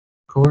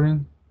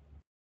Recording.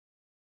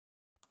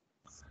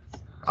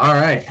 All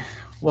right.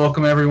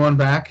 Welcome everyone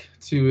back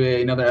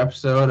to another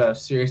episode of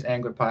Serious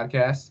Angler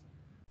Podcast.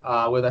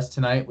 With us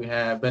tonight we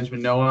have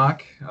Benjamin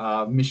Nowak,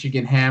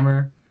 Michigan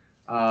Hammer,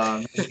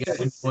 from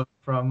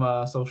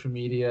social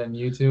media and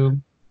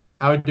YouTube.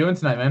 How are you doing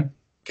tonight, man?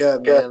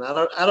 Good, man.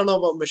 I don't know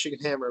about Michigan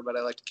Hammer, but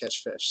I like to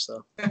catch fish.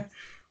 So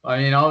I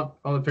mean, all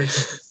the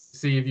pictures I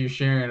see of you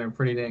sharing are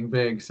pretty dang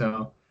big.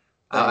 So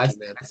thank you,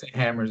 man. I say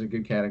Hammer is a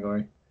good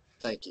category.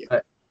 Thank you.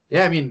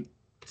 Yeah, I mean,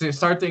 to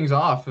start things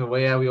off, the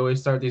way we always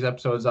start these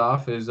episodes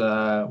off is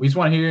we just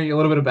want to hear a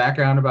little bit of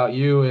background about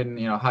you and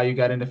how you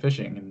got into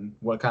fishing and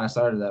what kind of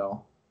started that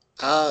all.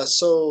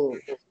 So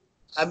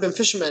I've been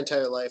fishing my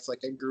entire life.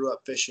 Like, I grew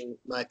up fishing.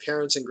 My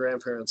parents and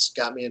grandparents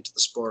got me into the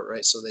sport,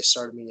 right? So they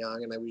started me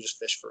young, and I would just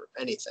fish for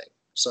anything.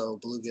 So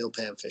bluegill,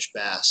 panfish,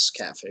 bass,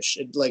 catfish.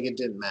 It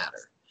didn't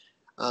matter.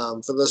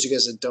 For those of you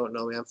guys that don't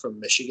know me, I'm from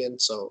Michigan,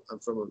 so I'm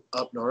from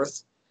up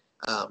north.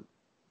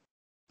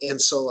 And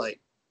so,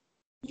 like,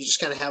 you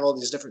just kind of have all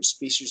these different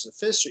species of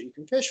fish that you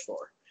can fish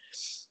for.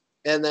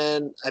 And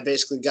then I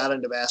basically got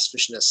into bass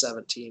fishing at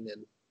 17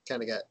 and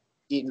kind of got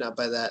eaten up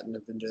by that, and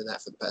have been doing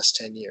that for the past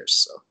 10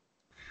 years. So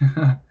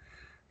Kind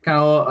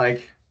of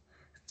like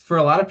for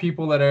a lot of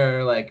people that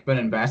are like been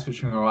in bass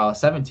fishing for a while,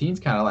 17 is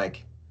kind of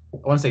like, I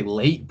want to say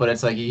late, but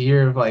it's like you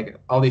hear of like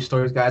all these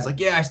stories, guys like,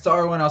 yeah, I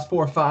started when I was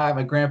 4 or 5.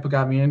 My grandpa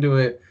got me into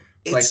it.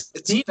 It's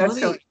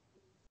funny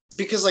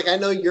because, like, I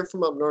know you're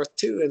from up north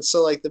too, and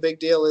so, like, the big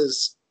deal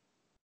is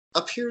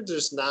up here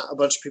there's not a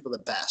bunch of people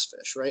that bass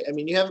fish, right? I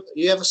mean, you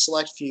have a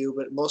select few,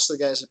 but most of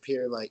the guys up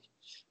here like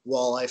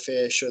walleye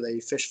fish, or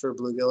they fish for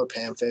bluegill or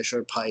panfish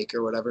or pike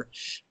or whatever.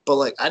 But,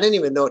 like, I didn't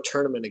even know a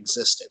tournament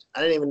existed. I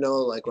didn't even know,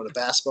 like, what a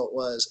bass boat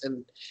was.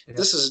 And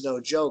This is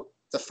no joke.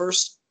 The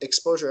first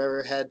exposure I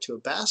ever had to a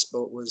bass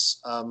boat was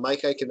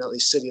Mike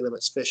Iaconelli's City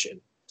Limits Fishing.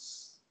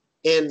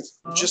 And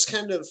just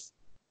kind of,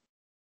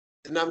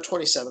 and I'm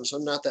 27, so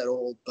I'm not that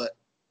old, but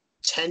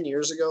 10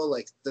 years ago,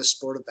 like, the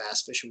sport of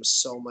bass fishing was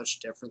so much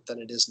different than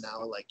it is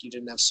now. Like, you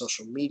didn't have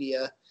social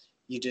media.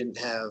 You didn't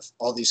have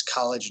all these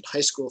college and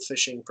high school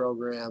fishing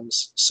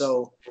programs.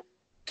 So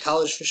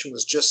college fishing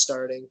was just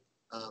starting.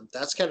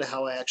 That's kind of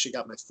how I actually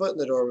got my foot in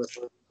the door with,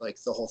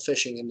 like, the whole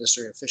fishing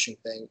industry and fishing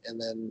thing.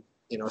 And then,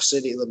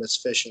 City Limits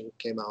Fishing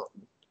came out.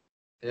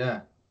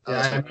 Yeah.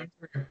 I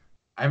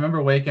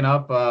remember waking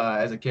up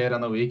as a kid on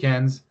the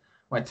weekends,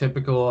 my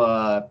typical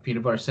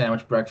peanut butter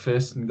sandwich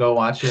breakfast, and go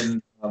watching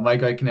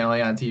Mike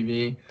Iaconelli on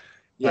TV.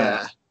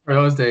 Yeah. For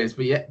those days.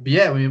 But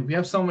yeah, we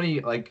have so many,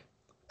 like,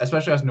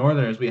 especially us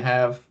Northerners, we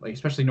have, like,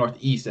 especially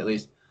Northeast at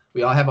least,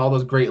 we all have all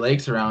those Great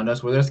Lakes around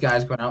us where there's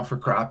guys going out for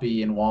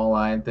crappie and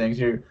walleye and things.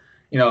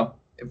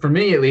 For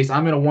me at least,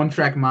 I'm in a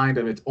one-track mind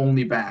of it's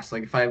only bass.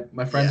 Like, if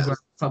my friends go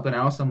something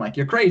else, I'm like,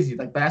 you're crazy.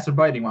 Like, bass are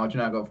biting. Why would you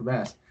not go for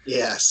bass?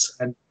 Yes.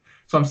 And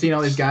so I'm seeing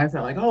all these guys that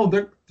are like, oh,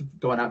 they're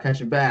going out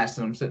catching bass,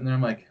 and I'm sitting there,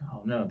 I'm like,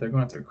 oh no, they're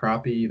going after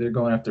crappie, they're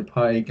going after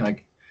pike.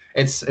 Like,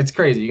 it's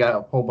crazy. You got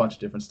a whole bunch of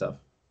different stuff.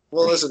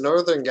 Well, as a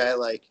northern guy,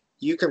 like,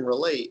 you can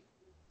relate.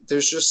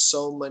 There's just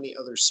so many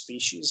other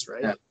species,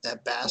 right? Yeah.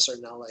 That bass are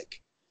now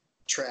like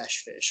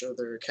trash fish, or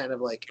they're kind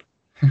of like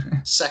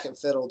second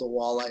fiddle to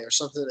walleye, or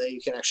something that you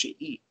can actually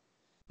eat.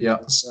 Yeah.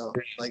 So,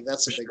 like,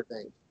 that's a big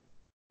thing.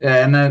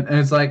 Yeah, and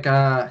it's like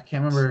I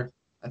can't remember.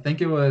 I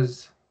think it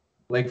was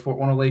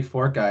one of Lake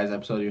Fork guys'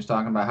 episode. He was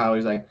talking about how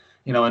he's like,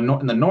 in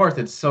the north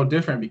it's so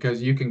different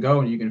because you can go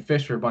and you can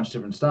fish for a bunch of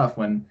different stuff.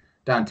 When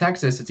down in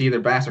Texas it's either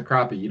bass or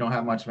crappie. You don't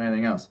have much of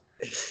anything else.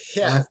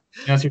 Yeah.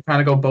 Unless you're trying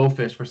to go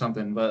bowfish for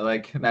something, but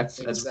like that's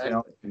exactly.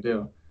 all you can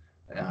do.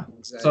 Yeah.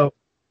 Exactly. So,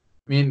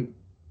 I mean,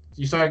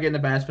 you started getting the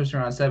bass fishing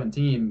around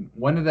 17.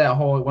 When did the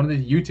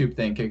YouTube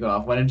thing kick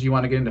off? When did you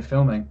want to get into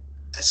filming?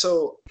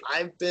 So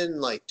I've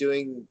been like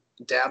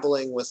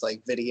dabbling with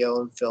like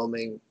video and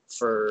filming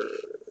for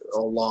a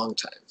long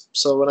time.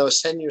 So when I was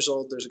 10 years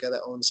old, there's a guy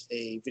that owns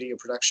a video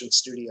production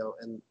studio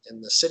in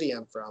the city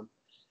I'm from,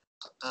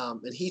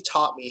 and he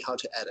taught me how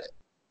to edit.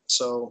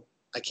 So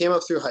I came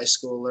up through high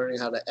school learning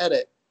how to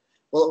edit.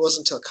 Well, it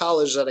wasn't until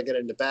college that I got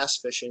into bass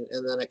fishing,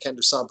 and then I kind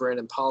of saw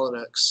Brandon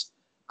Polinick's.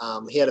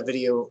 He had a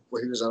video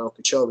where he was on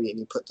Okeechobee, and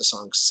he put the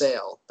song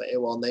 "Sail" by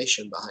AWOL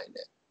Nation behind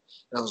it,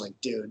 and I was like,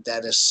 "Dude,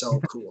 that is so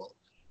cool!"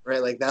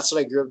 Right? Like, that's what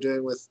I grew up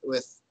doing with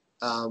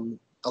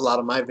a lot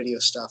of my video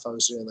stuff. I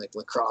was doing like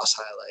lacrosse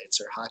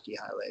highlights or hockey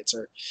highlights,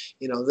 or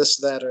this,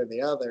 that, or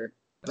the other.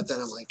 But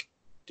then I'm like,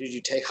 dude, you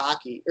take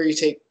hockey or you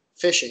take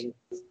fishing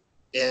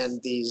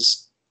and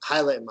these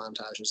highlight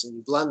montages and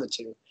you blend the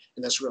two,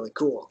 and that's really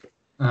cool.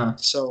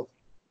 So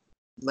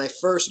my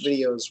first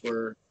videos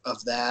were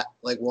of that.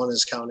 Like, one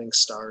is Counting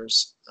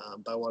Stars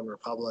by One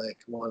Republic.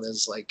 One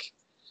is like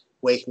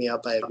Wake Me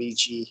Up by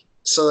Avicii.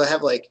 So I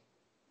have like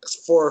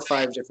 4 or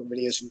 5 different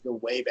videos. You can go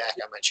way back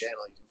on my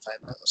channel, you can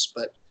find those.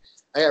 But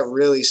I got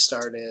really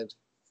started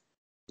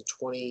in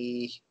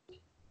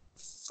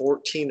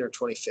 2014 or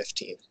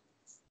 2015.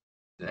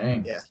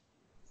 Dang. Yeah.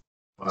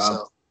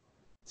 Wow.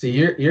 See,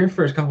 your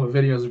first couple of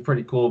videos are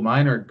pretty cool.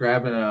 Mine are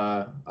grabbing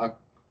a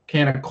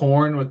can of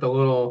corn with the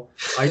little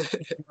ice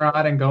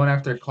rod and going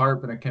after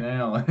carp in a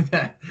canal.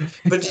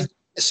 But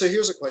so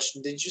here's a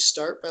question: did you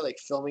start by like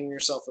filming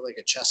yourself with like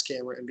a chest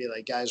camera and be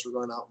like, guys, we're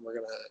going out and we're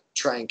gonna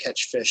try and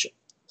catch fish,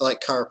 like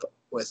carp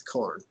with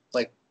corn,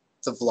 like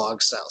the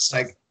vlog style stuff?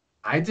 Like,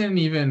 I didn't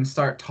even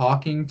start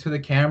talking to the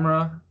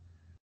camera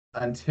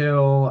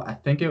until I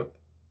think it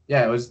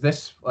was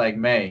this like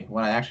May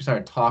when I actually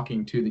started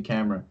talking to the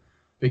camera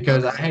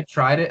because I Okay. had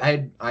tried it.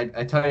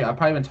 I tell you, I've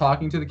probably been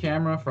talking to the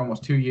camera for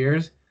almost 2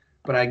 years,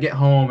 but I get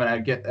home and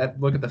I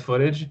look at the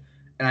footage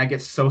and I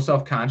get so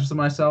self-conscious of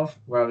myself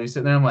where I'll be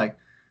sitting there, I'm like,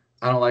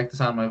 I don't like the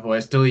sound of my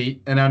voice,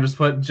 delete, and I'll just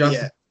put just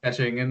Yeah.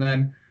 catching, and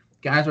then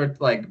guys were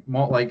like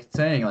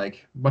saying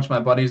like a bunch of my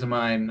buddies of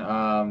mine,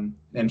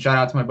 and shout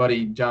out to my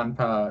buddy John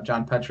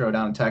Petro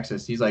down in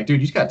Texas. He's like,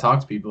 dude, you just gotta talk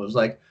to people. It's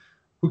like,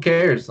 who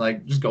cares?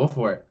 Like, just go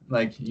for it.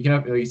 Like, you can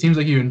have, it seems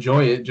like you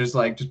enjoy it. Just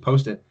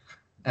post it.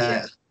 Yeah.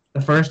 And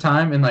the first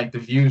time, and like the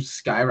views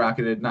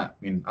skyrocketed. Not,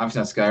 I mean, obviously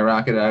not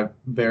skyrocketed. I have a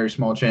very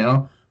small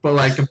channel, but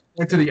like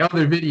compared to the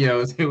other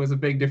videos, it was a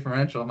big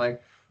differential. I'm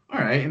like, all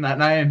right, and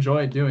I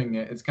enjoy doing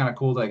it. It's kind of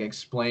cool to like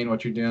explain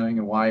what you're doing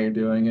and why you're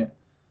doing it.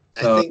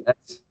 I So think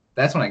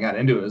that's when I got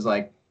into it. It was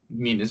like, I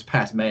mean, this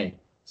past May,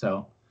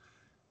 so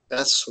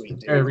that's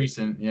sweet, very dude.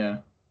 recent. Yeah.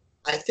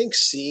 I think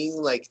seeing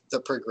like the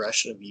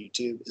progression of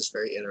YouTube is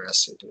very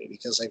interesting to me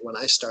because like when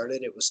I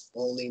started, it was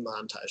only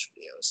montage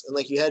videos, and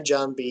like you had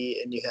John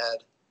B and you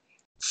had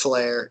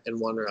Flair and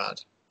One Rod,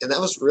 and that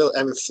was really,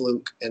 I mean,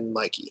 Fluke and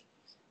Mikey,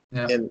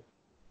 Yeah. and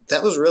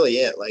that was really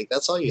it. Like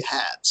that's all you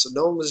had. So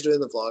no one was doing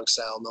the vlog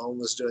style. No one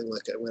was doing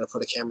like, I'm gonna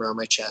put a camera on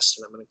my chest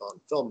and I'm gonna go and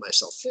film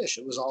myself fish.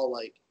 It was all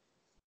like,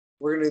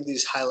 we're gonna do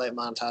these highlight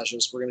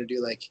montages. We're gonna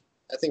do like,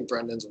 I think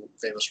Brendan's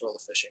famous roll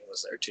of fishing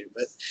was there too,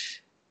 but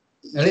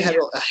I you think had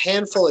a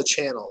handful of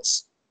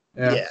channels.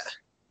 yeah.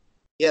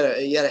 Yeah,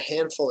 you had a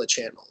handful of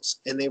channels,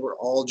 and they were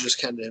all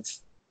just kind of,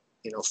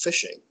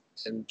 fishing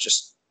and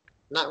just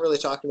not really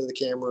talking to the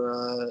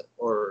camera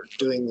or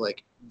doing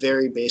like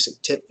very basic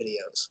tip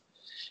videos.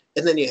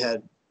 And then you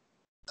had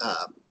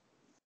um,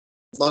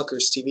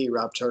 Bunkers TV,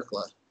 Rob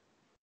Turkla.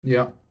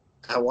 Yeah.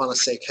 I want to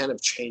say kind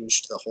of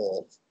changed the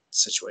whole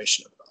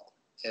situation of it all.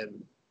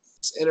 And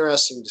it's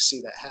interesting to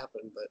see that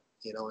happen. But,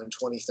 in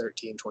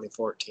 2013,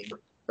 2014,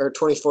 or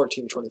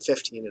 2014,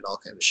 2015, it all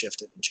kind of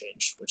shifted and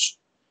changed, which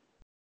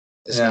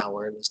is Yeah. now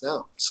where it is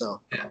now.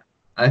 So, Yeah.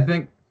 I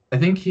think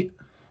he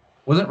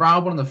wasn't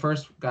Rob one of the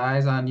first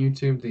guys on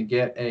YouTube to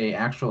get a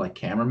actual like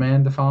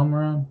cameraman to follow him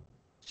around.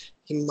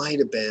 he might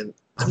have been.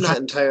 I'm I'm not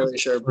trying entirely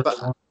sure, to but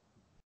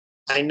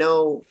I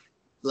know,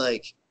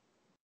 like,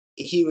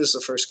 he was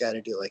the first guy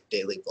to do, like,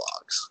 daily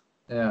vlogs,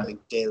 yeah. like,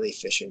 daily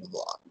fishing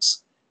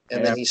vlogs. And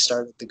Yeah. then he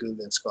started the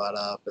Googman Squad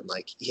up, and,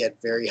 like, he had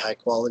very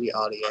high-quality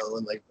audio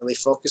and, like, really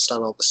focused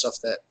on all the stuff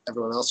that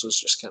everyone else was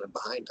just kind of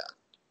behind on.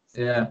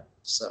 Yeah.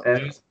 So,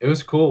 And it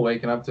was cool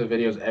waking up to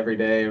videos every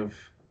day of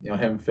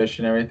him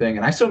fishing and everything.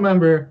 And I still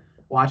remember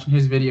watching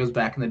his videos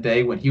back in the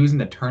day when he was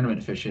into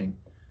tournament fishing.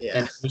 yeah.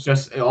 And it was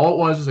just all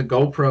it was a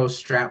GoPro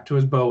strapped to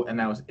his boat, and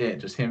that was it.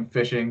 Just him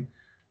fishing.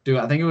 Dude,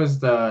 I think it was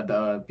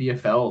the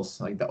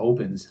BFLs, like the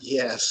opens.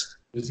 Yes.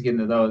 Just getting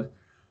to those.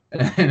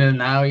 And then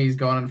now he's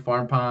going on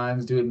farm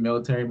ponds, doing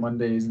military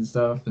Mondays and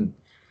stuff. And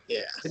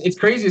Yeah. it's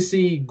crazy to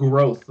see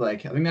growth.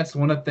 Like, I think that's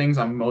one of the things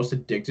I'm most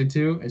addicted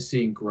to is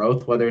seeing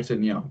growth, whether it's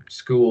in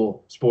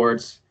school,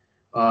 sports,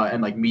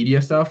 and like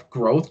media stuff.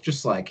 Growth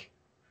just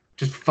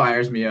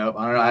fires me up.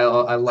 I don't know.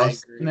 I I love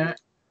seeing agree. that.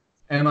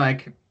 And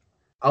like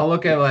I'll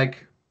look at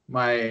like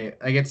my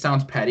like it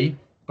sounds petty,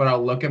 but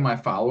I'll look at my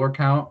follower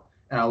count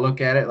and I'll look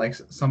at it like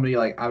somebody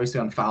like obviously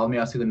unfollow me.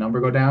 I'll see the number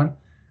go down,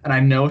 and I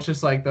know it's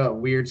just like the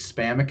weird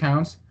spam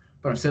accounts.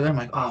 But I'm sitting there, I'm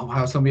like, oh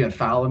wow, somebody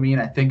unfollow me,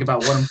 and I think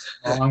about what I'm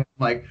doing wrong. I'm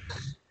like,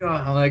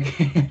 God, I'm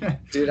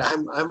like, Dude,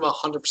 I'm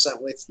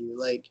 100% with you.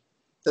 Like,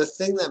 the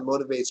thing that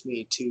motivates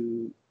me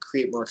to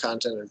create more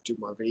content or do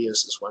more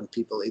videos is when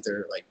people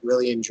either, like,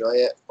 really enjoy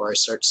it or I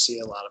start to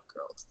see a lot of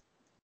growth.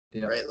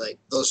 yeah, Right? Like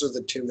those are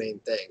the two main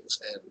things,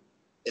 and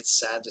it's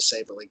sad to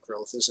say, but like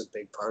growth is a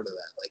big part of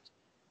that. Like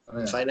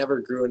oh, if yeah, I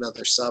never grew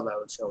another sub, I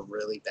would feel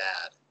really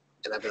bad,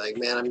 and I'd be like,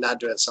 man, I'm not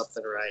doing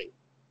something right.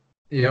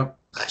 yep,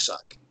 I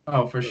suck.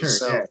 oh for sure,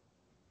 So yeah.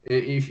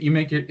 If you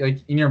make it like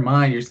in your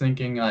mind, you're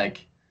thinking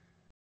like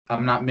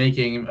I'm not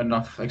making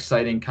enough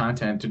exciting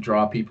content to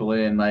draw people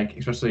in, like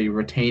especially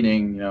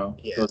retaining, yeah,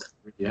 those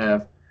you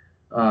have.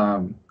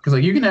 Because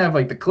like you can have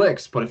like the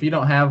clicks, but if you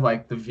don't have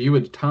like the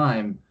viewage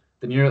time,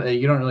 then you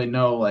don't really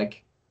know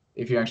like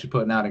if you're actually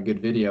putting out a good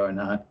video or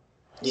not.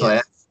 So yeah,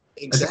 that's,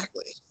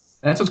 exactly.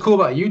 that's what's cool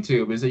about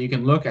YouTube is that you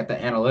can look at the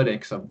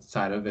analytics of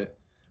side of it,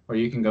 where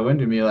you can go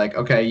into me like,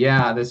 okay,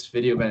 yeah, this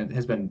video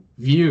has been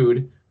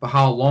viewed, but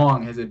how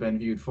long has it been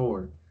viewed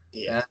for?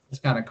 Yeah, And that's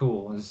kind of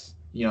cool. Is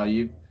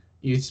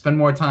you spend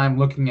more time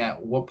looking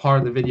at what part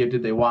of the video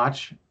did they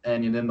watch,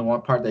 and then the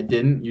one part they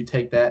didn't, you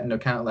take that into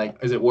account. Like,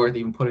 is it worth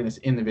even putting this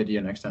in the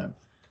video next time?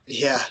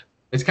 yeah,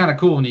 It's kind of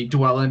cool when you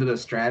dwell into the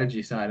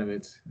strategy side of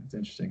it. It's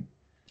interesting.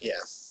 yeah.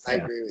 I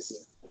Yeah, agree with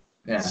you.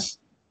 yeah,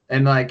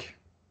 and like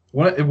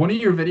One of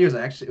your videos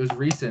actually, it was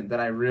recent that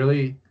I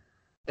really.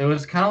 It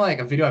was kind of like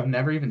a video I've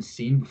never even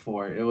seen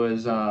before. It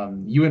was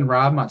you and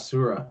Rob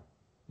Matsura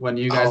when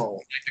you guys did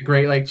Oh, the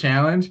Great Lake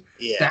Challenge.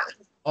 yeah. That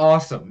was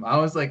awesome. I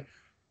was like,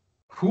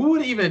 who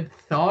would even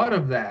thought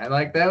of that?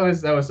 Like that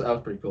was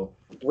pretty cool.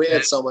 We And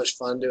had so much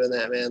fun doing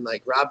that, man.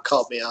 Like Rob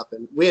called me up,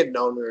 and we had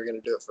known we were going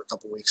to do it for a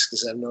couple of weeks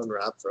because I've known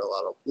Rob for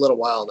little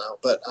while now.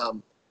 But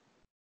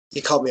he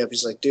called me up.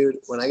 He's like, dude,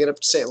 when I get up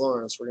to St.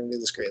 Lawrence, we're going to do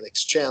this Great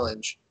Lakes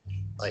Challenge.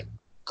 Like,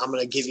 I'm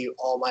going to give you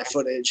all my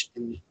footage.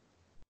 And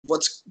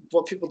what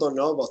people don't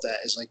know about that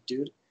is like,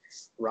 dude,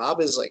 Rob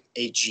is like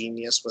a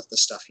genius with the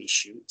stuff he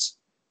shoots.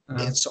 uh,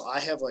 And so I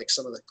have like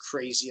some of the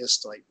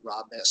craziest like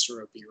Rob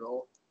Matsura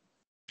B-roll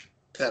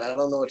that I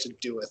don't know what to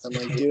do with. I'm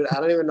like, dude, I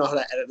don't even know how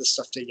to edit this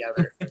stuff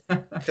together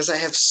because I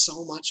have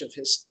so much of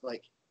his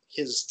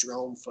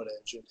drone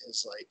footage and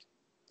his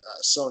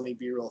Sony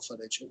B-roll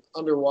footage and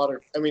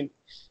underwater. I mean,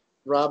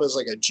 Rob is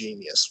like a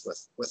genius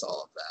with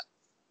all of that.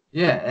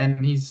 yeah,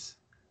 and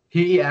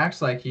he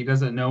acts like he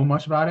doesn't know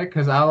much about it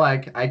because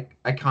I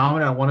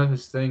commented on one of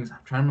his things. I'm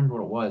trying to remember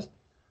what it was,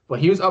 but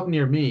he was up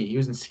near me. He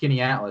was in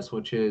Skinny Atlas,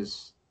 which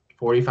is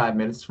 45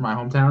 minutes from my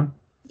hometown.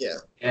 Yeah,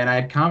 And I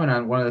had commented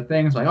on one of the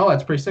things like, "Oh,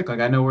 that's pretty sick.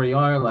 Like, I know where you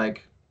are.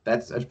 Like,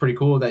 that's pretty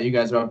cool that you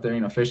guys are up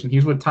there, fishing."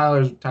 He's with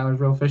Tyler's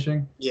Real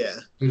Fishing. yeah,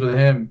 He's with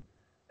him,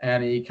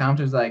 and he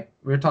commented like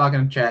we were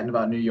talking, chatting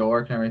about New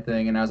York and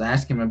everything, and I was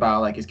asking him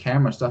about like his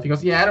camera stuff. He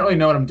goes, "Yeah, I don't really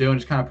know what I'm doing.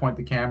 Just kind of point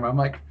the camera." I'm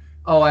like,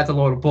 "Oh, that's a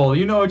load of bull.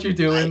 You know what you're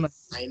doing." I Like,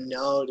 I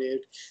know,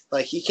 dude.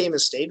 Like he came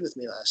and stayed with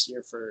me last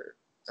year for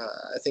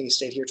I think he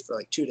stayed here for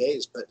like 2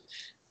 days, but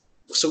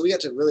so we got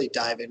to really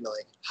dive into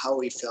like how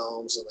he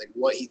films and like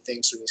what he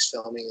thinks when he's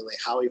filming and like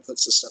how he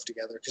puts the stuff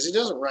together because he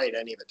doesn't write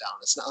any of it down.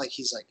 It's not like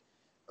he's like,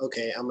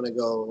 okay, I'm gonna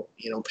go,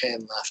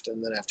 pan left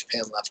and then I have to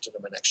pan left into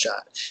my next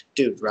shot.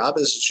 Dude, Rob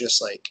is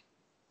just like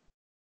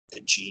a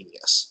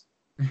genius.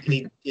 And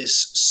he is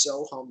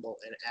so humble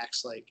and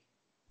acts like,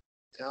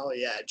 oh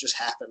yeah, it just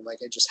happened. Like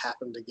I just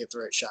happened to get the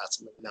right shots.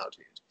 I'm like, no,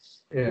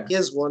 dude. yeah, He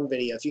has one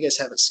video. If you guys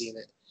haven't seen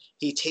it,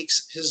 he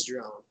takes his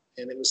drone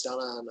and it was down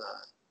on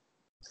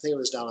I think it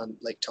was down on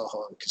Lake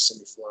Tahoe in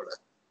Kissimmee, Florida.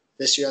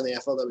 This year on the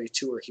FLW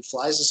tour, he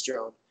flies his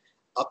drone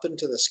up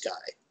into the sky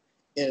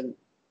and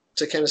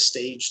to kind of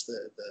stage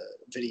the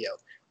video.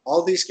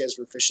 All these guys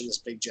were fishing this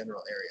big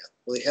general area.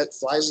 Well,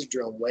 flies his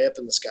drone way up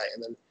in the sky,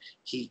 and then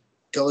he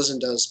goes and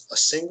does a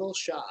single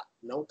shot,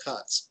 no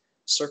cuts,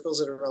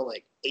 circles it around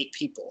like 8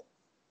 people,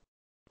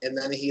 and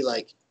then he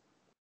like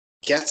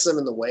gets them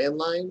in the weigh-in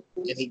line,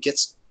 and he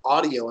gets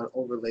audio and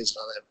overlays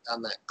it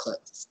on that clip.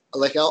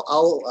 Like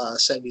I'll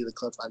send you the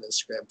clip on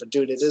Instagram, but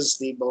dude, it is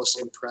the most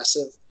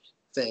impressive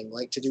thing.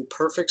 Like to do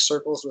perfect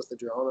circles with the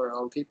drone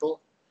around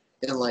people,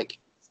 and like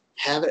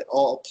have it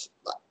all.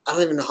 I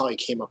don't even know how he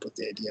came up with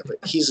the idea, but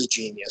he's a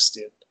genius,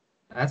 dude.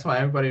 that's why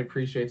everybody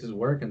appreciates his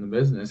work in the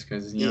business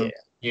because Yeah,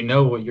 you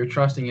know what you're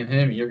trusting in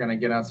him. You're gonna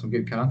get out some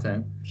good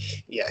content.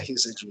 yeah,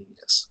 he's a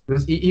genius.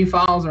 'Cause he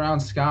follows around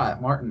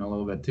Scott Martin a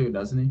little bit too,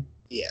 doesn't he?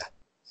 Yeah,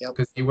 yep,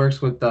 Because he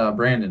works with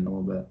Brandon a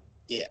little bit.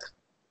 yeah.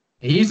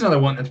 He's another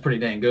one that's pretty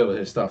dang good with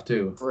his stuff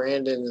too.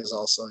 Brandon is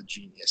also a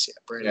genius. Yeah,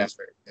 Yeah, Brandon's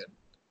very good.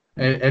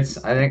 it's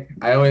I think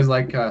I always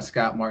like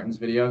Scott Martin's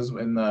videos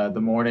in the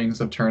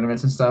mornings of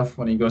tournaments and stuff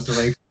when he goes to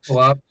like pull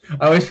up.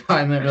 I always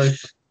find that really,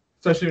 funny.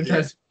 Especially when he Yeah,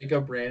 tries to pick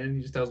up Brandon,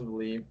 he just tells him to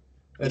leave.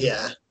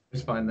 yeah, I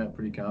just find that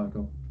pretty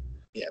comical.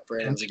 yeah. And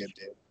Brandon's a good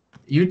dude.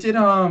 you did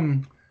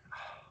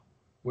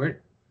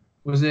where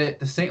was it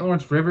the St.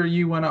 Lawrence River?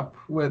 You went up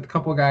with a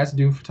couple of guys to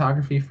do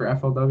photography for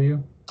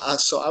FLW.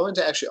 So I went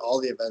to actually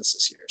all the events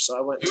this year. So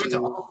I went You went to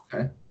to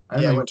okay. I yeah,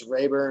 didn't I know went to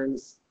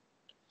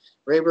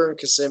Rayburn,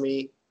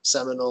 Kissimmee,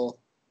 Seminole,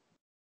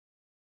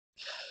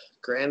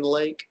 Grand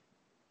Lake,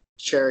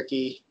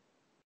 Cherokee,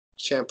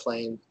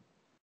 Champlain,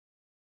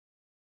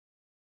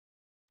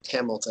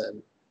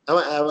 Hamilton.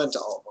 I went to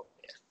all of them.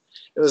 Yeah,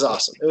 it was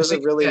awesome. It I was a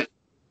think really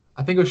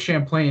I think it was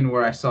Champlain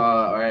where I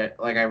saw, or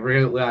like I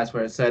realized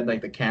where it said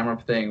like the camera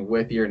thing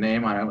with your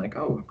name on it. I'm like,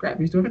 oh crap,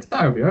 he's doing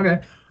photography.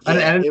 Okay, I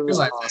yeah, didn't it was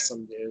realize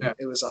awesome, dude. that.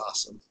 It was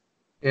awesome.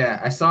 Yeah,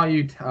 yeah. I saw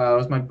you. It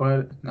was my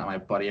bud, not my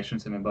buddy. I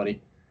shouldn't say my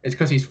buddy. It's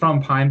because he's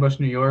from Pine Bush,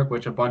 New York,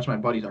 which a bunch of my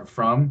buddies are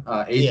from.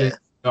 AJ Yeah,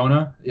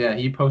 Dona. Yeah,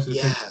 he posted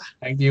a picture, yeah,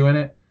 tagged you in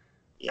it, and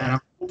yeah,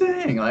 I'm like,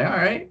 dang, like all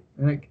right,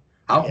 like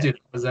how yeah. dude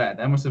was that?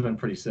 That must have been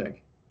pretty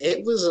sick.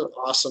 It was an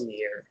awesome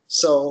year.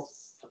 So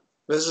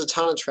there's a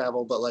ton of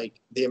travel, but like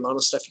the amount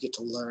of stuff you get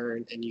to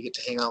learn and you get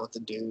to hang out with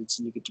the dudes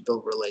and you get to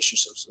build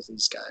relationships with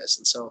these guys.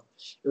 And so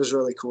it was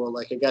really cool.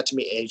 Like I got to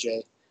meet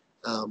AJ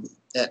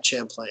at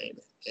Champlain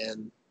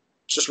and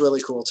just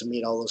really cool to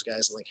meet all those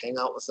guys and like hang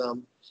out with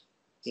them.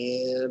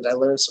 And I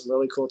learned some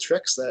really cool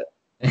tricks that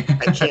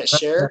I can't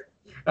share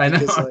I know.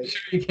 because I'm like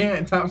sure you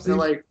can't top they're secret.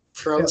 like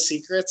pro Yeah.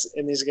 secrets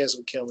and these guys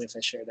would kill me if I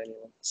shared any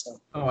of them.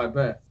 So Oh, I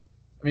bet.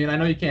 I mean, I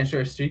know you can't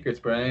share secrets,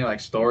 but any like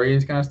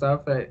stories kind of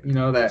stuff that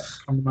that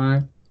come to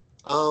mind.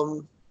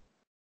 um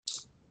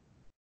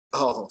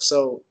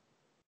so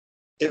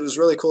it was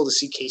really cool to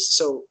see Casey.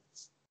 So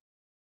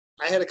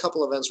I had a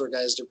couple events where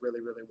guys did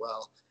really, really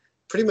well.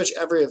 pretty much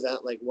every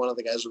event, like one of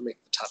the guys would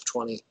make the top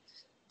 20.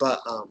 But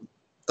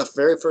the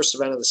very first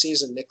event of the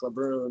season, Nick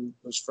LeBrun,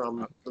 who's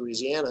from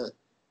Louisiana,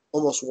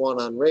 almost won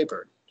on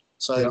Rayburn.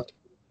 So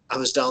I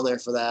was down there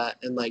for that,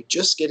 and like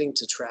just getting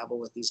to travel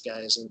with these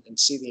guys and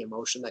see the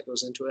emotion that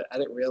goes into it. I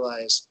didn't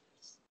realize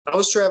I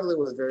was traveling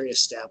with very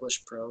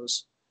established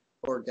pros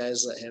or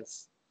guys that have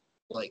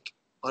like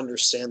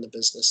understand the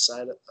business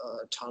side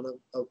a ton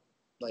of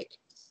like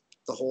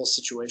the whole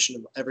situation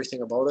of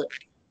everything about it.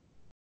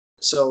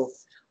 So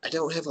I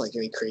don't have like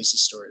any crazy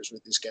stories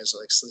with these guys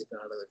like sleeping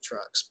out of their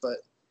trucks, but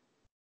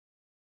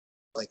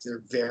like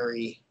they're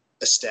very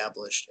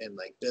established and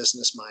like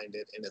business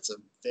minded, and it's a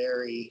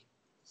very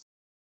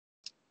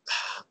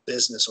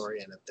business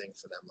oriented thing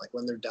for them. Like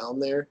when they're down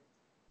there,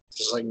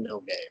 there's like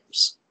no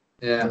games.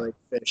 Yeah. They're like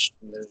fish,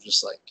 and they're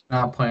just like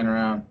not playing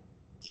around.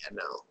 Yeah,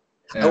 no.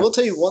 Yeah. I will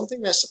tell you one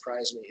thing that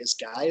surprised me is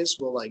guys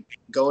will like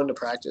go into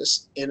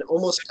practice in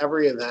almost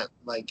every event.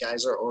 Like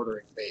guys are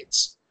ordering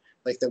baits.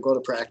 Like they'll go to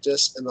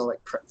practice and they'll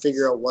like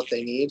figure out what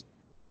they need.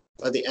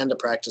 By the end of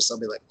practice, they'll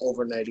be like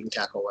overnighting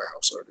tackle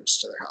warehouse orders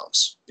to their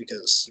house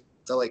because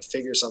they'll like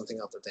figure something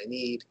out that they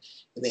need,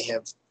 and they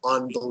have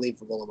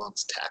unbelievable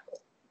amounts of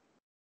tackle.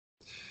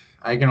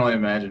 I can only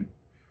imagine.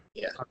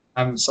 Yeah,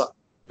 I'm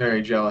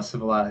very jealous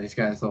of a lot of these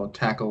guys' little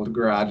tackle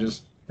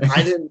garages.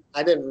 I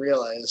didn't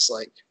realize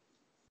like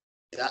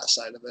that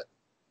side of it.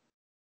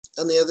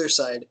 On the other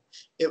side,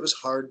 it was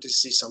hard to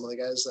see some of the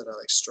guys that are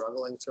like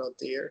struggling throughout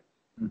the year.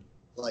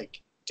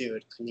 Like,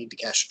 dude, I need to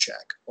cash a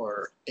check.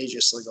 Or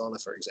Aegis Laguna,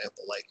 for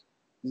example, like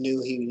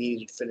knew he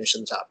needed to finish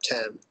in the top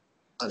 10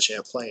 on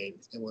Champlain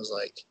and was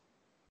like,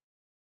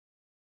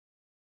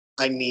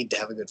 I need to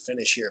have a good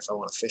finish here if I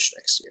want to fish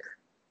next year.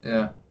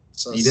 Yeah.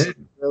 So it's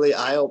really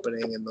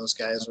eye-opening, and those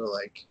guys were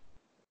like,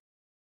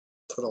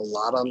 put a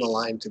lot on the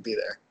line to be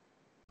there.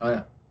 Oh,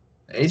 yeah.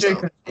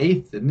 AJ got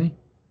 8th, didn't he?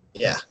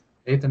 Yeah.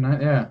 8th or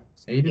 9th, yeah.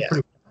 He did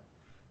pretty well.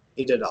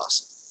 He did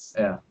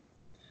awesome. Yeah.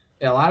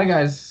 Yeah, a lot of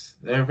guys,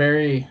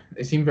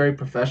 they seem very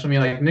professional. I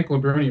mean, like Nick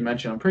LeBrun you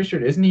mentioned, I'm pretty sure,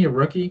 isn't he a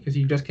rookie? Because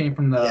he just came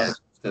from the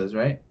Costas,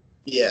 right?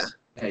 Yeah.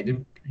 Yeah,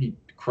 he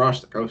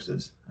crushed the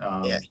Costas.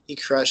 Yeah, he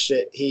crushed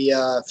it. He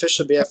fished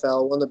the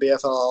BFL, won the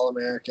BFL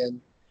All-American.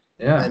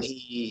 Yeah. And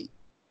he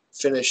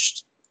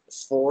finished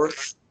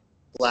 4th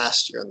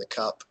last year in the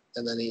Cup.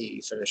 And then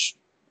he finished,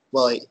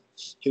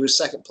 he was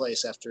 2nd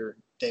place after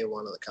day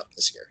 1 of the Cup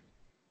this year.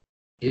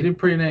 He did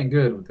pretty dang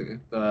good with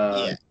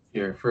the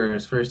year for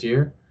his first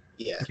year.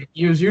 Yeah.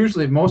 He was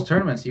usually, most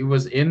tournaments, he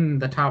was in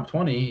the top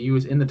 20. He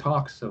was in the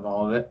talks of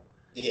all of it.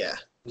 Yeah.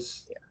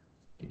 He's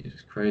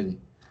just crazy.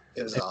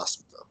 It was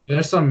awesome, though.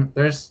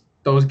 There's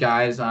those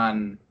guys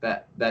on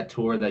that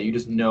tour that you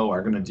just know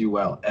are going to do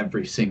well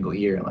every single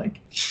year.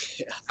 Like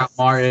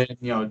Martin,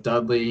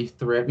 Dudley,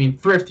 Thrift. I mean,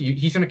 Thrift,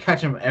 he's going to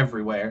catch him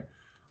everywhere.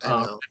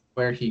 I know.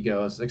 Where he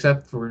goes,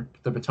 except for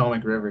the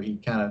Potomac River, he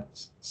kind of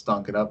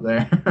stunk it up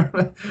there.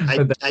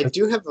 I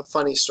do have a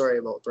funny story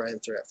about Brian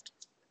Thrift.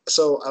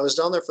 So I was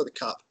down there for the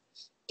Cup,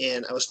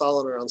 and I was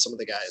following around some of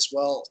the guys.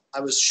 Well, I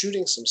was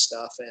shooting some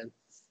stuff, and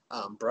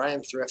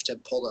Brian Thrift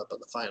had pulled up on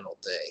the final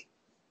day,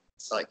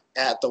 like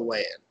at the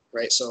weigh-in,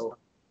 right? So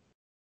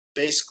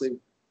basically,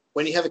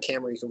 when you have a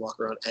camera, you can walk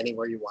around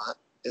anywhere you want.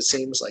 It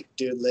seems like,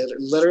 dude,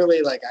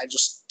 literally, like I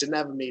just didn't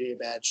have a media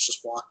badge,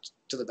 just walked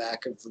to the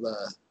back of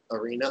the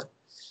arena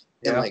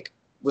and like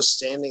was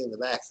standing in the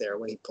back there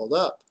when he pulled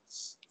up.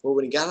 Well,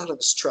 when he got out of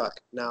his truck,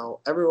 now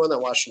everyone that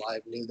watched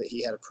live knew that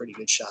he had a pretty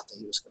good shot that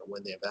he was going to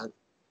win the event.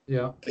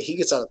 Yeah. But he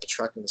gets out of the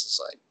truck and is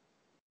just like,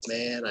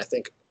 man, I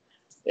think,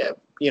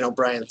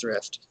 Brian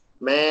Thrift,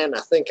 man, I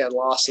think I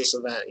lost this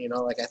event.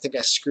 I think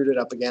I screwed it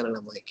up again. And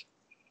I'm like,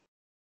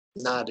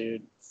 nah,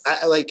 dude.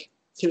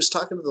 He was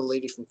talking to the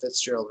lady from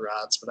Fitzgerald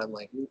Rods, but I'm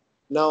like,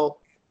 no,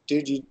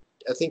 dude,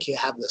 I think you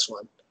have this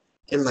one.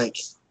 And like,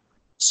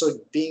 so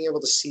being able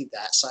to see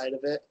that side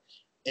of it,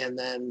 and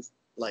then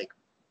like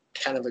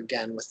kind of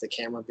again with the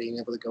camera being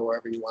able to go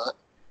wherever you want,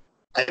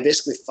 I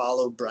basically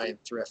followed Brian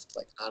Thrift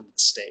like onto the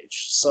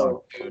stage.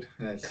 So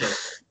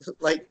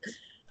like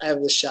I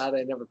have this shot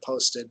I never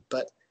posted,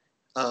 but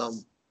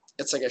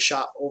it's like a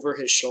shot over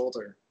his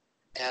shoulder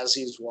as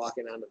he's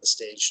walking onto the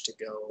stage to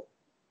go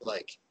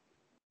like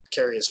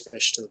carry his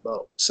fish to the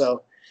boat.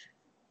 So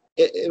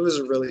it was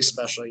a really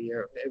special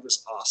year. It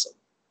was awesome.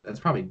 That's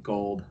probably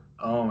gold.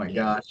 Oh my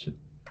gosh.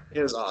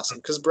 It was awesome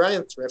because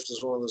Brian Thrift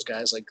is one of those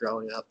guys like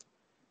growing up,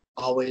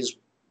 always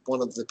one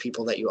of the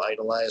people that you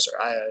idolize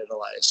or I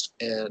idolized.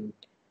 And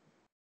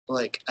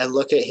like I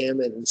look at him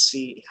and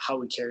see how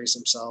he carries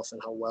himself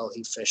and how well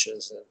he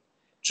fishes and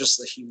just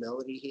the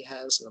humility he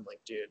has. And I'm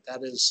like, dude,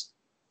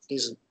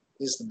 he's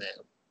the man.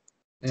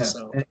 Yeah.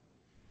 So,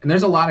 and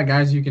there's a lot of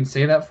guys you can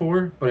say that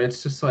for, but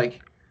it's just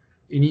like,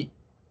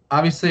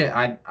 obviously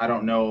I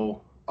don't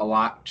know a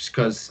lot just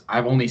because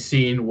I've only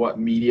seen what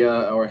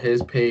media or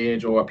his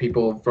page or what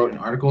people have wrote in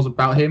articles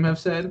about him have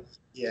said.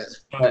 Yeah.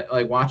 But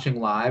like watching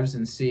lives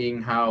and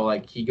seeing how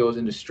like he goes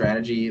into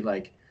strategy,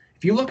 like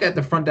if you look at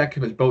the front deck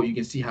of his boat, you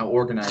can see how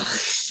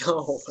organized.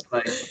 No.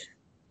 Like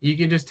you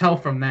can just tell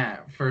from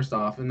that first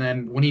off, and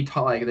then when he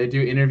talk, like they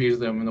do interviews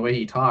with him and the way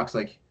he talks,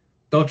 like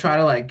they'll try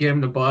to like get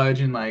him to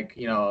budge and like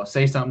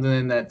say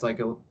something that's like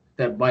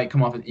that might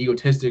come off as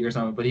egotistic or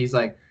something, but he's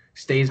like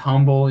stays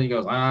humble. And he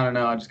goes, I don't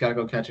know, I just gotta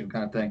go catch him,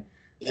 kind of thing,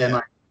 and Yeah,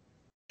 like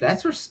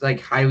that's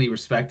like highly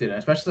respected.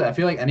 Especially, I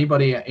feel like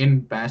anybody in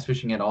bass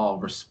fishing at all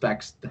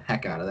respects the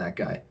heck out of that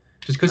guy,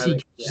 just because I he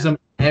think catches yeah, them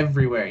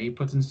everywhere. He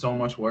puts in so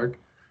much work.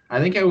 I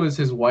think it was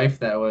his wife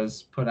that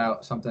was put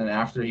out something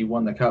after he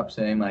won the cup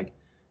saying like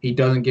he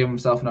doesn't give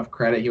himself enough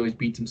credit. He always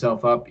beats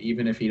himself up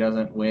even if he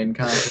doesn't win,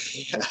 kind of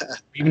thing. Like, yeah,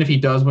 even if he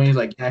does win, he's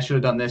like, yeah, I should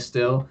have done this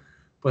still.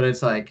 But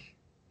it's like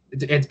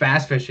it's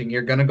bass fishing.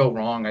 You're gonna go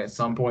wrong at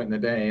some point in the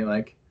day.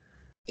 Like,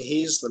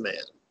 he's the man.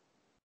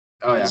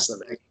 oh yeah. He's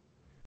the man.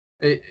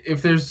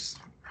 If there's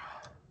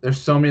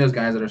so many of those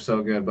guys that are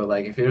so good, but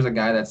like if there's a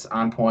guy that's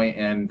on point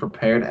and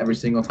prepared every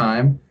single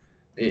time,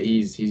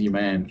 he's your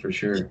man for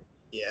sure.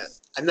 Yeah.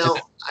 And now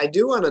I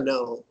do want to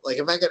know, like,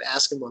 if I could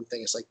ask him one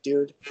thing, it's like,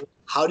 dude,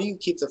 how do you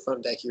keep the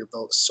front deck of your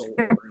boat so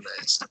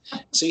organized?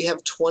 So you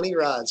have 20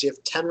 rods, you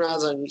have 10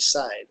 rods on each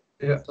side.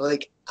 Yeah,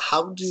 Like,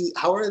 how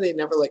are they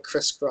never like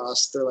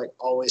crisscrossed? They're like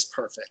always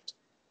perfect.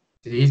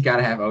 he's got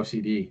to have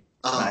OCD.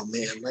 Oh Like,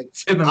 man, like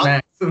to the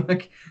max.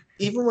 Like,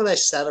 even when I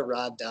set a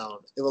rod down,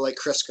 it will like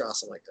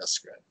crisscross. I'm like, that's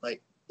good.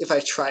 Like if I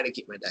try to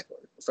keep my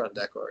front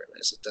deck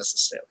organized, it doesn't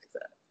stay like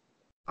that.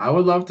 I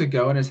would love to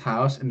go in his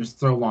house and just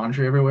throw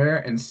laundry everywhere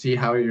and see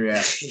how he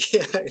reacts.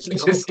 Yeah, I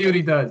know. Just see what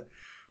he does.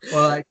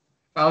 Well, like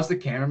if I was the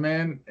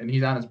cameraman and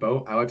he's on his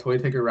boat, I would totally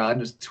take a rod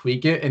and just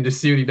tweak it and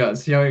just see what he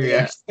does. See how he Yeah,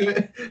 reacts to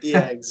it. yeah,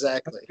 I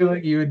exactly. feel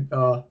like you would.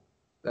 Oh,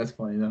 that's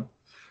funny though.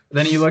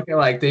 Then you look at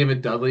like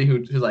David Dudley, who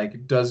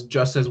like does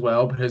just as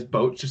well, but his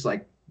boat's just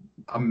like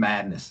a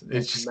madness.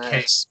 It's just chaos.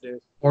 Mess, dude.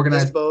 His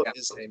Organized. boat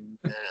is a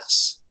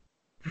mess.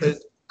 But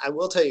I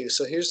will tell you.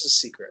 So here's the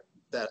secret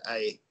that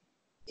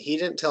he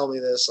didn't tell me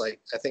this. Like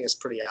I think it's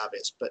pretty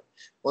obvious. But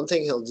one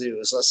thing he'll do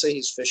is let's say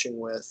he's fishing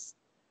with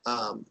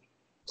a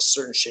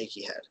certain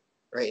shaky head,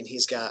 right? And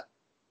he's got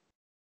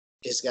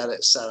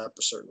it set up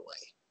a certain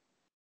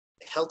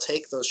way. He'll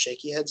take those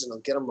shaky heads and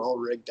he'll get them all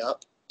rigged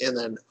up and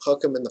then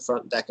hook them in the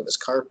front deck of his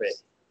carpet,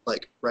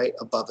 like right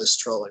above his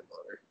trolling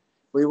motor,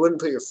 where you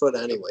wouldn't put your foot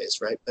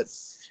anyways, right? But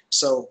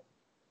so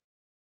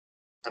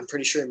I'm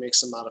pretty sure he makes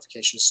some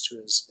modifications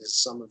to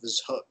some of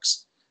his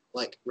hooks.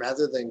 Like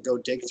rather than go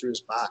dig through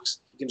his box,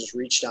 he can just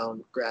reach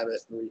down, grab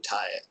it, and retie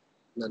it,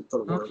 and then put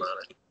a worm on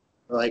it.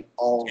 Like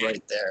all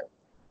right there.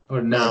 I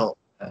would Now,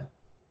 never.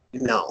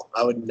 no,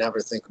 I would never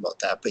think about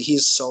that. But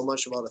he's so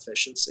much about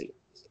efficiency.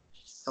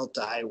 He'll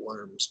die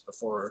worms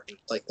before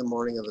like the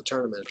morning of the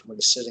tournament when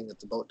he's sitting at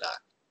the boat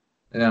dock.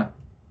 Yeah.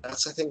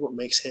 That's I think what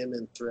makes him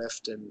and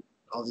Thrift and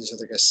all these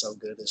other guys so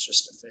good is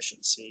just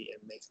efficiency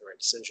and making the right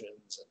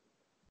decisions.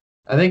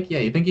 I think yeah,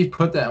 you think he's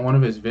put that in one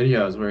of his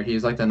videos where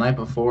he's like the night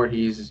before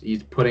he's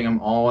putting them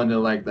all into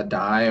like the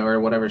dye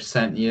or whatever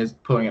scent he is,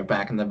 putting it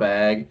back in the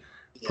bag,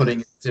 Yeah,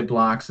 putting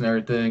Ziplocs and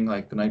everything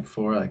like the night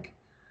before, like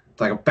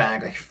it's like a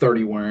bag like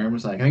 30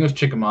 worms. Like I think it was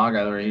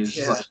Chickamauga where he's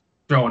just like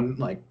throwing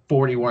like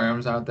 40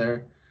 worms out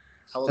there.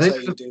 I will I think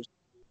tell you, dude.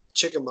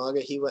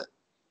 Chickamauga, he went.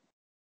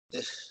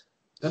 that's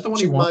the one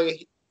he won.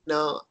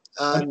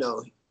 Chickamauga,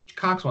 no.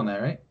 Cox won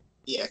that, right?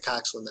 Yeah,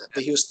 Cox won that,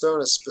 but he was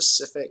throwing a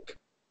specific.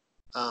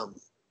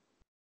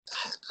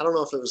 I don't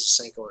know if it was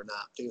a Senko or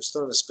not, but he was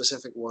throwing a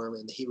specific worm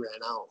and he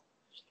ran out.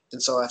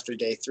 And so after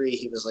day 3,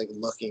 he was like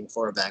looking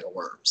for a bag of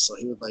worms. So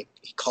he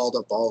called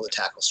up all the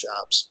tackle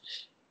shops,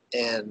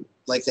 and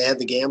like they had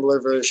the gambler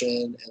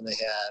version and they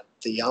had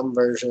the yum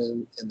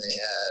version and they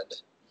had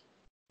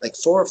like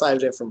 4 or 5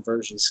 different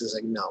versions. He's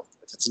like, no,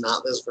 if it's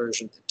not this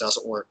version, it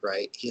doesn't work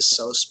right. He's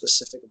so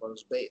specific about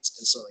his baits.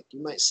 And so like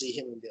you might see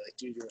him and be like,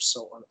 dude, you're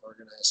so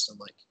unorganized. I'm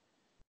like,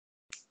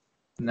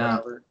 No,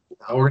 whatever.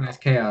 No. organized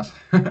chaos.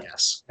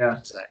 Yes. Yeah.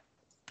 Exactly.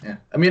 Yeah,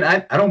 I mean, I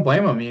don't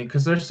blame them. I mean,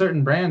 because there's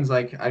certain brands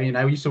like I mean,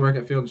 I used to work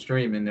at Field and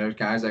Stream, and there's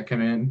guys that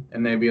come in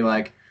and they'd be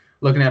like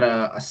looking at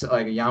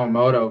like a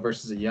Yamamoto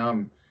versus a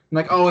Yum. I'm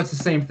like, oh, it's the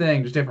same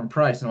thing, just different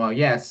price. And well,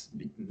 yeah, it's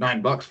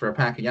 $9 for a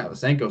pack of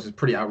Senkos is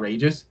pretty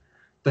outrageous.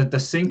 The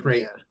sink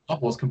rate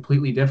is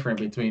completely different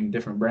between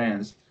different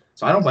brands.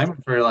 So I don't blame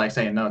them for like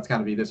saying no, it's got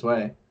to be this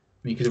way. I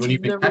mean, because when you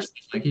make catch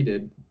like he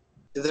did.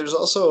 There's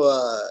also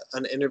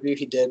an interview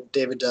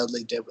David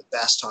Dudley did with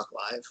Bass Talk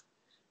Live,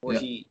 where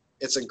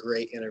it's a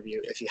great interview.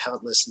 If you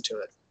haven't listened to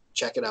it,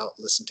 check it out,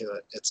 listen to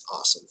it. It's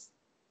awesome.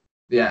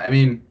 Yeah, I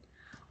mean,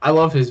 I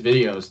love his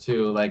videos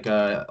too. Like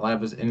a lot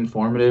of his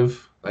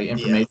informative, like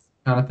information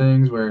kind of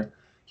things, where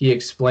he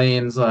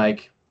explains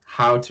like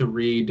how to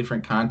read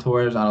different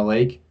contours on a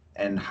lake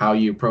and how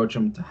you approach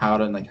them, to how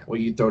to like what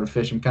you throw to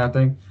fish and kind of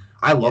thing.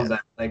 I love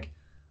that. Like,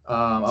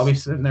 I'll be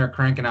sitting there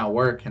cranking out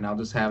work, and I'll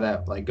just have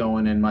that like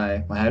going in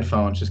my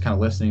headphones, just kind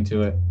of listening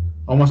to it,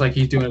 almost like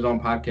he's doing his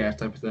own podcast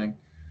type of thing.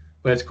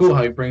 But it's cool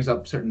how he brings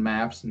up certain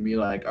maps and be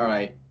like, all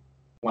right,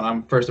 when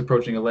I'm first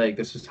approaching a lake,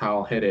 this is how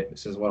I'll hit it.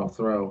 This is what I'll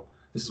throw.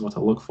 This is what to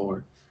look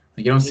for.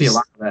 Like, you don't see a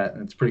lot of that,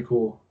 and it's pretty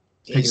cool.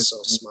 He's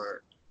so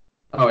smart.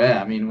 Oh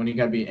yeah, I mean when you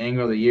gotta be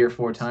angler of the year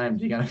 4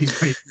 times, you gotta be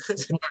pretty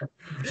smart.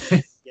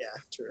 Yeah,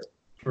 true.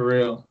 For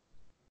real.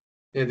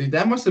 Yeah, dude,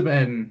 that must have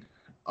been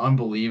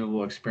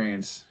unbelievable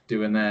experience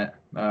doing that.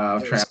 It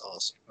was Travel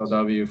awesome.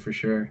 LW for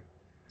sure.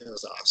 It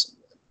was awesome.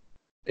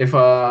 If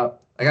I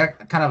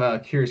got kind of a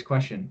curious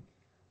question.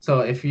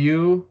 So if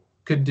you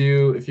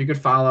could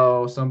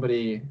follow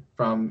somebody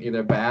from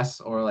either Bass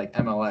or like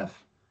MLF,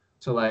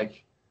 so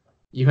like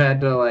you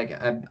had to like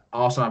an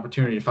awesome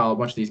opportunity to follow a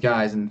bunch of these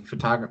guys and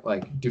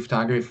do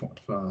photography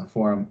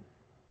for them.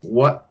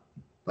 What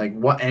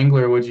what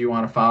angler would you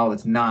want to follow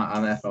that's not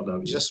on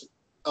FLW? Just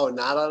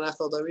not on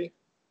FLW.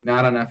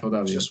 Not on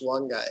FLW. Just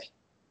one guy.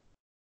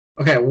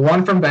 Okay,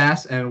 one from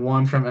Bass and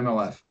one from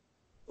MLF.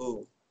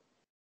 Ooh.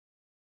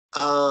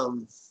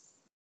 Um.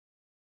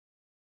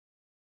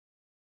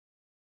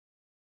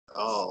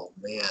 Oh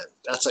man,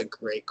 that's a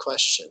great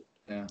question.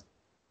 Yeah.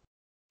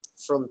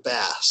 From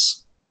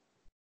Bass,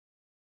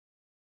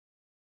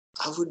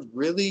 I would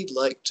really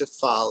like to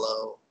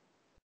follow.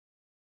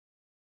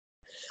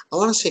 I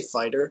want to say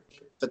Fighter,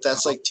 but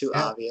that's Oh, like too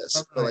yeah.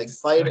 obvious. But like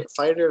Okay.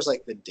 Fighter is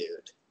like the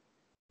dude.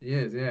 He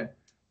is, yeah.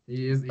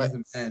 He's But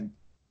the man.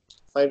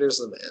 Fighter's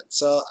the man.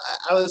 So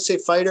I would say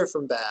Fighter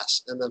from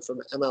Bass, and then from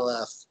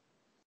MLF.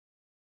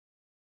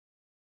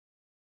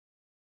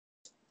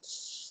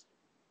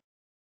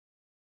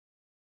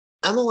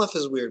 MLF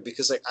is weird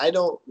because like I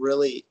don't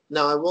really.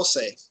 Now I will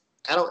say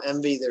I don't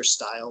envy their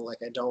style. Like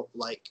I don't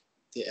like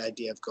the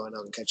idea of going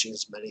out and catching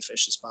as many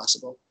fish as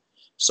possible.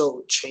 So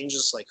it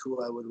changes like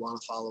who I would want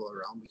to follow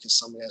around because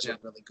some guys Yeah. are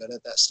really good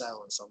at that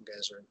style and some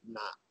guys are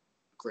not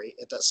great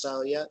at that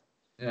style yet.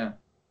 Yeah.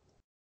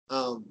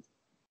 Um,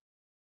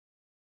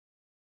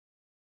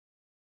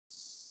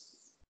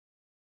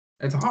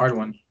 It's a hard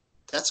one.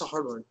 that's a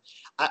hard one.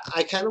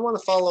 I kind of want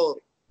to follow.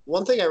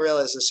 One thing I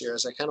realized this year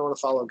is I kind of want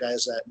to follow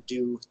guys that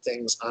do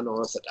things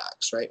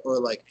unorthodox, right? Or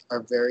like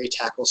are very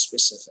tackle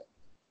specific,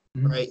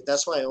 Mhm. right?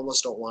 That's why I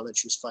almost don't want to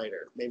choose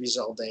Fighter. Maybe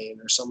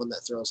Zaldane or someone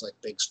that throws like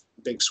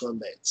big swim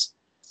baits.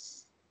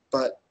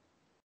 But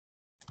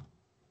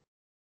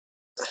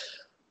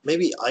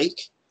maybe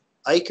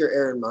Ike or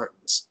Aaron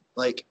Martins.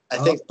 Like I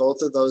Oh, think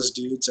both of those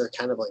dudes are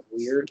kind of like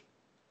weird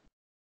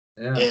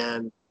yeah.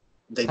 and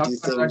they Talk do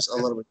about another things a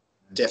little bit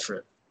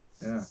different.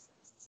 yeah. Yeah.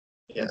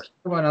 Yeah, Talk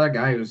about another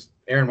guy who's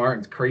Aaron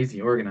Martin's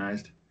crazy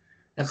organized.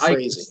 And Ike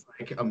crazy. is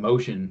like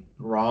emotion,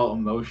 raw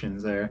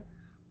emotions there.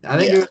 I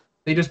think Yeah,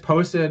 they just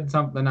posted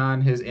something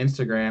on his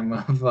Instagram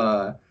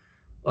of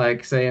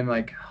like saying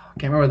like I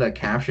can't remember the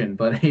caption,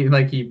 but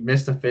he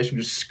missed a fish and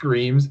just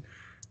screams.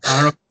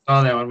 I don't know if you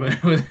saw that one,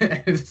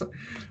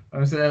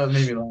 but I said that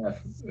made me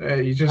laugh.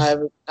 You just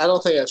I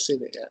don't think I've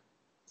seen it yet.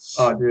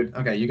 oh dude,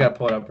 okay, you got to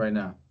pull it up right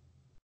now.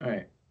 All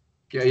right,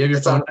 yeah, you have your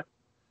It's phone. on.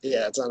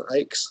 Yeah, it's on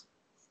Ike's.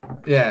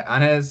 Yeah,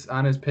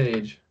 on his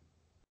page,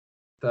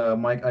 the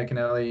Mike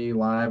Iaconelli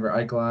live or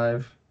Ike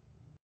live.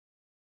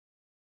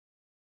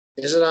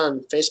 Is it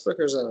on Facebook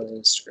or is it on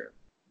Instagram?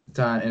 It's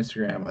on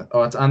Instagram.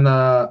 Oh, it's on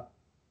the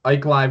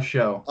Ike live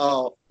show.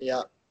 Oh,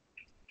 yeah.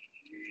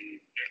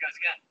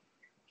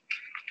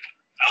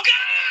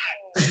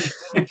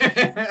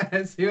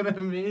 See what I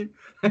mean?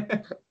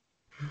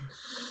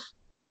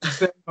 Just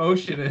that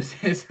motion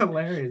is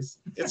hilarious.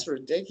 It's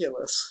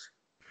ridiculous.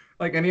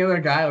 Like any other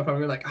guy would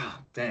probably be like, oh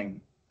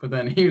dang. But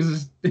then he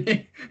was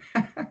just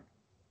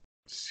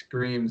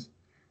screams.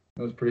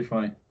 It was pretty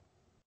funny.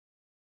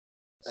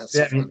 That's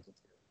Yeah, funny.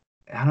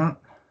 I don't I'm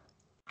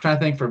trying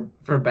to think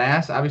for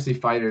Bass, obviously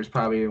Fighter is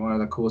probably one of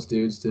the coolest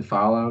dudes to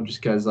follow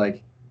just because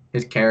like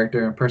his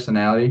character and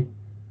personality.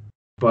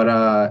 But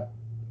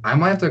I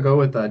might have to go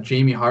with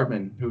Jamie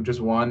Hartman, who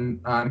just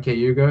won on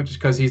Cayuga, just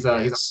because he's a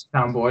Nice.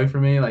 town boy for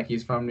me. Like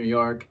he's from New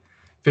York,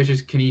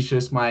 fishes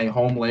Canisius, my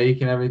home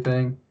lake and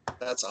everything.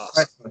 That's Right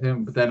awesome. with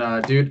him. But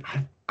then, dude,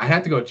 I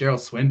have to go with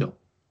Gerald Swindle.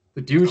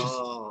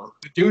 Oh,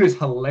 The dude is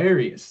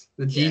hilarious.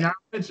 The G yeah.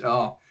 knowledge,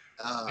 oh,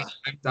 Uh,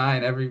 I'm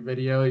dying every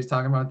video he's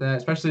talking about that.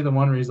 Especially the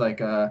one where he's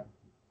like,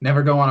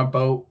 never go on a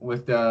boat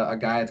with a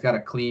guy that's got a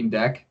clean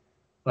deck.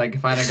 Like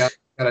if I got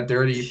a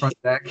dirty front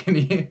deck and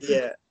he,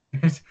 yeah.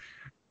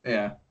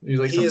 yeah, he's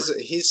like some.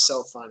 He's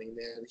so funny,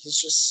 man. He's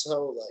just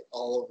so like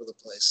all over the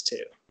place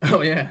too.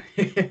 Oh yeah.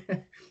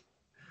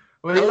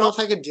 Well, I he's don't know all, if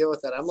I could deal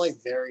with that. I'm like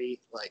very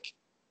like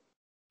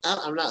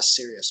I'm not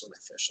serious when I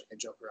fish. Like I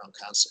joke around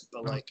constant,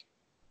 but like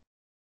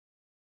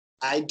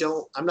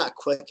I'm not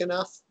quick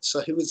enough.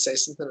 So he would say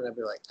something and I'd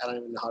be like, I don't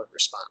even know how to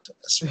respond to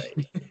this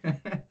right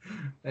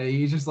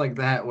he's just like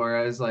that.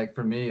 Whereas like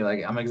for me,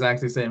 like I'm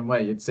exactly the same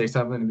way. You'd say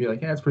something and be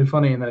like, yeah, it's pretty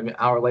funny, and then an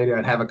hour later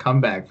I'd have a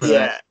comeback for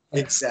that. Yeah,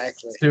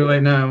 exactly. Too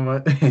late now,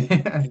 but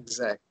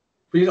Exactly.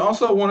 but he's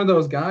also one of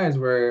those guys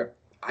where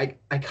I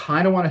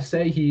kind of want to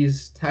say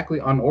he's technically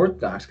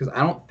unorthodox because I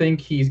don't think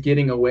he's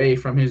getting away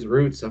from his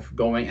roots of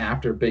going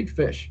after big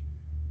fish.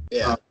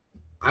 Yeah.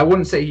 I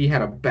wouldn't say he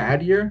had a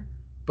bad year,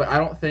 but I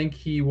don't think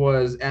he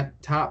was at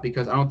the top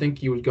because I don't think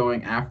he was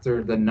going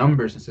after the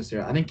numbers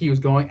necessarily. I think he was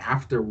going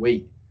after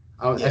weight.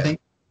 I Yeah. think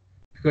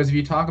because if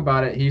you talk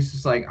about it,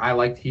 he's like I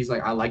like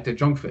to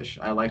junk fish.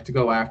 I like to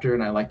go after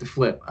and I like to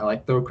flip. I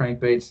like to throw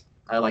crankbaits.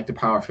 I like to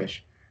power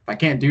fish. If I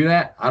can't do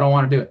that, I don't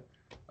want to do it.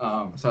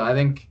 So I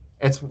think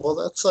it's Well,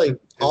 that's like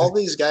all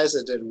these guys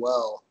that did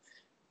well.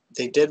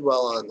 They did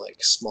well on like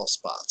small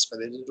spots, but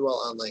they did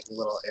well on like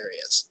little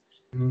areas.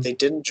 Mhm. They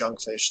didn't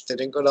junk fish. They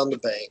didn't go down the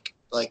bank.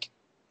 Like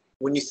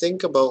when you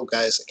think about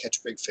guys that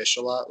catch big fish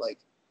a lot,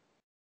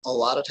 a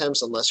lot of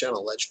times, unless you're on a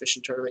ledge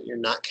fishing tournament, you're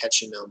not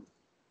catching them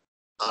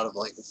out of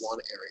like one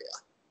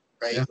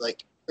area, Yeah.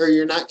 right? Or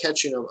you're not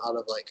catching them out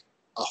of like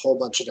a whole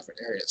bunch of different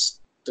areas.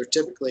 They're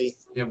typically,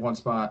 You have one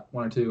spot,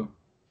 one or two.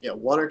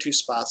 one or two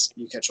spots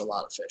you catch a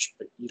lot of fish,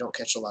 but you don't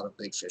catch a lot of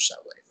big fish that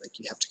way. Like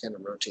you have to kind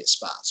of rotate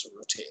spots or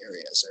rotate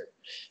areas, or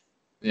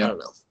I Yeah. don't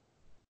know.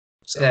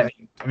 So Yeah.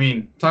 I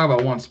mean, talk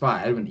about one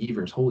spot. Edwin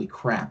Evers. Holy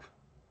crap.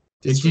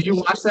 it's Did you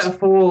watch ridiculous. that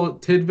full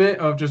tidbit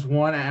of just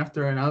one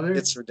after another?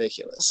 It's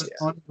ridiculous. That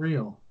Yeah. was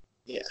unreal.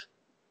 Yeah.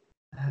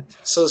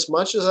 So as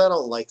much as I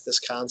don't like this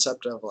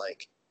concept of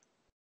like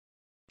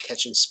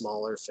catching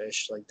smaller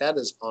fish, like that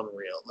is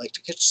unreal. Like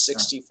to catch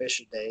 60 fish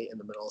a day in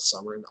the middle of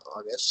summer in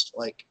August,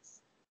 like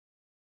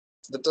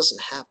that doesn't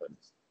happen.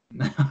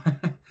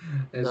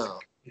 it's No.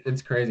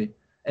 it's crazy.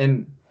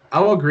 And I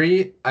will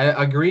agree.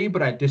 I agree,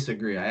 but I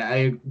disagree. I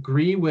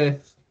agree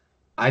with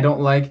I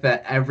don't like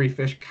that every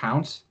fish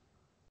counts,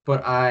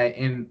 but I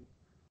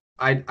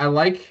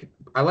like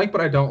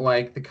but I don't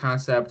like the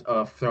concept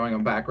of throwing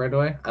them back right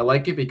away. I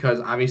like it because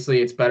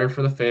obviously it's better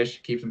for the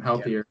fish, keeps them Yeah.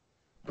 healthier.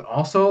 But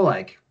also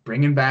like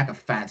bringing back a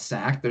fat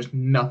sack, there's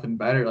nothing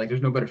better. Like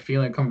there's no better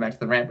feeling coming back to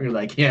the ramp. You're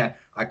like, yeah,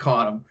 I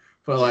caught him.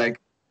 But Yeah.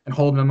 like and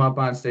holding them up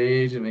on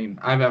stage. I mean,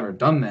 I've ever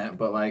done that,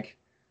 but like,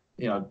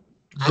 you know,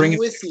 I'm bringing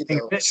with you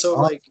bringing though. it So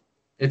off, like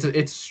it's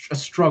a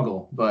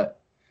struggle. But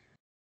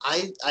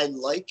I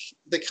like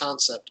the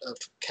concept of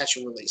catch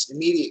and release,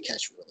 immediate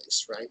catch and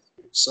release, right?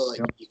 So like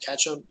you you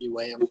catch them, you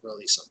weigh them,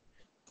 release them.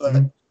 But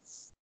know,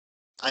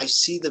 I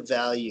see the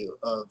value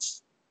of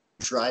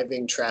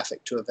driving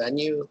traffic to a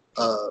venue,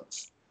 of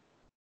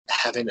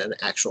having an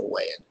actual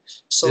weigh-in.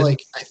 So mhm.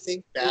 like I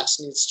think Bass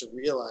needs to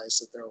realize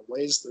that there are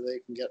ways that they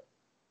can get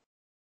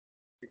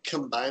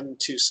combine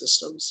two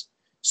systems,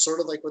 sort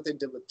of like what they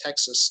did with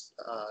Texas,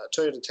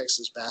 Toyota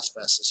Texas Bass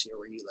Fest this year,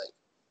 where you like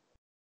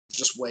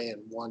just weigh in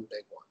one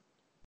big one.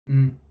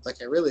 Mhm.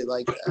 Like I really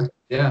like that.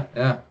 Yeah,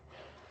 yeah.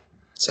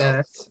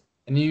 Yeah, So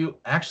and you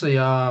actually,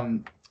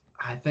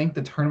 I think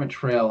the tournament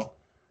trail,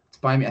 it's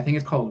by me. I think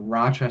it's called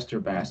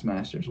Rochester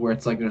Bassmasters, where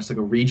it's like just like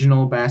a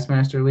regional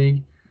Bassmaster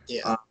league.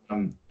 yeah,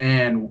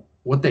 And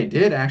what they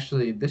did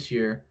actually this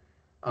year,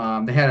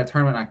 they had a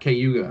tournament on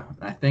Cayuga.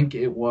 I think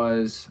it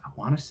was, I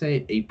want to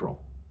say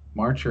April,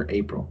 March or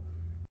April.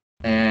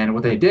 And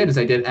what they did is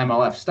they did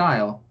MLF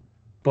style,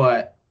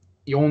 but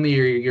you only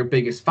your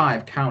biggest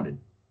five counted.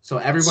 So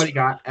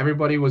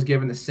everybody was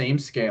given the same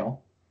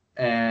scale,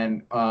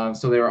 and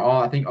so they were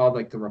all I think all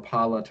like the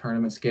Rapala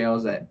tournament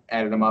scales that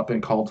added them up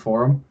and called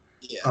for them.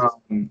 yeah.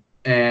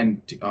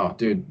 And oh,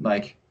 dude,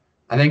 like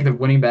I think the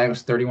winning bag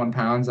was 31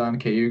 pounds on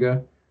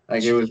Cayuga.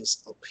 Like it was,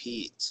 Jeez, oh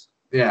Pete,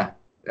 yeah.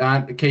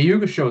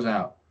 Cayuga shows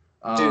out.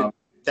 dude, Um,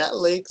 that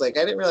lake, like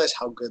I didn't realize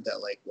how good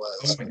that lake oh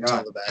was my until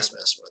God. the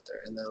Bassmaster went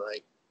there, and they're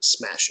like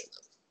smashing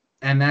them.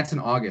 And that's in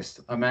August.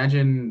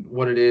 Imagine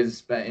what it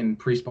is in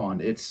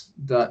pre-spawn. It's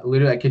the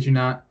literally, I kid you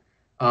not.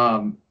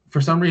 For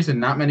some reason,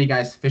 not many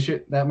guys fish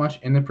it that much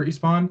in the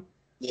pre-spawn.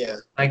 Yeah,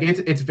 Like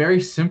it's very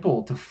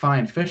simple to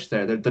find fish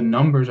there. The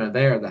numbers are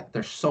there that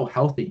they're so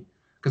healthy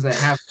because they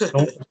have so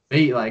much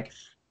bait. Like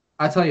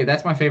I tell you,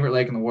 that's my favorite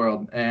lake in the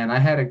world. And I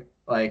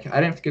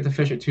didn't get to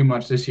fish it too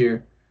much this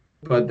year,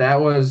 but that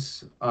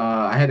was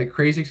I had the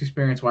craziest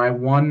experience where I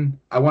won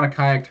a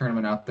kayak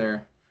tournament out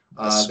there.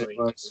 that's There sweet.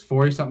 was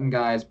 40 something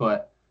guys,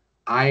 but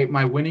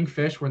my winning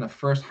fish were in the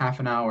first half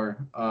an hour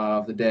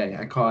of the day.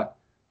 I caught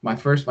my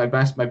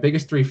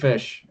biggest three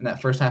fish in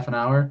that first half an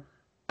hour.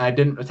 I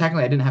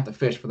didn't have to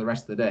fish for the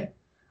rest of the day.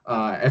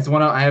 I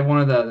have one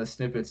of the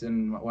snippets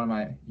in one of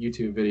my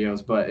YouTube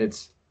videos, but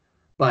it's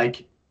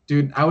like,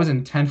 dude, I was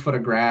in 10 foot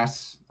of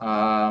grass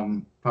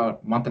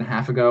about a month and a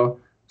half ago.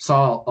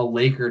 Saw a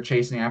laker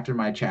chasing after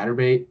my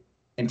chatterbait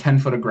in 10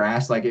 foot of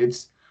grass. Like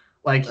it's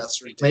like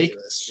That's lake.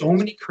 ridiculous, So dude.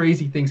 many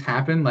crazy things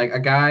happen. Like a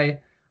guy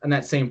in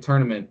that same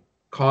tournament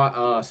caught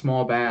a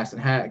small bass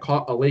and had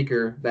caught a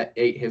laker that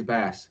ate his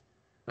bass.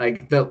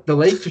 Like the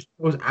lake just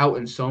goes out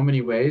in so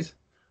many ways.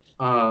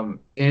 And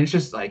it's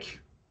just like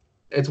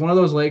it's one of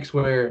those lakes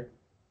where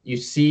you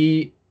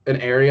see an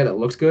area that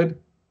looks good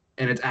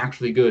and it's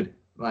actually good.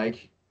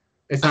 Like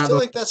it's I not feel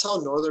those. like that's how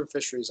northern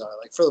fisheries are,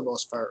 like for the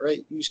most part,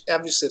 right? You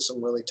obviously have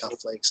some really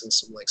tough lakes and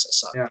some lakes that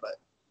suck, Yeah. but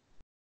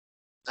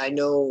I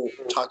know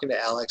talking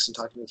to Alex and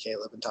talking to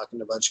Caleb and talking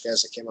to a bunch of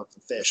guys that came up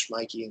and fish,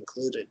 Mikey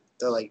included,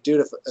 they're like, dude,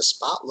 if a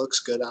spot looks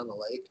good on the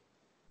lake,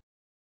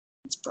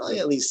 it's probably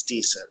at least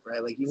decent,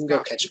 right? Like you can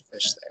go catch a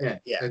fish there.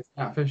 Yeah, Yeah, it's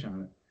not fish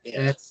on it.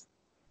 And yeah, it's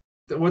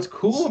what's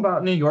cool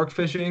about New York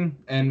fishing,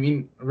 and I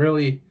mean,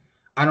 really,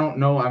 I don't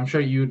know. I'm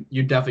sure you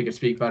definitely could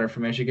speak better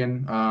for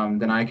Michigan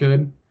than I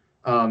could.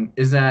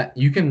 Is that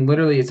you can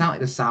literally? It's not like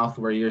the South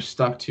where you're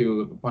stuck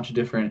to a bunch of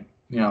different,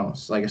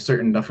 like a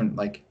certain different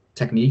like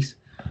techniques.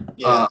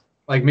 yeah. Uh,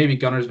 like maybe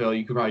Gunnersville,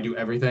 you could probably do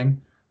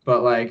everything.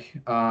 But like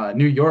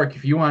New York,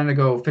 if you wanted to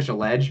go fish a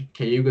ledge,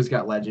 Cayuga's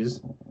got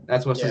ledges.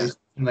 That's what Yeah. some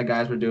of the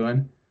guys were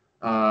doing.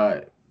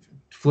 Uh,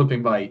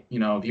 Flipping bite,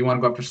 if you want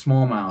to go after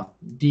smallmouth,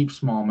 deep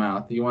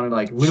smallmouth, you want to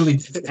like literally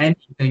do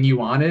anything you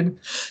wanted,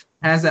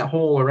 has that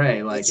whole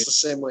array. Like It's the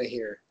same way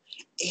here.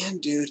 And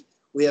dude,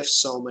 we have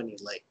so many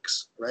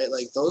lakes, right?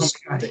 Like oh those,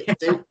 my they, God.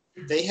 they,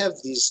 they have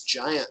these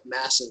giant,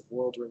 massive,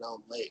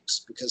 world-renowned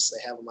lakes because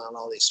they have them on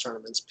all these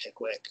tournaments: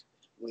 Pickwick,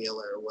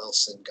 Wheeler,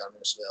 Wilson,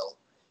 Gunnersville,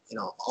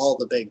 all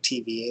the big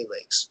TVA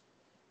lakes.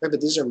 Right,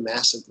 but these are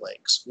massive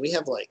lakes. We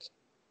have like,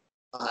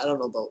 I don't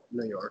know about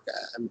New York.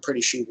 I'm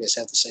pretty sure you guys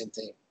have the same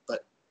thing,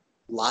 but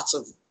lots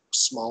of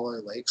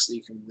smaller lakes that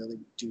you can really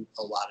do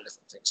a lot of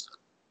different things on.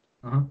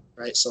 Uh-huh.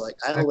 Right, so like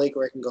I have a lake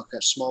where I can go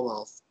catch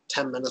smallmouth.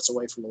 10 minutes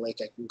away from a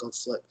lake, I can go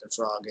flip the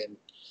frog and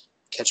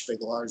catch big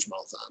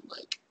largemouth on.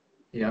 Like,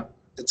 Yeah.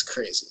 it's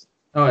crazy.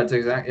 Oh, it's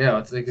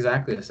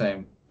exactly the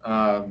same.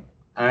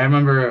 I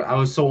remember I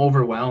was so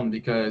overwhelmed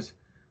because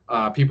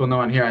people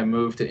know in here I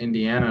moved to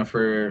Indiana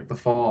for the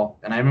fall,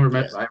 and I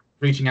remember Yeah,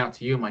 reaching out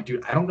to you. I'm like,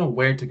 dude, I don't know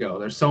where to go.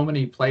 There's so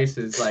many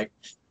places. Like,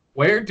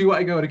 where do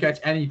I go to catch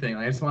anything?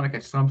 Like, I just want to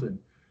catch something.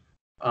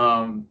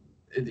 Um,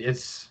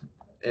 it's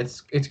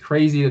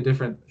crazy the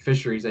different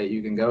fisheries that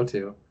you can go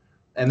to,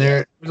 and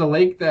yeah, there's a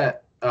lake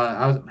that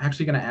I was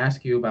actually going to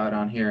ask you about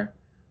on here.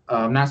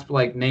 Not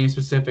like name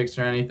specifics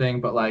or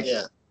anything, but like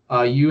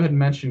yeah, you had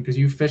mentioned because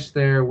you fished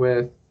there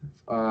with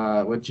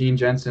Gene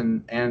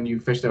Jensen and you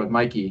fished there with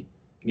Mikey,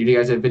 and you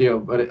guys had video,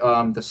 but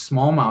the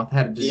smallmouth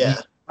had just yeah.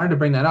 I wanted to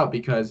bring that up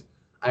because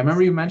I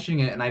remember you mentioning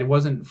it and I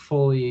wasn't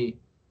fully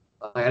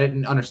like I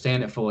didn't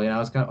understand it fully, and I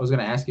was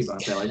gonna ask you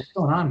about that. Like, what's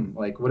going on?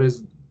 Like, what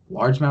is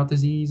largemouth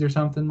disease or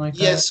something like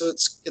Yeah, that? so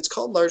it's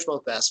called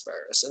largemouth bass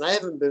virus, and I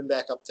haven't been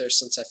back up there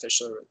since I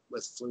fished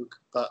with Fluke.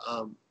 But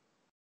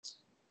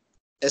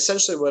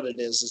essentially, what it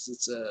is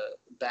it's a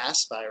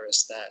bass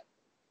virus that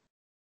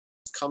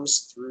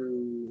comes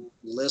through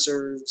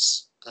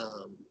lizards,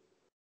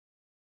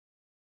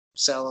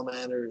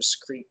 salamanders,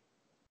 creek.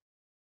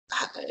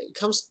 It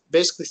comes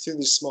basically through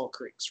these small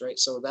creeks, right?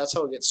 So that's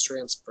how it gets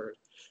transferred.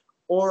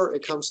 Or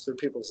it comes through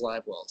people's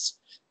live wells.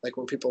 Like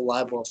when people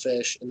live well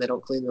fish and they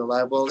don't clean their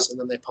live wells and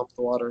then they pump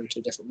the water into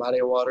a different body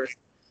of water,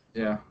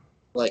 Yeah.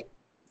 like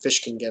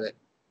fish can get it.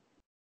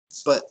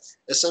 But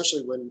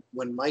essentially,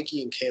 when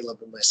Mikey and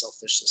Caleb and myself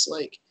fished this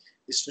lake,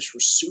 these fish were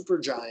super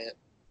giant,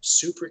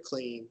 super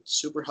clean,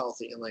 super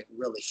healthy, and like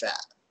really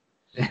fat.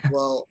 Yeah.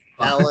 Well,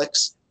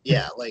 Alex,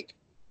 yeah, like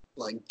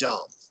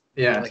dumb,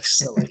 Yeah. like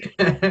silly.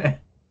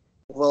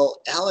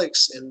 Well,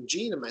 Alex and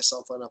Gene and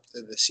myself went up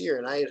there this year,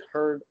 and I had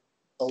heard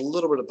a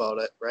little bit about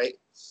it, right?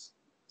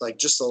 Like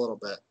just a little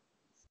bit,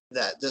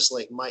 that this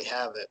lake might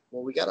have it.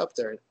 Well, we got up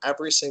there, and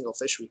every single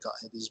fish we caught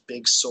had these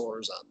big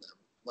sores on them,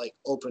 like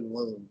open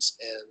wounds,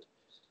 and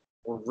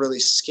were really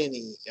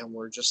skinny and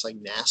were just like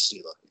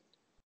nasty looking.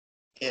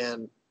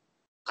 And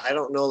I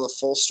don't know the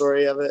full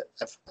story of it.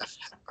 I've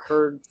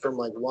heard from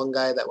like one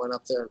guy that went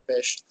up there and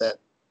fished that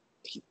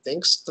he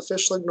thinks the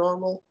fish look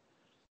normal,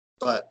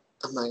 but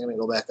I'm not going to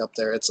go back up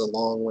there. It's a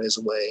long ways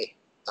away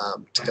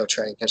to go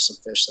try and catch some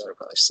fish that are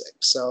probably sick.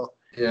 So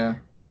Yeah.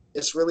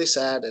 it's really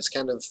sad. It's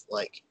kind of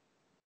like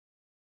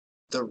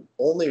the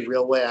only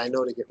real way I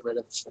know to get rid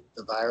of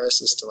the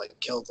virus is to like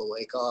kill the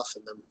lake off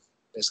and then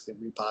basically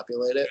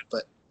repopulate it.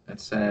 But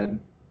That's sad.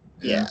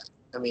 yeah, Yeah.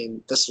 I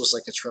mean, this was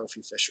like a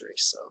trophy fishery.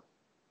 So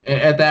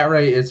At that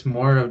rate, it's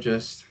more of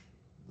just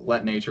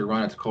let nature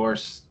run its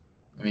course.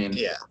 I mean,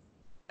 yeah,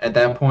 at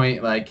that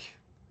point, like,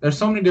 there's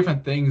so many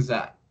different things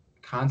that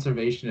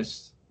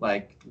conservationists,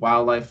 like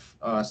wildlife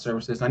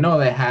services, I know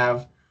they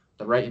have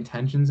the right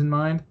intentions in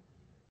mind,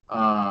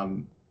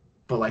 um,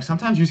 but like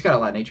sometimes you just gotta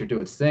let nature do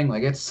its thing.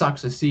 Like it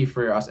sucks to see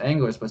for us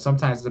anglers, but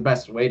sometimes the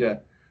best way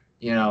to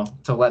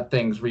let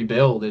things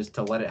rebuild is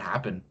to let it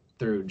happen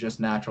through just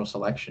natural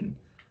selection.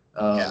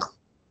 yeah, Um,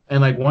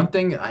 and like one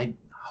thing I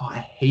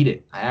hate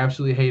it. I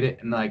absolutely hate it.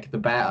 And like the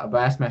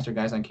Bassmaster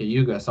guys on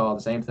Cayuga saw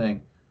the same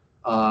thing.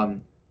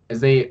 Um, is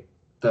the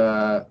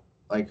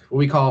like what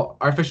we call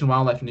our Fish and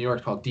Wildlife in New York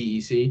is called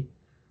DEC,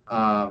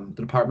 the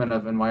Department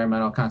of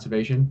Environmental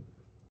Conservation.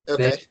 They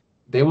okay,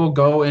 they will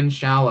go in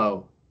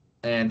shallow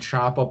and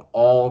chop up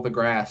all the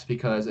grass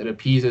because it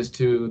appeases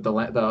to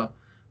the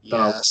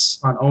yes.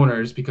 front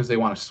owners because they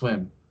want to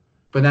swim.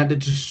 But that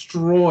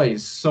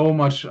destroys so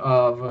much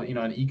of an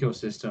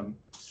ecosystem,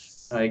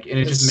 like, and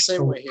it It's just the makes same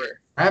the way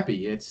here.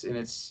 crappy. It's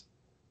just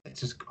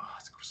it's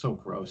so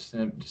gross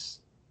and it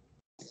just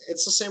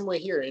It's the same way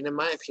here, and in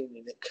my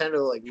opinion, it kind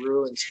of like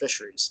ruins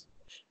fisheries.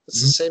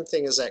 It's the mhm. same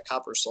thing as that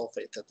copper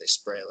sulfate that they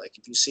spray. Like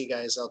if you see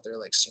guys out there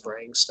like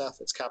spraying stuff,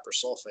 it's copper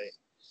sulfate.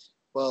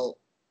 Well,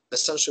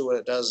 essentially what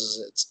it does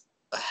is it's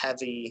a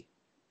heavy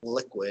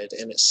liquid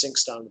and it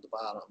sinks down to the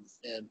bottom.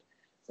 And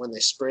when they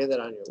spray that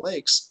on your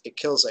lakes, it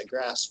kills that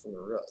grass from the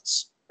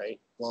roots, right?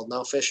 Well,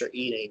 now fish are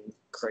eating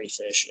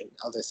crayfish and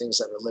other things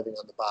that are living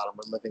on the bottom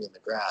or living in the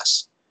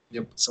grass.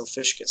 Yep. So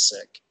fish get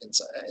sick. And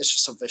so it's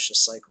just a vicious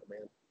cycle,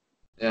 man.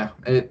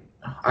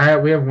 Yeah,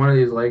 we have one of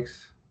these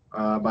lakes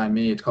by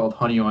me. It's called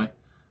Honeyoy.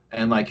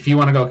 And like if you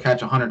want to go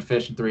catch 100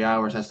 fish in 3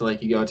 hours, that's the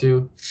lake you go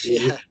to.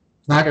 Yeah.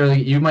 It's not gonna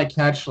really, you might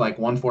catch like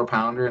 1 4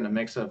 pounder and a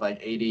mix of like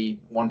 80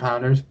 1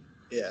 pounders.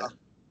 Yeah.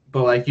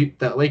 But like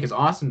that lake is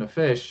awesome to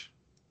fish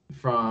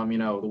from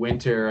the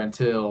winter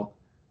until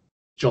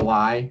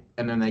July,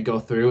 and then they go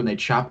through and they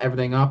chop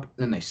everything up, and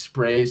then they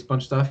spray a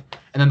bunch of stuff,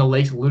 and then the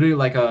lake's literally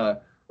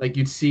like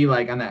you'd see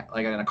like on that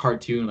like on a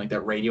cartoon like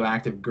that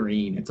radioactive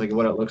green. It's like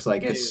what it looks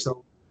like. Dude,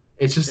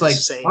 It's just the like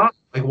same.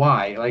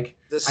 why like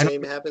The I know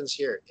same happens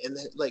here, and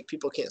then, like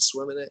people can't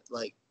swim in it.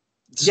 Like,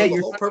 yeah so you're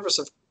the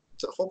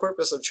whole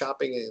purpose of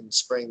chopping and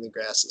spraying the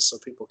grass is so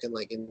people can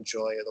like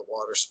enjoy the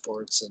water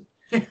sports,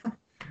 and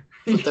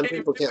but then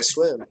people can't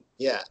swim.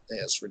 Yeah,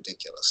 it's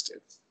ridiculous,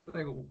 dude.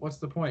 like what's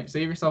the point?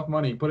 Save yourself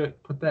money. Put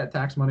that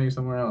tax money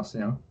somewhere else.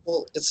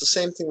 Well, it's the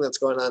same thing that's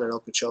going on in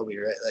Okeechobee,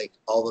 right? Like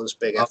all those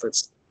big Oh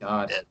efforts,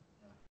 God. and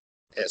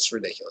it's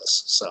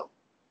ridiculous. So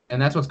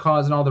And that's what's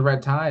causing all the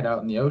red tide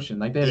out in the ocean.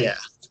 Like they had yeah,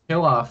 a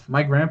kill off.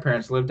 My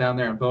grandparents lived down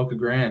there in Boca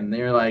Grande, and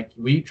they were like,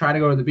 we tried to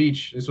go to the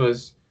beach. This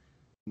was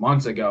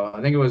months ago.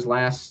 I think it was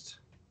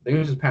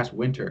this past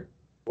winter,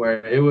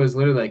 where it was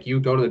literally like you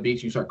go to the beach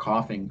and you start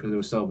coughing because it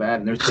was so bad,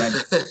 and there's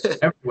dead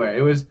everywhere.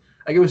 It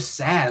was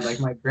sad. Like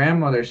my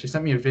grandmother, she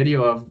sent me a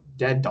video of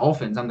dead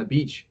dolphins on the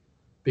beach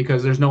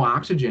because there's no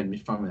oxygen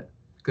from it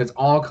because it's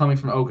all coming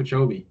from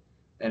Okeechobee,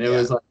 and it yeah,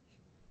 was like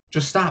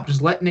just stop,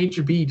 just let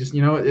nature be. Just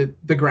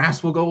the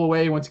grass will go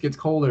away once it gets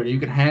colder. You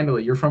can handle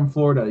it. You're from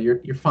Florida.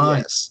 You're fine.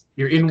 yes,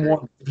 You're in agree.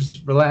 warmth.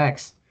 Just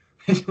relax.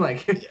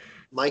 like Yeah,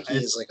 Mikey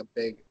is like a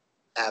big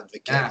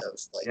advocate yeah, of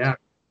like yeah,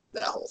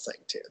 that whole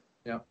thing too.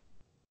 yeah.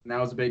 And that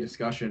was a big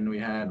discussion we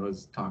had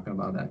was talking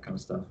about that kind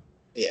of stuff.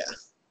 Yeah,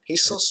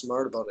 he's so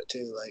smart about it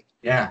too. Like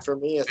Yeah. for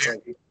me, it's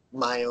like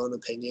my own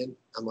opinion.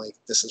 I'm like,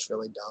 this is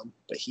really dumb,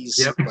 but he's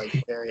Yep.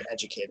 like very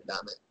educated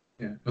on it.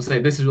 Yeah. He'll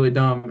say this is really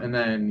dumb, and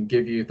then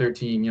give you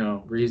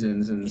 13,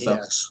 reasons and stuff.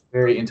 Yes.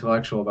 Very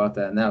intellectual about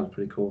that, and that was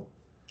pretty cool.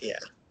 Yeah.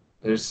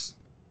 There's,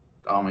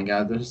 oh my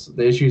God, there's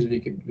the issues we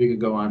could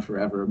go on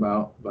forever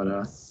about, but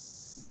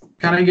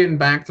kind of getting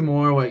back to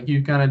more what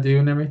you kind of do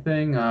and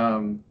everything.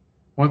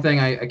 One thing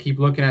I keep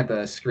looking at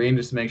the screen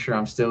just to make sure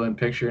I'm still in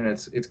picture and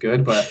it's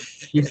good. But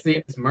you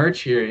see this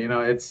merch here,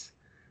 it's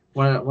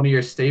one of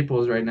your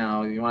staples right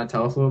now. You want to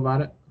tell us a little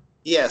about it?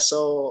 Yeah.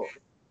 So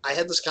I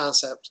had this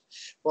concept.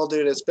 Well,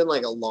 dude, it's been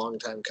like a long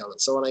time coming.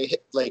 So when I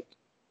hit like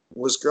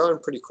was growing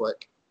pretty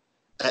quick.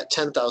 At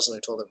 10,000, I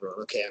told everyone,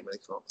 okay, I'm going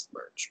to come up with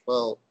merch.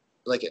 Well,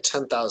 like at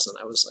 10,000,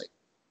 I was like,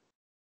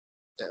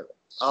 yeah,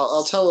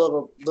 I'll tell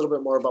a little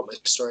bit more about my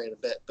story in a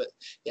bit, but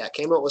yeah, I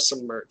came up with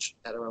some merch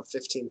at around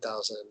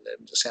 15,000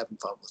 and just having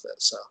fun with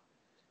it. So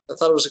I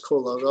thought it was a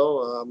cool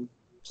logo.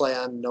 Play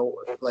on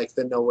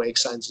the no wake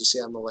signs you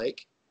see on the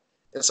lake.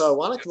 And so I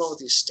want to come up with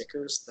these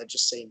stickers that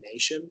just say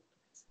nation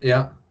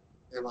Yeah,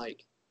 and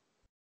like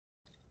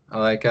I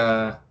like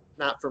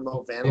not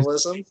promote these,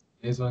 vandalism,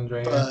 these ones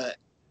right here. but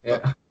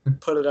Yeah.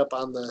 put it up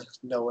on the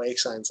no wake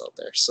signs out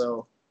there.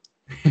 So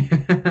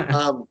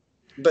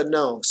but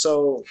no,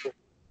 so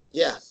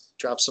yeah,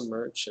 drop some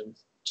merch and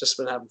just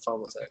been having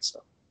fun with it.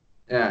 So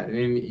Yeah, I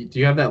mean, do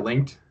you have that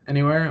linked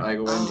anywhere? Like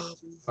when um,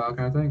 file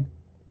kind of thing?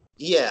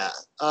 yeah,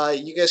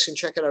 you guys can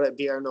check it out at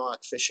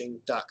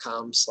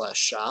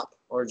brnowakfishing.com/shop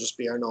or just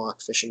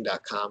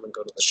brnowakfishing.com and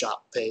go to the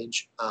shop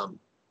page. And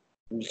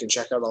you can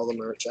check out all the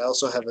merch. I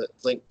also have it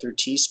linked through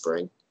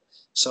Teespring.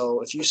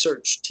 So if you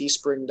search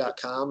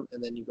teespring.com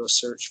and then you go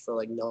search for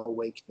like No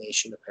Wake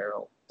Nation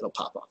apparel, it'll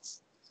pop up.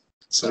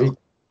 So Sweet.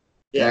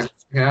 yeah,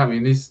 Yeah. I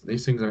mean, these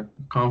things are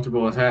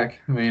comfortable as heck.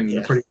 I mean, they're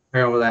yeah. pretty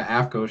comparable with that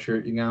AFCO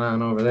shirt you got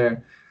on over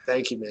there.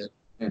 Thank you, man.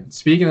 And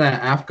speaking of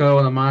that AFCO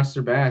and the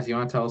Monster Bass, you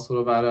want to tell us a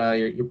little about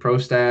your pro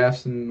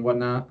staffs and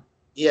whatnot?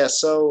 Yeah,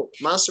 so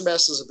Monster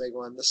Bass is a big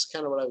one. This is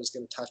kind of what I was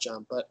going to touch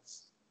on, but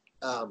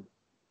I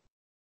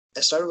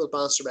started with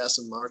Monster Bass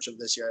in March of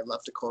this year. I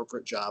left a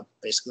corporate job,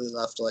 basically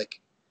left like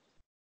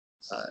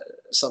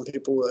some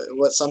people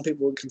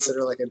would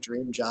consider like a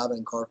dream job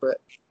in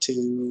corporate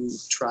to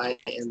try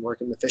and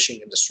work in the fishing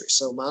industry.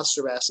 So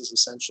Monster Bass is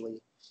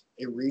essentially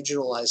a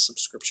regionalized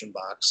subscription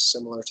box,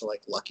 similar to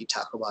like Lucky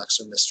Tackle Box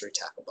or Mystery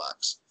Tackle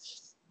Box.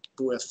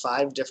 But we have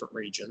 5 different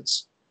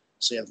regions.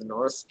 So you have the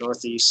North,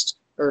 Northeast,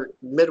 or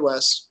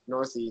Midwest,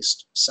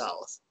 Northeast,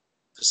 South,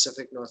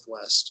 Pacific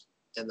Northwest,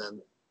 and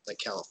then the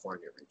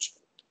California region.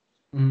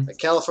 Mm-hmm. Like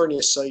California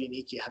is so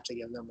unique, you have to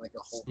give them like a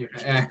whole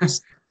Yeah.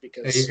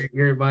 because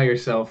You're by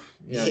yourself.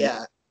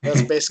 yeah,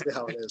 that's basically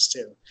how it is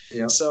too.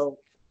 Yeah. So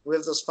we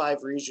have those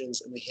 5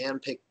 regions, and we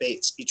handpick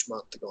baits each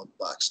month to go in the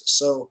boxes.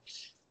 So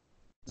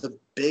the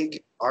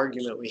big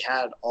argument we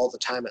had all the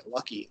time at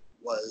Lucky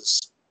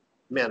was,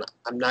 man,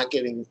 I'm not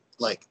getting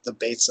like the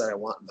baits that I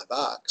want in my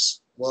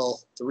box.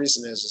 Well, the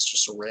reason is it's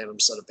just a random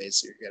set of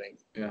baits that you're getting.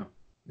 Yeah.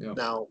 Yeah.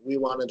 Now we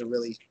wanted to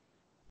really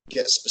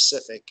get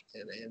specific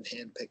and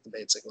hand pick the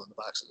baits that go in the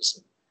boxes.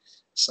 And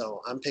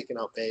so I'm picking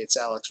out baits.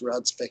 Alex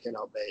Rudd's picking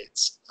out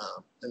baits,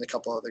 and a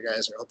couple other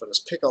guys are helping us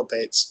pick out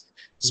baits.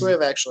 So we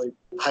have actually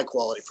high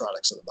quality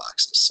products in the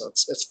boxes. So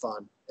it's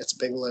fun. It's a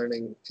big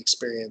learning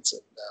experience,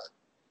 and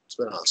it's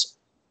been awesome.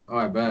 Oh,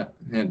 I bet.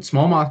 And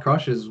smallmouth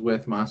crushes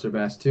with monster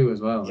bass too,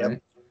 as well, Yep.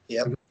 right?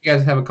 Yep. You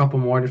guys have a couple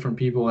more different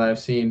people that I've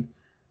seen.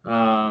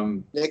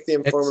 Nick, the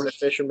It's informative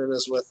fisherman,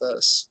 is with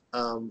us.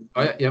 oh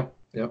yeah, yep,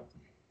 yep.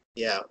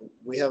 Yeah,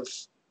 we have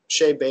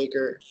Shay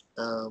Baker.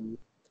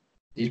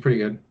 He's pretty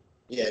good.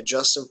 Yeah,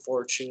 Justin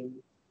Fortune,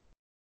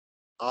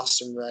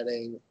 Austin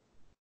Redding,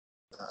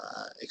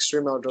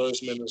 Extreme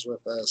Outdoorsman is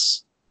with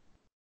us.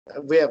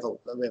 We have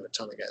a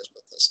ton of guys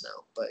with us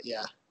now, but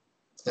yeah,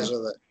 those That's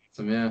are the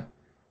awesome, yeah.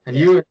 And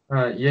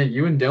yeah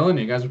you and Dylan,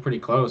 you guys are pretty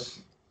close.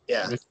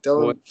 yeah.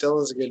 Mr. Boy.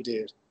 Dylan's a good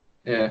dude.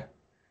 Yeah, yeah.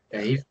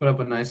 Yeah, He's put up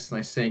a nice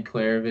St.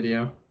 Clair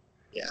video.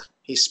 yeah,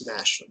 he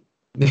smashed him.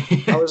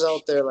 I was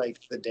out there like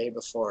the day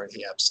before, and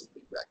he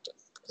absolutely wrecked him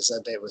because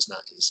that day was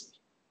not easy.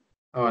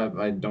 Oh,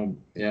 I don't.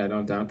 Yeah, I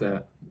don't doubt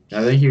that.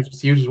 I think he was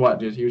just what?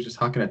 Just he was just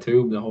hucking a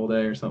tube the whole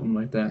day or something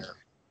like that.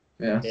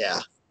 Yeah, Yeah. yeah,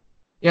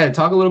 Yeah.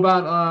 Talk a little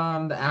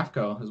about the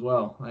AFCO as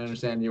well. I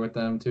understand you're with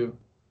them too.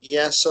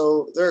 yeah.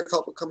 So there are a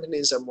couple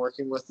companies I'm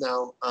working with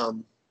now.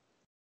 I'm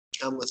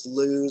with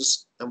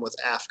Lose. I'm with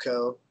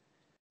AFCO.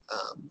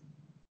 Um,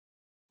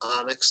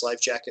 Onyx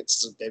Life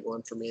Jackets is a big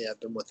one for me. I've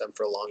been with them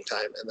for a long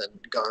time, and then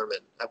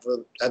Garmin.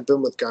 I've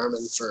been with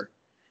Garmin for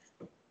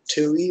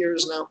 2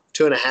 years now,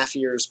 2.5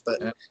 years.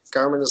 But Yeah.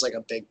 Garmin is like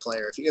a big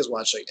player. If you guys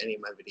watch like any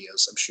of my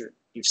videos, I'm sure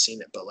you've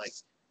seen it. But like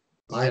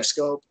Oh yeah. Live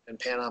Scope and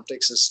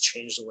Panoptics has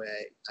changed the way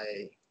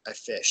I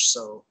fish.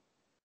 So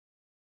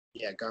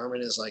yeah,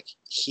 Garmin is like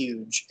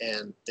huge,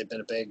 and they've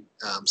been a big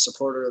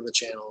supporter of the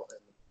channel, and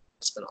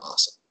it's been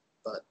awesome.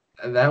 But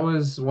And that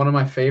was one of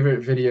my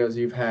favorite videos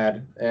you've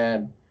had,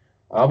 and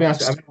I'll be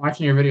honest, thanks. I've been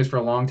watching your videos for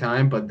a long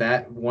time, but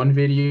that one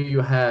video you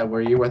had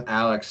where you're with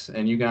Alex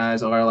and you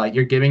guys are like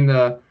you're giving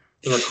the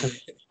record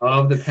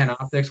of the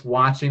Panoptics,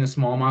 watching the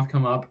smallmouth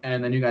come up,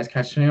 and then you guys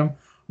catching him.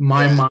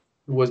 My Yeah. mind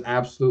was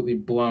absolutely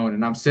blown,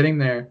 and I'm sitting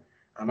there,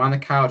 I'm on the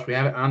couch, we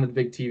have it on the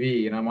big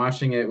TV, and I'm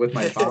watching it with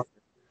my father,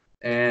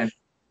 and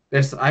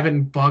this I've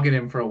been bugging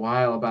him for a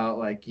while about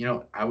like,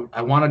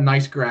 I want a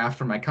nice graph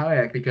for my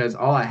kayak because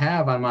all I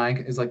have on mine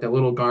is like the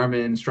little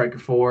Garmin Striker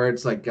 4.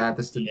 It's like got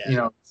this,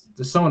 Yeah.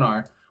 the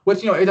sonar,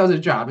 which, it does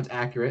its job. It's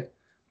accurate.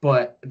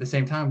 But at the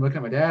same time, looking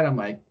at my dad, I'm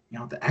like,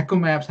 the Echo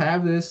Maps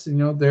have this,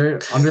 they're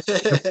under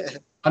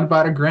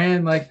about a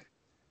grand, like,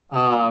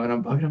 and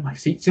I'm bugging him like,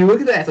 see,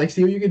 look at that. It's like,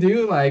 see what you can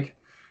do. Like,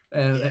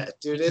 and Yeah,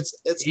 dude, it's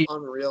he,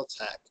 unreal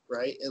tech,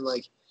 right? And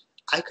like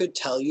I could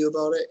tell you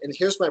about it. And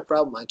here's my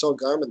problem. I told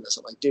Garmin this.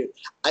 I'm like, dude,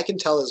 I can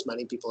tell as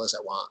many people as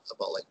I want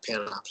about like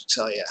Panoptics.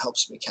 Tell you it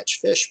helps me catch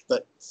fish,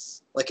 but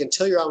like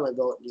until you're on my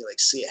boat and you like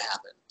see it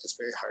happen, it's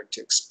very hard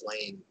to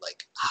explain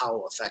like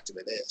how effective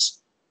it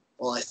is.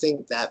 Well, I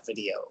think that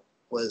video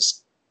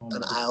was oh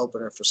an my God. eye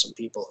opener for some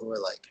people who are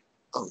like,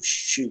 oh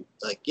shoot,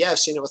 like yeah, I've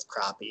seen it with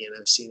crappie and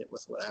I've seen it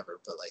with whatever,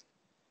 but like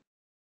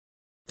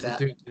that,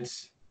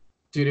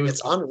 Dude, it was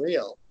it's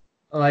unreal.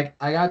 like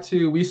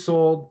we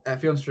sold at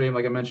Field and Stream,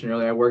 like I mentioned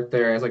earlier. I worked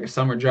there as like a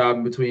summer job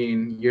in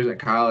between years at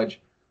college,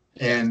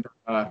 Yeah, and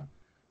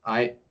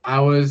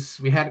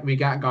we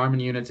got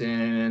Garmin units in,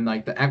 and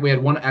like we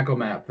had one Echo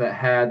Map that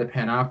had the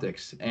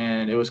Panoptics,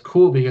 and it was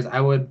cool because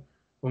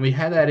when we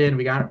had that in,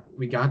 we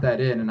got that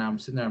in, and I'm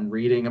sitting there, I'm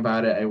reading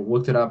about it. I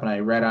looked it up and I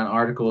read on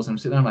articles, and I'm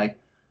sitting there, I'm like,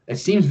 it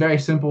seems very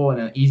simple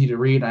and easy to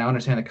read. I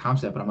understand the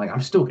concept, but I'm like,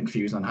 I'm still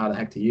confused on how the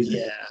heck to use it.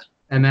 yeah.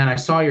 And then I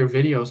saw your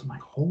videos. I'm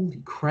like,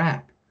 holy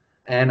crap!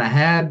 And I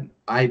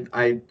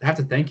have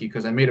to thank you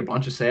because I made a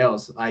bunch of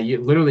sales. I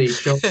literally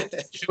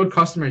showed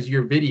customers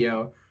your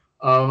video,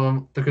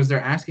 because they're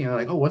asking, they're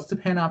like, oh, what's the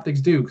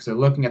Panoptics do? Because they're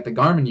looking at the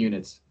Garmin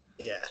units.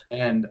 Yeah.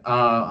 And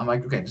I'm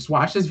like, okay, just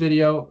watch this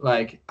video.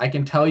 Like, I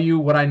can tell you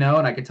what I know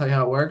and I can tell you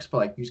how it works, but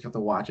like, you just have to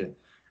watch it. And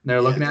they're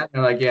Yeah, looking at it,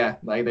 and they're like, yeah,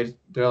 like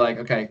they're like,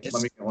 okay, let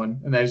it's me get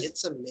one. And they just,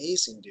 it's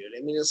amazing, dude.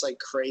 I mean, it's like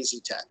crazy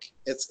tech.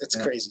 It's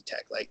yeah. crazy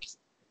tech, like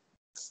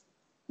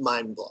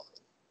mind blowing.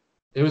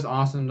 It was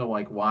awesome to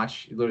like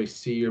watch, literally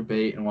see your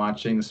bait and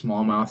watching the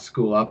smallmouth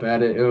school up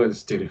at it. It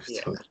was, dude, it was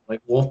Yeah, so,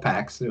 like wolf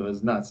packs. It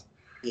was nuts.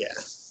 yeah.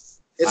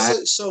 I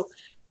So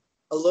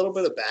a little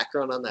bit of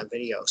background on that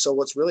video. So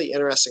what's really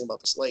interesting about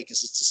this lake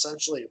is it's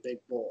essentially a big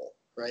bowl,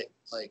 right?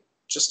 Like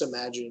just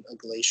imagine a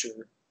glacier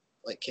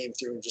like came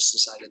through and just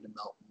decided to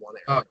melt in one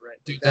Oh, area, right?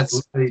 Like dude, that's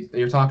that's literally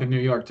you're talking New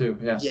York too.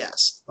 Yeah, yes,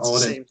 it's the all it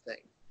same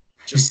thing.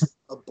 Just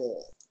a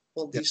bowl.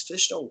 Well, is. these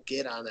fish don't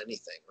get on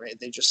anything, right?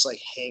 They just like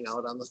hang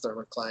out on the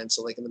thermocline.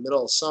 So like in the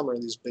middle of summer,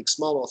 these big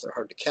smallmouth are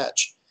hard to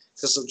catch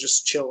because they'll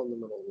just chill in the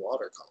middle of the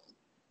water column.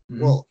 Yeah.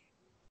 Mm-hmm. Well,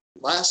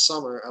 last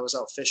summer I was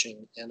out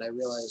fishing and I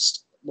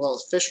realized, well,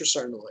 the fish were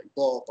starting to like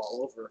blow up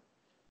all over,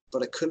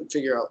 but I couldn't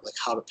figure out like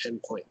how to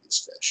pinpoint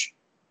these fish.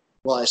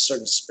 Well, I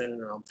started spinning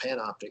around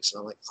Panoptics and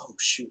I'm like, oh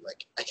shoot,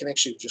 like I can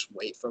actually just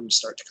wait for them to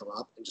start to come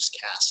up and just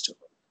cast to them.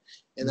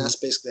 And Mm-hmm. that's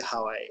basically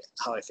how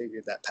I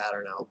figured that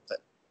pattern out. But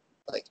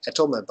like I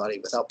told my buddy,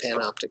 without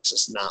Panoptics,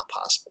 it's not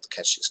possible to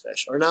catch these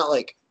fish. Or not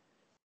like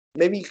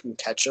maybe you can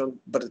catch them,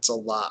 but it's a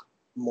lot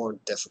more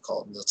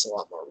difficult and it's a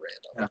lot more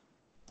Yeah. random.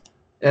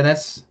 And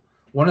that's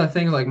one of the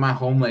things. Like my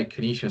home lake,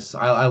 Canisius,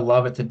 I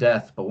love it to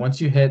death. But once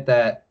you hit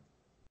that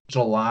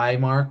July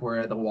mark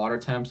where the water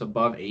temp's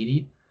above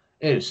 80,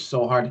 it is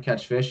so hard to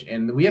catch fish.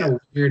 And we had a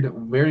weird,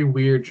 very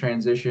weird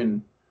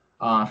transition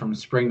from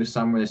spring to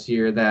summer this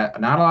year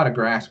that not a lot of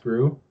grass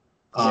grew.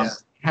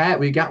 Yeah.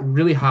 We got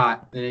really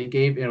hot and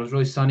it was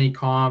really sunny,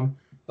 calm,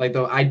 like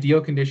the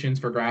ideal conditions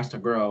for grass to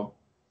grow.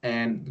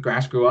 And the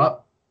grass grew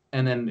up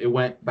and then it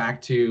went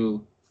back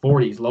to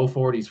 40s, low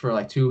 40s for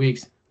like 2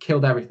 weeks,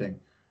 killed everything.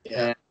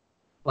 Yeah. And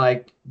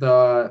like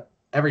the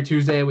every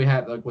Tuesday we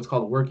had like what's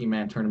called a working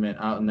man tournament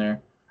out in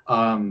there.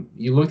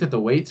 You looked at the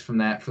weights from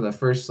that for the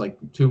first like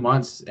 2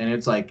 months and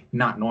it's like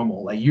not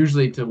normal. Like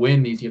usually to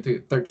win these you have to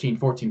get 13,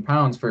 14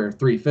 pounds for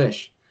 3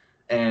 fish.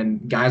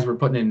 And guys were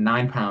putting in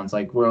 9 pounds.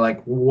 Like we're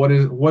like,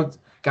 what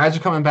guys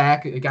are coming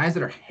back, guys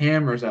that are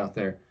hammers out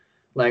there.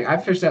 Like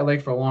I've fished that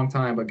lake for a long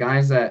time, but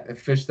guys that have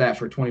fished that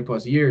for 20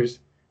 plus years,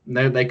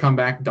 they come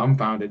back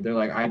dumbfounded. They're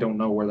like, I don't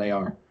know where they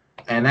are.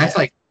 And that's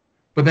like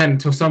but then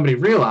until somebody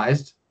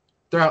realized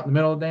they're out in the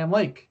middle of the damn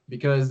lake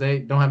because they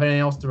don't have anything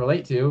else to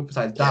relate to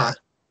besides dock.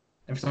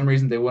 And for some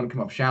reason, they wouldn't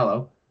come up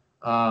shallow.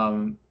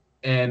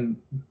 And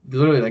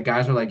literally, like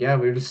guys were like, "Yeah,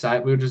 we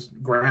would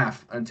just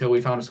graph until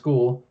we found a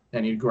school.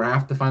 Then you'd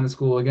graph to find the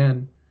school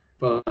again."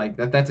 But like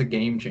that's a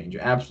game changer,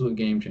 absolute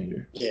game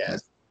changer. Yeah,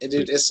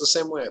 it's the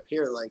same way up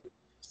here. Like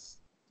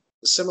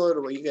similar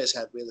to what you guys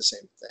had, we had the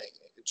same thing.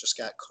 It just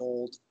got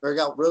cold, or it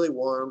got really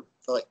warm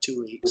for like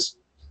 2 weeks.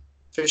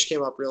 Fish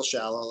came up real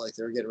shallow, like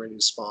they were getting ready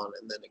to spawn,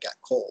 and then it got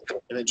cold,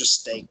 and it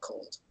just stayed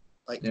cold,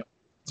 like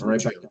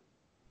right back.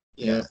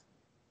 Yeah.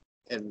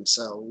 And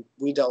so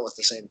we dealt with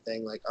the same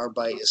thing. Like our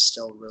bite is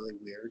still really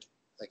weird.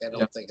 Like I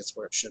don't think it's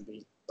where it should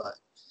be, but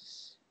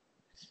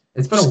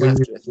it's been a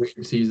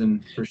weird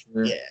season for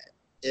sure. Yeah,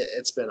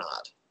 it's been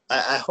odd.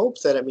 I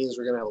hope that it means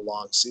we're gonna have a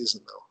long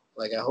season though.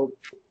 Like I hope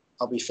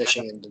I'll be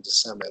fishing into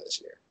December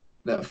this year.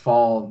 That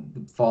fall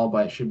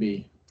bite should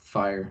be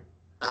fire.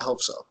 I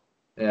hope so.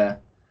 Yeah.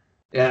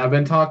 Yeah, I've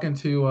been talking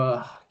to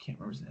I can't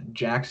remember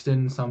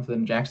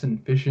Jackson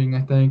Fishing,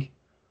 I think.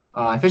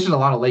 I fish in a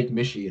lot of Lake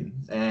Michigan,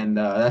 and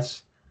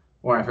that's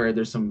where I've heard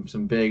there's some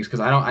bigs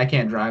because I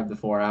can't drive the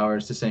 4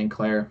 hours to St.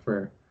 Clair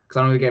because I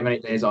don't really get many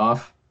days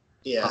off.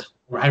 Yeah,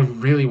 I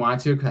really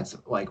want to because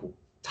that's like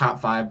top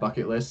 5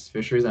 bucket list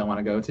fisheries I want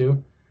to go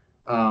to.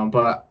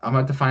 But I'm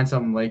going to find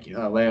some Lake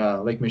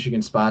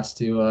Michigan spots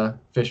to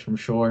fish from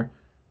shore.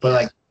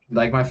 But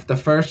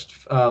the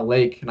first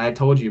lake, and I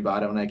told you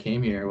about it when I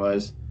came here,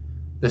 was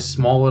this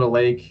small little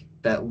lake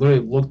that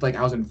literally looked like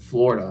I was in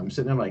Florida. I'm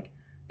sitting there like,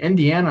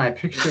 Indiana, I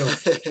picture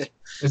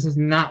this is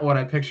not what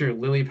I picture.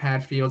 Lily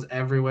pad fields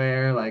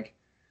everywhere. Like,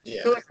 I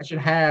feel like I should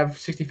have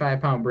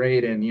 65-pound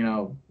braid and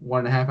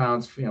 1.5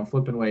 ounce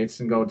flipping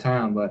weights and go to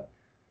town. But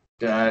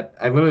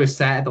I literally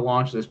sat at the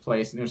launch of this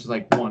place and it was just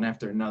like one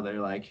after another.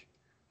 Like,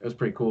 it was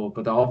pretty cool.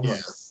 But all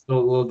like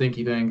little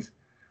dinky things.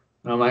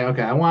 And I'm like,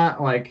 okay, I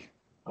want like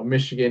a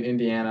Michigan,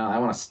 Indiana. I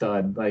want a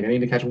stud. Like, I need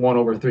to catch one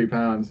over 3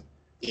 pounds.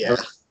 Yeah.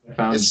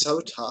 It's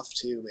so tough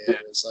too, man.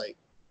 It's like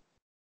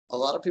a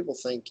lot of people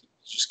think you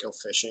just go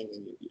fishing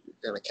and you're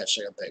gonna catch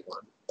like a big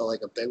one, but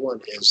like a big one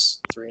is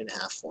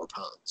 3.5, 4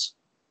 pounds.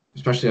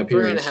 Especially up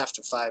here. 3.5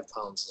 to 5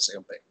 pounds is like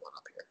a big one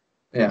up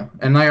here. Yeah,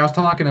 and like I was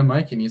talking to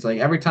Mike, and he's like,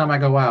 every time I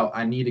go out,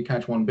 I need to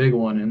catch one big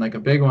one, and like a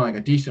big one, like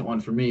a decent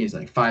one for me is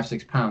like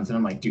 5-6 pounds, and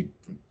I'm like, dude,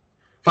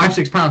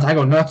 5-6 pounds, I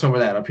go nuts over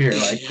that up here.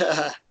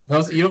 Like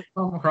those, you don't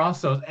come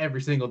across those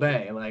every single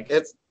day. Like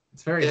it's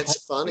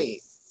funny.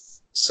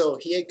 So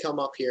he had come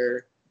up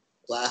here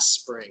last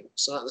spring,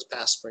 so not this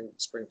past spring,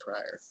 spring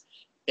prior.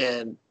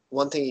 And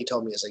one thing he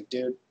told me is like,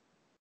 dude,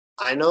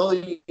 I know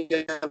you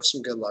have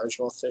some good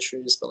largemouth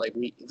fisheries, but like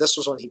this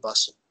was when he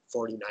busted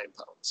 49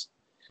 pounds.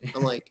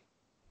 I'm like,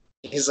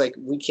 he's like,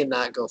 we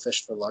cannot go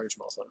fish for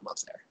largemouth when I'm up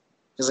there.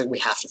 He's like, we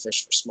have to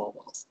fish for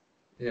smallmouth.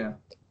 Yeah.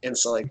 And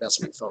so like that's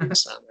what we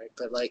focused on, right?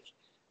 But like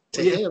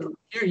to him,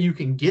 here you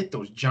can get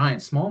those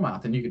giant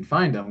smallmouth and you can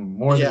find them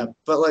more. Yeah,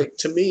 but like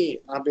to me,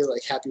 I'd be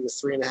like happy with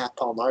 3.5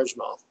 pound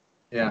largemouth.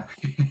 Yeah.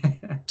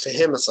 To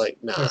him, it's like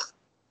nah.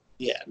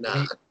 Yeah,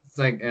 nah. It's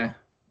like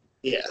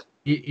yeah.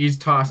 He's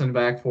tossing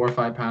back 4 or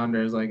 5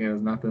 pounders like it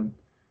was nothing.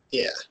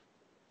 Yeah.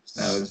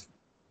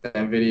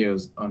 That video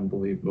is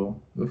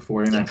unbelievable. The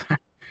 49.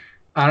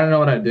 I don't know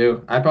what I'd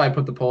do. I'd probably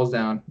put the poles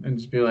down and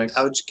just be like,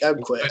 I would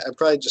quit. I'd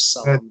probably just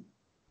sell them.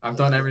 I've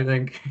done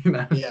everything.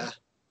 Yeah.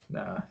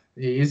 Nah.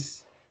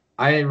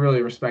 I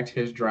really respect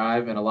his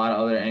drive and a lot of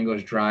other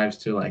anglers' drives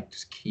to like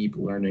just keep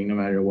learning no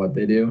matter what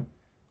they do. And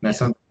that's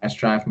something I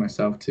strive for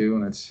myself too,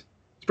 and it's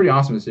pretty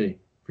awesome to see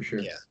for sure.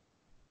 Yeah.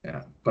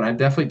 Yeah. But I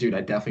definitely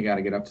got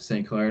to get up to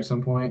St. Clair at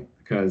some point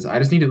because I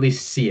just need to at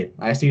least see it.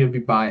 I just need to be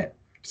by it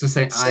just to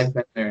say I've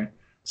been there.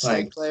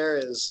 St. Clair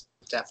is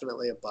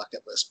definitely a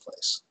bucket list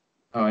place.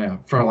 Oh yeah,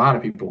 for a lot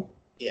of people.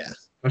 Yeah.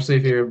 Especially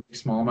if you're a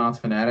smallmouth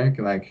fanatic,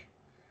 like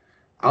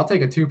I'll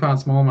take a 2-pound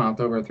smallmouth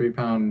over a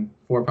 3-pound,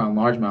 4-pound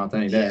largemouth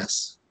any day.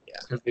 Yes.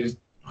 Yeah. They just,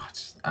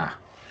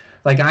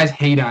 like guys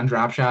hate on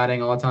drop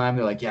shotting all the time.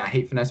 They're like, yeah, I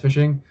hate finesse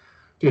fishing.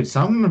 Dude,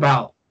 something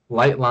about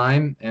light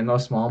line and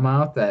those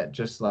smallmouth that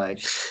just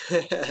like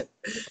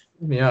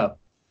me up.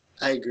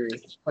 I agree.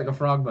 Like a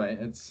frog bite.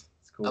 It's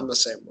I'm cool. the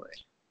same way.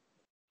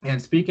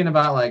 And speaking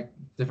about like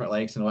different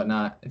lakes and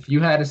whatnot, if you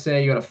had to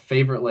say you had a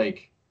favorite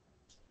lake,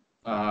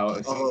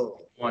 Oh,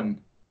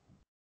 one,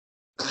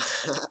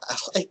 I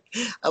like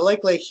I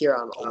like Lake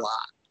Huron a lot.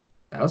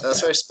 that was That's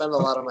fast. where I spend a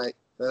lot of my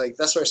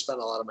that's where I spend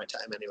a lot of my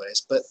time,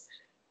 anyways. But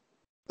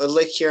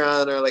Lake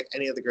Huron or like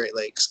any of the Great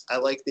Lakes, I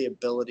like the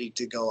ability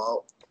to go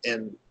out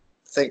and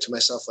think to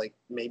myself like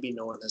maybe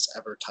no one has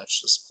ever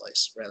touched this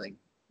place. Right? Like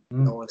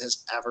no Mm. one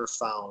has ever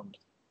found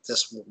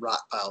this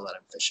rock pile that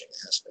I'm fishing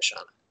that has fish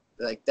on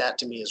it. Like that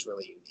to me is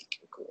really unique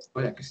and cool.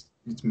 Oh yeah, 'cause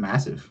it's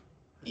massive.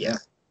 Yeah, Yeah,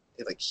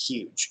 it's like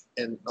huge,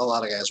 and a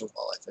lot of guys will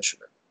walleye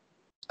fishermen.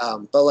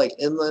 But like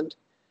inland,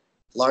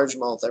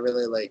 largemouth, I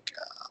really like.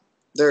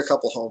 There are a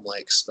couple home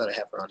lakes that I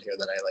have around here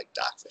that I like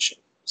dock fishing.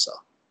 So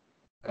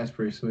that's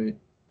pretty sweet.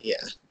 yeah,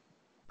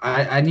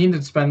 I need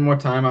to spend more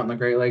time out in the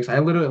Great Lakes. I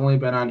literally only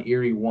been on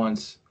Erie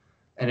once,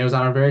 and it was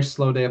on a very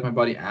slow day with my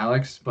buddy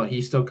Alex. But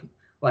he still,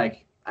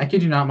 like, I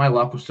kid you not, my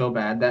luck was so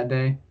bad that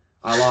day.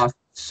 I lost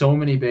so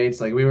many baits.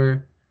 Like we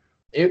were,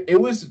 it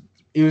was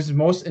the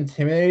most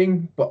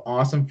intimidating but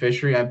awesome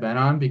fishery I've been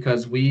on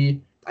because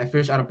I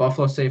fished out of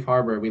Buffalo Safe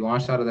Harbor. We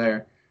launched out of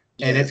there,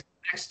 and yeah, it's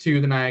next to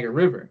the Niagara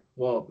River.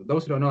 Well,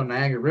 those who don't know,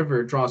 Niagara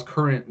River draws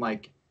current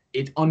like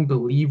it's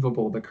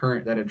unbelievable the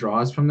current that it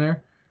draws from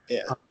there.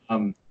 yeah,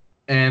 Um,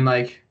 and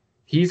like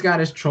he's got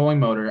his trolling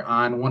motor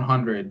on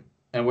 100,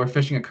 and we're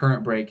fishing a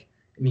current break,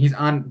 and he's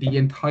on the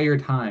entire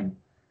time.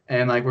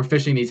 And like we're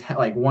fishing these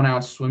like 1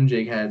 ounce swim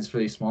jig heads for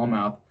these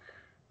smallmouth,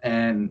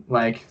 and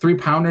like 3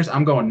 pounders,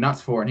 I'm going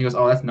nuts for. And he goes,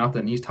 "Oh, that's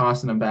nothing." He's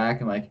tossing them back,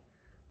 and like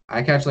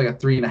I catch like a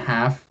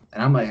 3.5,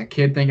 and I'm like a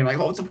kid thinking like,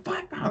 "Oh, it's a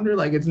 5 pounder!"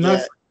 Like it's yeah,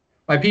 nuts.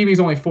 My PB's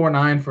only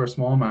 4.9 for a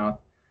smallmouth,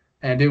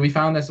 and dude, we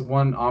found this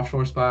one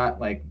offshore spot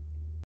like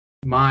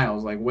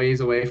miles, like ways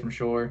away from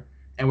shore,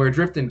 and we're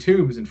drifting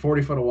tubes in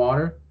 40 foot of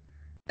water,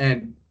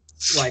 and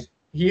like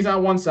he's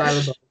on one side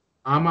of the boat,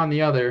 I'm on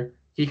the other.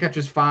 He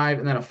catches five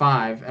and then a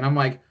five, and I'm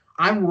like,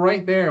 I'm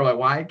right there. Like,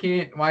 why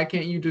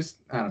can't you just?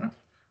 I don't know.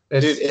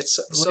 dude. It's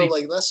It's so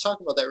like let's talk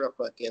about that real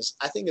quick. Is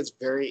I think it's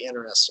very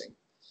interesting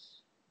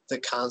the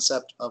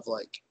concept of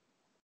like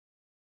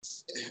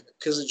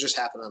because it just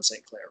happened on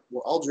St. Clair.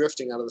 We're all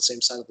drifting out of the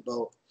same side of the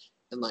boat,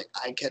 and like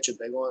I catch a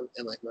big one,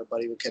 and like my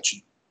buddy would catch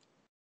a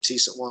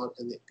decent one,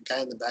 and the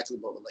guy in the back of the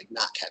boat would like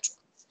not catch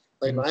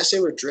one. Like when I say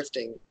we're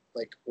drifting,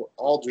 like we're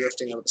all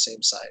drifting out of the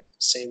same side,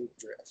 same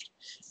drift.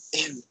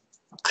 And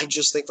I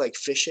just think like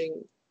fishing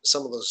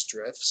some of those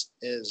drifts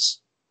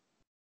is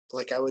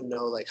like I would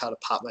know like how to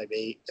pop my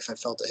bait if I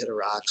felt it hit a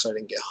rock so I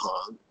didn't get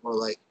hung. Or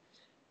like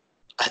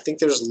I think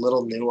there's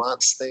little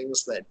nuance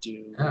things that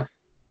do yeah,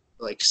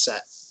 like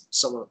set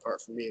someone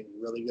apart from being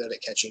really good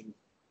at catching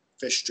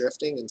fish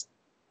drifting and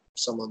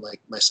someone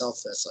like myself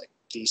that's like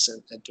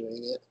decent at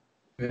doing it.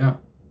 yeah.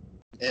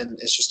 And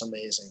it's just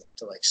amazing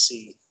to like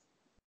see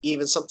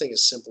even something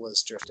as simple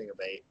as drifting a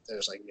bait.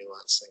 There's like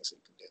nuanced things that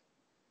you can do.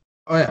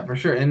 Oh yeah, for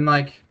sure. And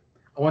like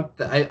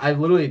I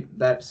literally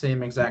that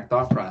same exact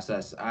thought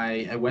process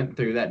I went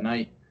through that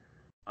night.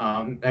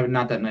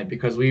 Not that night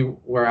because we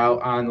were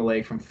out on the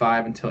lake from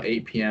 5 until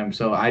 8 p.m.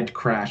 So I'd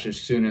crash as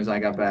soon as I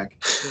got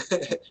back.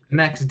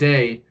 Next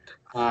day,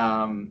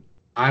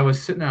 I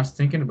was sitting there, I was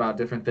thinking about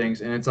different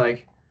things, and it's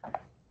like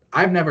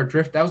I've never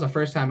drift. That was the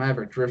first time I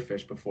ever drift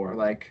fished before.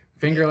 Like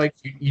finger, Yeah, like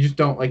you just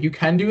don't like you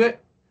can do it,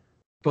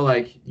 but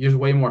like there's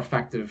way more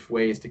effective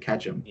ways to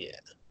catch them. yeah,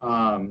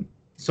 Um,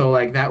 so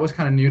like that was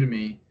kind of new to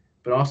me,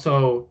 but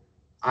also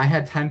I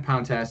had 10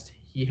 pound test,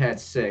 he had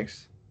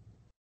 6,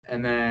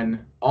 and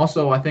then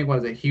also I think what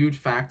is a huge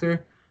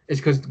factor is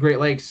because Great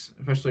Lakes,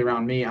 especially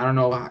around me, I don't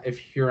know if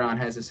Huron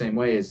has the same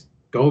way. Is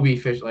goby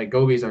fish like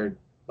gobies are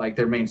like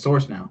their main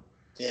source now.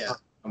 yeah,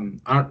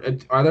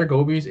 Are there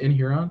gobies in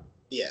Huron?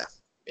 yeah,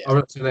 yeah.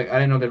 Oh, so like, I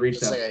didn't know they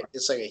reached that far.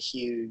 It's like a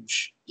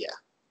huge yeah,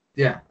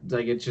 Yeah,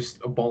 like it's just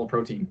a ball of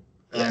protein,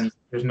 yeah, and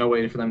there's no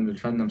way for them to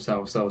defend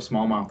themselves. So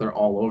smallmouth, they're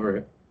all over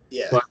it.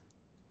 yeah. But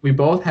we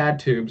both had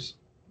tubes,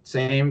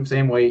 same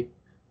weight.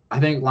 I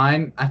think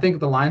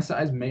the line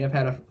size may have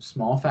had a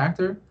small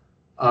factor.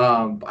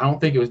 But I don't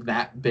think it was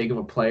that big of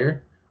a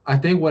player. I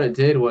think what it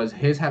did was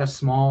his had a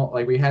small,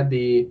 like we had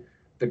the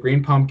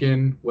green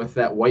pumpkin with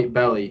that white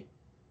belly,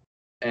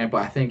 and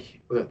but I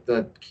think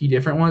the key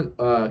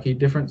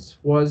difference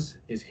was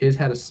is his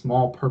had a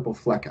small purple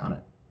fleck on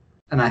it,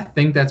 and I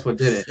think that's what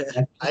did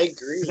it. I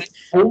agree. That's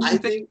the only I thing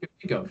think I could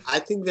think of. I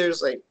think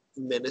there's like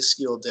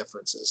minuscule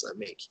differences that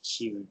make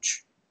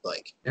huge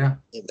like Yeah.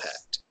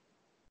 impact.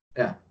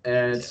 Yeah,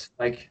 and Yeah, it's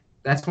like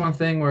that's one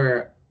thing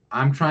where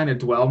I'm trying to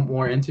dwell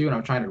more into, and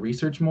I'm trying to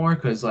research more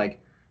because like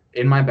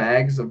in my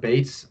bags of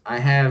baits, I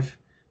have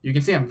you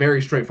can see I'm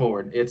very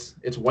straightforward. It's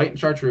white and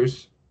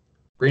chartreuse,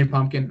 green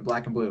pumpkin,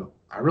 black and blue.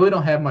 I really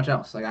don't have much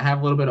else. Like I have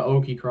a little bit of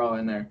oaky crawl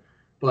in there,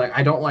 but like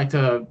I don't like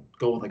to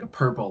go with like a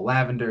purple,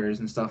 lavenders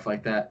and stuff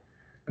like that.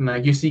 And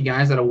like you see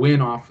guys that'll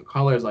win off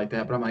colors like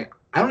that, but I'm like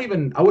I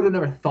would have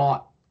never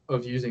thought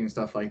of using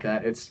stuff like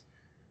that. It's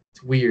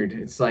weird.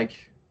 It's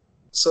like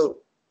so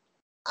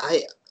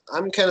I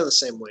I'm kind of the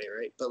same way,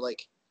 right? But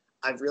like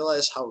I've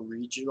realized how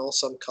regional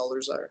some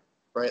colors are.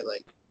 right?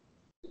 Like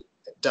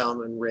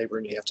down in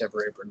Rayburn, you have to have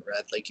Rayburn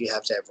red. Like you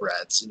have to have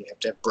reds, and you have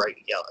to have bright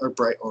yellow or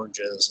bright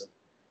oranges, and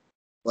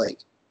like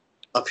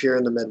up here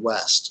in the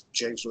Midwest,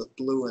 jigs with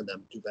blue in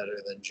them do better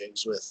than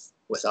jigs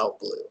without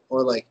blue.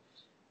 Or like,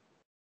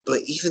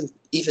 but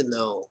even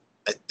though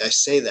I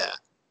say that,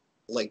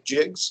 like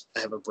jigs, I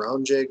have a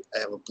brown jig, I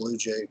have a blue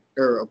jig,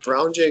 or a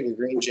brown jig, a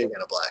green jig,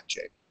 and a black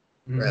jig.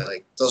 Right,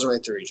 like those are my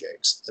 3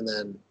 jigs. And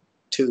then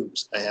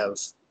tubes, I have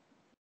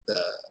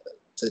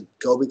the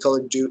Gobi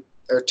colored tube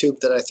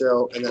that I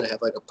throw, and then I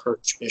have like a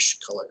perch-ish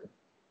color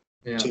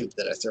tube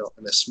that I throw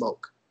in a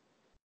smoke.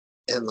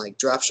 And like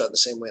drop shot the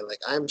same way.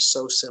 Like I'm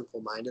so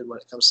simple-minded when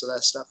it comes to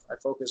that stuff. I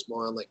focus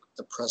more on like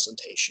the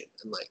presentation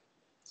and like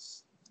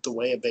the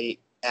way a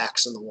bait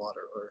acts in the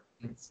water, or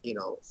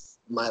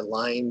my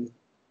line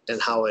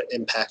and how it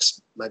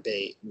impacts my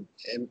bait,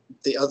 and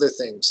the other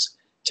things.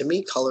 To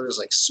me, color is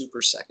like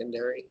super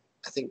secondary.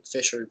 I think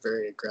fish are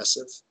very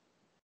aggressive,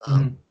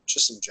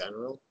 just in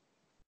general.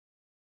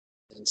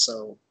 And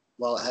so,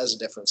 while it has a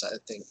difference, I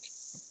think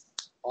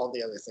all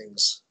the other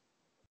things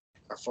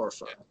are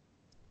forefront.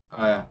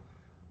 Oh yeah,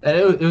 and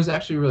it was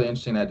actually really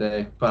interesting that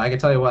day. But I can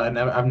tell you what,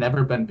 I've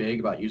never been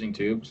big about using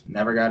tubes.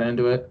 Never got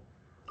into it.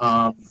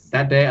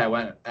 That day I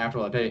went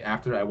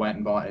I went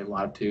and bought a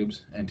lot of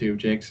tubes and tube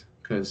jigs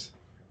because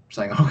it's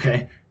like,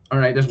 okay, all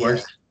right, this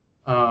works.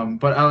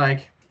 But I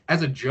like,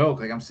 as a joke,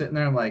 like I'm sitting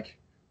there, I'm like,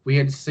 we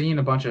had seen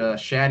a bunch of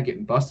shad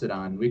getting busted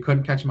on. We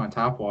couldn't catch them on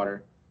top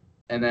water.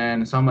 And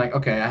then, so I'm like,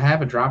 okay, I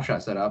have a drop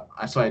shot set up.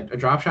 So I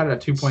drop shot at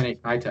a 2.8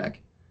 high tech.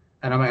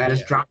 And I'm like, I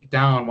just dropped it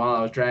down while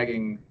I was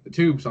dragging the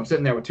tube. So I'm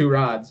sitting there with 2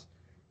 rods.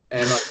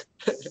 And like,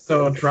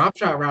 so drop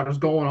shot route was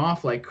going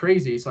off like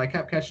crazy. So I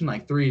kept catching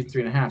like 3s,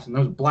 3.5s, and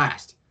those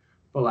blast.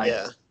 But like,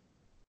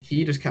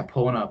 he just kept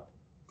pulling up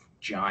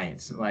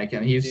giants. Like,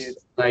 and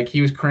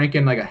he was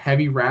cranking like a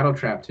heavy rattle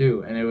trap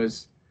too. And it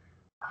was,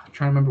 I'm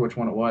trying to remember which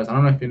one it was. I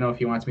don't know if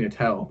he wants me to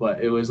tell,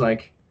 but it was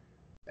like,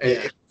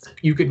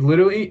 you could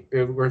literally,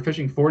 we're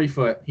fishing 40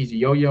 foot. He's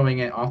yo-yoing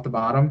it off the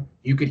bottom.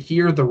 You could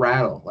hear the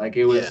rattle. Like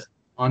it was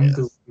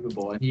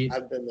unbelievable. And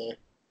I've been there.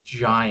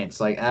 Giants,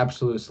 like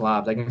absolute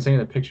slobs. I can send you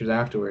the pictures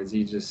afterwards.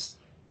 He just,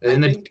 I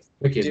think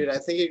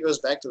it goes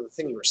back to the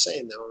thing you were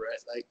saying though, right?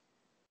 Like,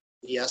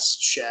 yes,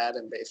 shad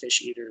and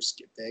bayfish eaters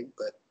get big,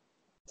 but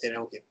they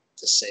don't get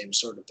the same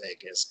sort of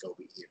big as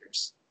goby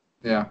eaters.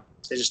 Yeah.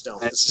 They just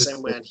don't. It's the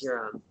same way on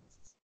Huron.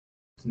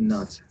 It's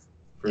nuts,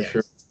 for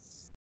sure.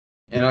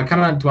 And I'm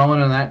kind of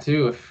dwelling on that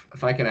too.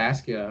 If I could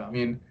ask you, I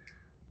mean,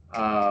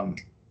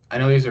 I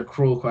know these are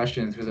cruel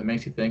questions because it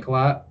makes you think a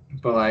lot.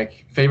 But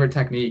like, favorite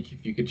technique,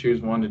 if you could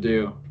choose one to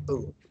do.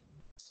 Ooh.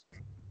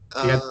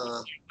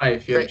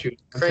 If you had to choose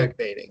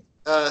crankbaiting.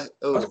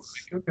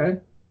 Okay.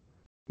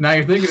 Now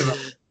you're thinking about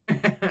it.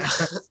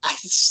 I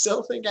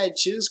still think I'd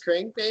choose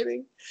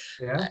crankbaiting.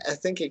 Yeah. I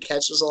think it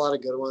catches a lot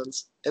of good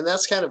ones, and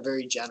that's kind of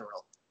very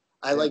general.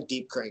 I like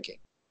deep cranking.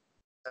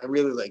 I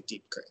really like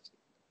deep cranking.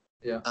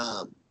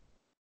 Yeah.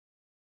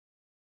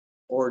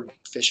 Or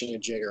fishing a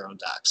jigger on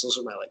docks. Those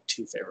are my like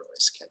 2 favorite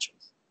ways to catch them.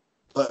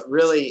 But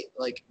really,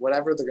 like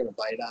whatever they're gonna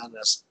bite on,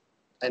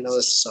 I know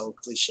this is so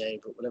cliche,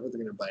 but whatever they're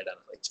gonna bite on,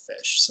 I like to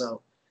fish.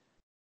 So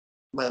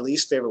my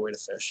least favorite way to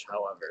fish,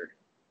 however,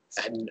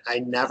 I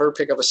never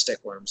pick up a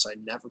stickworm, so I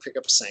never pick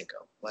up a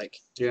Senko. Like,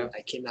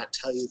 I cannot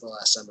tell you the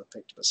last time I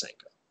picked up a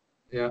Senko.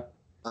 Yeah.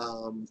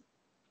 And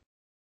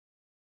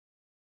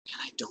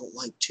I don't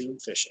like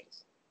tube fishing.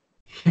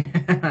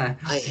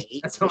 I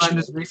hate That's why I'm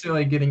just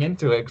recently getting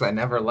into it because I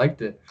never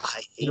liked it.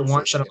 I hate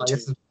fishing.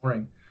 This is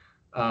boring.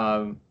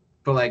 But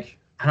like,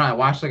 I don't know, I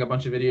watched like a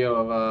bunch of video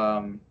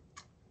of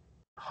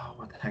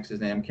what the heck's his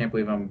name? I can't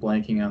believe I'm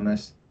blanking on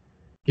this.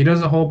 He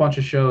does a whole bunch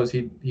of shows.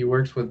 He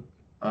works with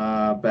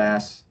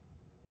bass.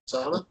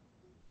 Sama?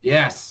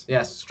 Yes,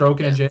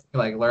 stroking a jig,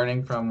 like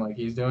learning from like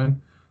he's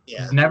doing.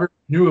 Yeah. Never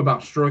knew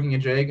about stroking a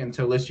jig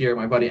until this year.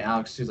 My buddy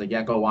Alex, he's like,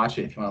 yeah, go watch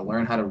it if you want to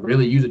learn how to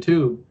really use a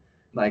tube.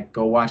 Like,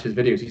 go watch his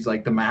videos. He's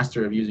like the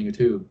master of using a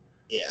tube.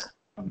 Yeah.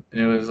 And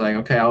it was like,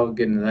 okay, I'll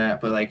get into that.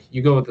 But like,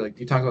 you go with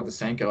you talk about the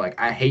Senko. Like,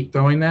 I hate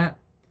throwing that.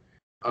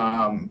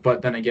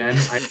 But then again,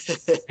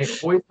 I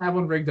always have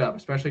one rigged up,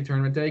 especially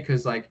tournament day,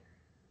 because like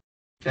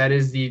that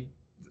is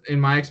in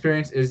my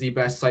experience, is the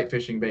best sight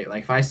fishing bait.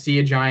 Like if I see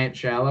a giant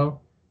shallow,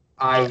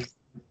 9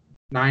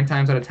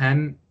 times out of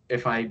 10,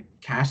 if I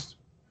cast,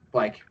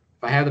 like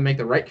if I have to make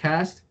the right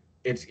cast,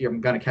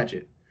 I'm gonna catch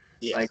it.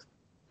 Yeah. Like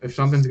if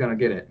something's gonna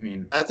get it. I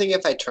mean, I think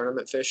if I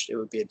tournament fished, it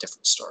would be a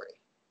different story.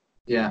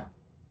 Yeah.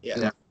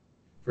 Yeah.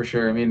 For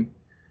sure. I mean,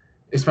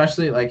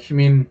 especially like, I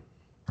mean,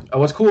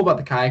 what's cool about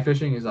the kayak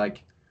fishing is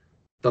like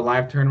the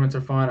live tournaments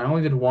are fun. I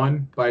only did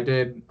one, but I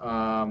did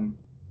a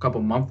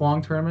couple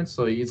month-long tournaments.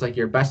 So it's like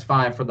your best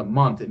 5 for the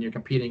month, and you're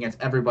competing against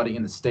everybody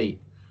in the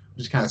state,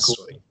 which is kind of cool.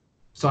 Sweet.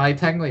 So I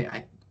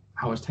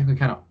was technically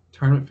kind of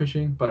tournament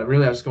fishing, but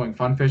really I was going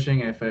fun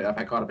fishing. And if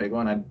I caught a big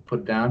one, I'd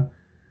put it down.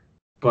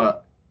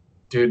 But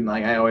dude,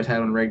 like I always had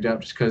one rigged up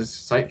just because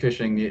sight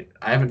fishing.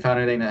 I haven't found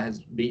anything that has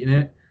beaten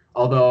it.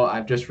 Although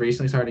I've just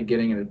recently started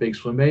getting into big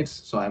swim baits,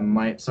 so I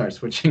might start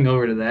switching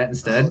over to that Oh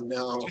instead.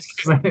 no.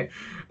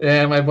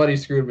 Yeah, my buddy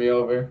screwed me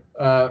over.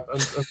 I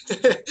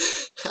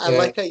Yeah,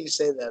 like how you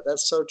say that.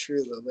 That's so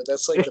true though, but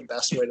that's like the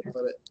best way to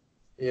put it.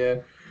 yeah.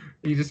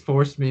 He just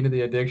forced me into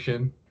the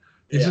addiction.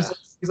 He's Yeah.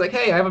 just he's like,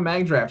 hey, I have a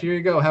mag draft. Here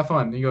you go. Have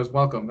fun. And he goes,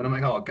 welcome. And I'm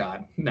like, oh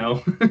God,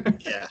 no.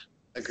 Yeah.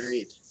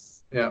 Agreed.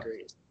 Yeah,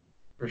 Agreed.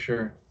 for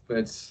sure. But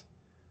it's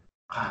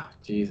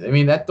geez. I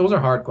mean that those are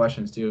hard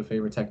questions too,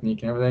 favorite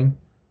technique and everything.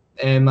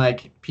 And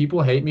like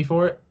people hate me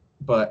for it,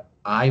 but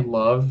I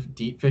love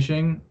deep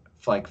fishing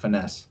like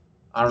finesse.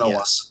 I don't know why,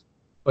 Yes.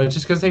 but it's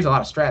just because it takes a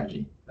lot of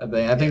strategy. I think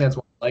Yeah. that's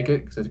why I like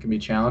it because it can be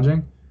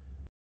challenging.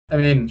 I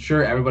mean,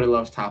 sure, everybody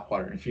loves top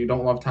water. If you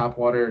don't love top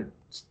water,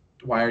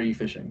 why are you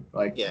fishing?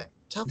 Like, Yeah.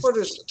 Top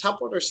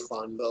water's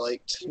fun, but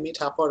like to me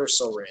top water's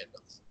so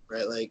random.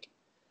 Right? Like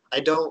I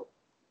don't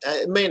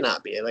it may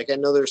not be. Like I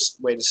know there's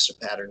ways to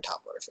pattern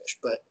top water fish,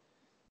 but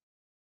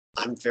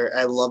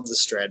I love the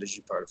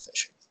strategy part of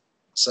fishing.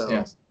 So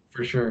yes,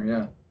 for sure,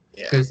 yeah.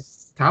 yeah.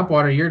 Because top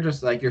water, you're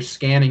just like you're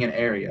scanning an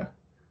area.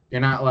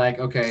 You're not like,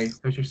 okay,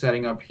 fish are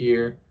setting up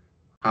here.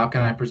 How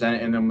can I present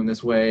it in them in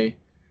this way?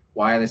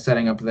 Why are they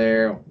setting up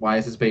there? Why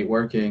is this bait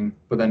working?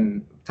 But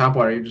then top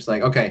water, you're just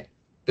like, okay,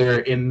 they're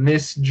in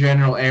this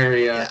general Yeah,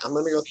 area. I'm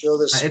gonna go throw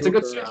this It's a spook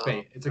good search around.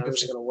 bait. It's a And I'm good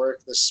just search. gonna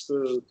work the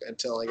spook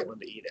until I get one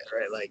to eat it,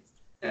 right? Like,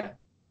 Yeah,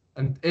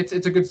 and it's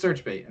a good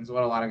search bait. Is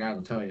what a lot of guys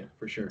will tell you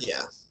for sure.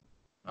 yeah,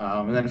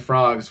 And then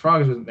frogs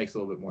makes a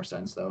little bit more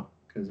sense though,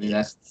 because I mean yeah.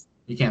 that's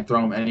you can't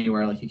throw them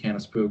anywhere like you can a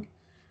spook.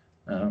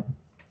 Um,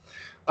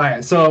 all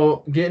right,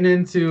 so getting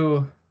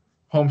into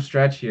home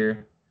stretch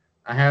here,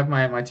 I have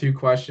my two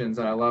questions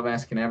that I love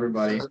asking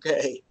everybody,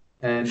 Okay.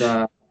 and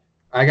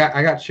I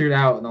got chewed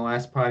out in the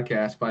last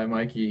podcast by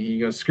Mikey. He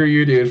goes, "Screw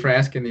you, dude, for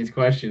asking these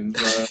questions."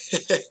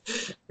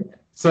 But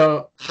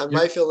so I you're,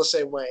 might feel the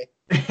same way.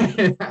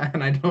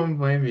 and I don't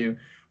blame you,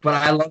 but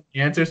I love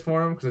the answers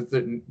for them because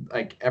it's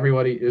like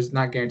everybody is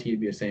not guaranteed to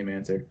be the same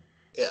answer.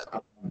 Yeah.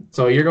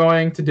 So you're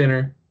going to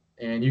dinner,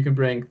 and you can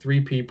bring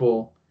three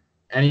people,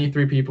 any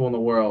three people in the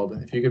world.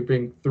 If you could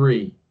bring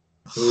three,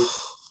 who?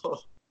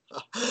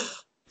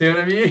 See what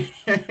I mean?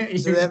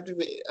 Do they have to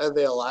be? Are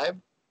they alive?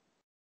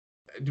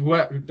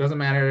 What doesn't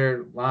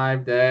matter,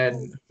 live, dead,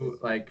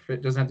 like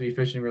it doesn't have to be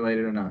fishing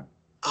related or not.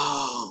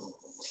 Oh,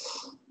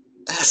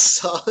 that's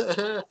so.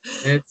 I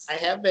It's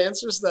have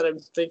answers that I'm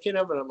thinking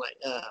of, and I'm like,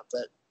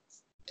 but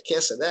I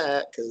can't say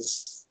that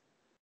because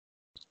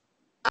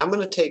I'm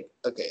gonna take.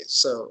 Okay,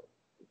 so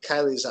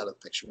Kylie's out of the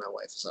picture. My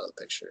wife is out of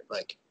the picture.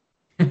 Like,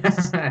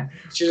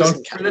 she don't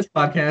doesn't for count. this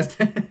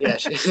podcast. Yeah,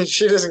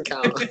 she doesn't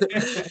count.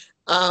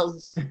 um,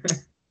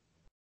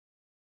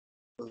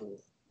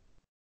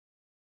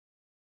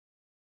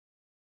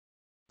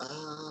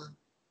 uh,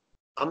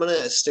 I'm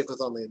gonna stick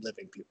with only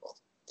living people.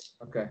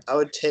 Okay, I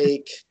would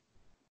take.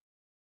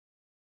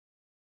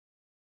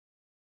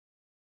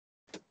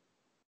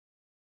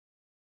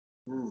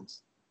 Hmm,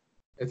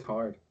 it's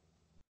hard.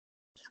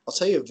 I'll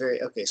tell you a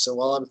very okay. So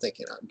while I'm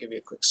thinking, I'll give you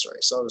a quick story.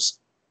 So I was,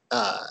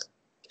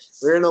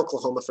 we were in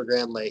Oklahoma for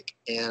Grand Lake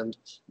and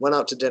went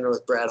out to dinner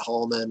with Brad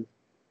Hallman,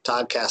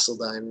 Todd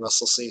Castledine,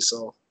 Russell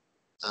Cecil,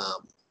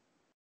 um,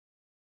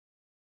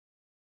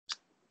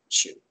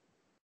 shoot,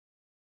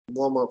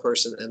 one more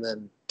person, and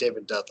then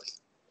David Dudley.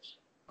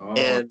 Oh,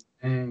 And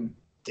dang.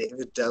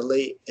 David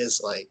Dudley is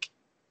like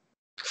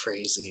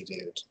crazy,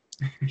 dude.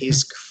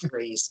 He's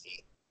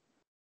crazy.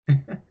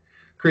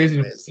 Crazy.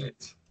 Anyways,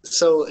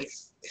 so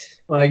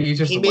Like he's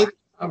just he a made whack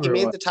job he or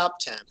made what? the top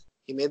 10.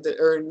 He made the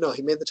or no,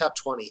 he made the top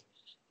 20,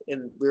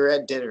 and we were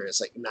at dinner.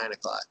 It's like 9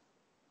 o'clock.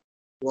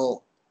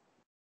 Well,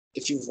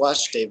 if you've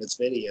watched David's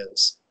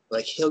videos,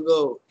 like he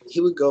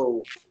would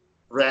go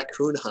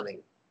raccoon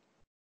hunting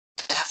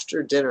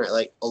after dinner at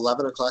like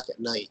 11 o'clock at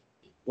night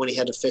when he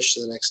had to fish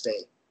the next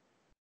day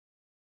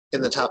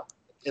in the top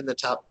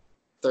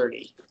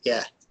 30.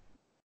 Yeah,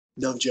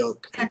 no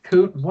joke.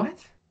 Raccoon? What?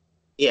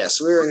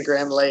 Yes, we were in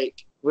Grand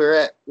Lake.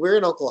 We're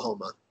in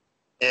Oklahoma,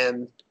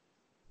 and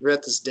we're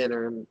at this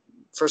dinner. And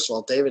first of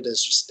all, David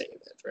is just David,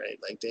 right?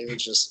 Like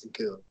David's just a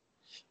goon.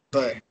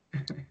 But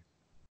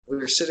we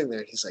were sitting there,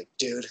 and he's like,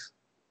 "Dude,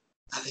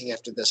 I think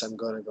after this, I'm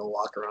going to go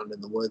walk around in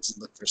the woods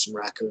and look for some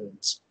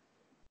raccoons."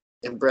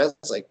 And Brett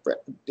is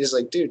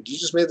like, "Dude, you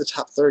just made the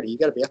top 30. You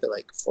got to be up at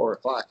like 4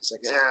 o'clock." He's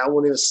like, "Yeah, I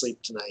won't even sleep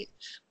tonight.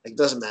 Like,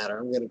 doesn't matter.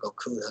 I'm going to go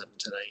coon hunting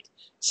tonight."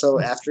 So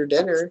after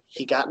dinner,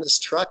 he got in his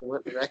truck and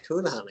went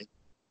raccoon hunting.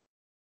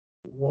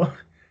 What?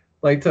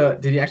 Like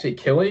did he actually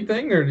kill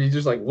anything or did he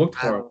just like looked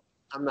I for him? don't.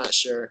 I'm not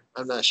sure.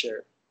 I'm just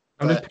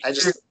But I picturing,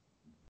 just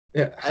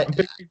yeah, I I'm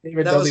picturing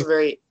David that was Dudley. a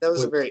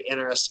very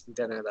interesting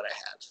dinner that I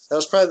had. That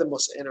was probably the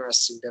most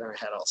interesting dinner I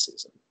had all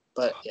season.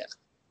 But yeah,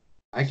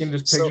 I can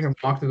just so picture him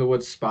walk through the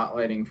woods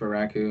spotlighting for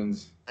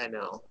raccoons. I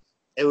know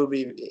it would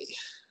be.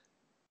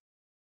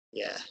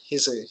 Yeah,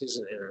 he's an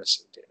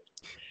interesting dude.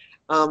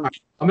 All right,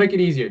 I'll make it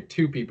easier.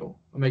 Two people.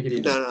 I'll make it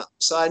easier. No.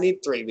 So I need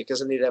three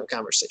because I need to have a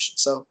conversation.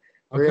 So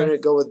we're Okay. gonna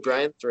go with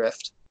Brian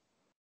Thrift,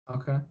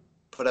 Okay.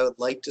 but I would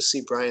like to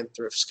see Brian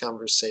Thrift's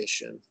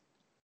conversation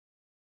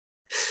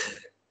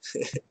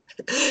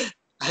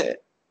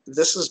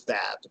This is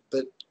bad,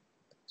 but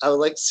I would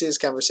like to see his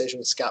conversation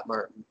with Scott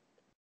Martin,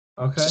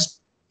 Okay.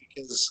 just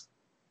because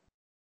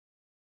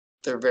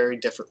they're very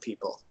different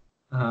people.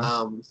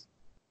 Uh-huh.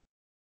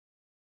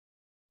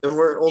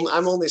 And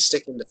I'm only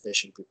sticking to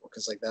fishing people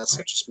because like that's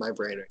just my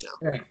brain right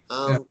now.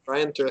 Yeah. Yeah.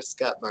 Brian Thrift,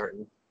 Scott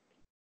Martin,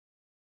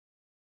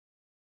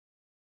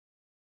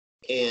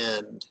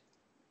 and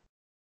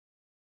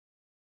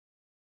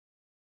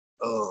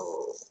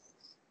oh,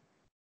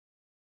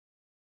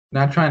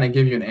 Not trying to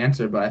give you an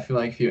answer, but I feel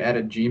like if you add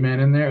a G-Man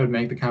in there, it would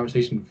make the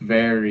conversation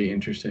very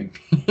interesting.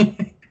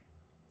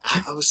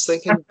 I was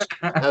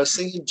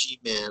thinking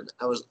G-Man.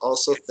 I was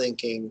also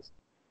thinking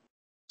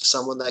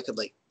someone that could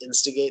like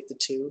instigate the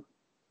two.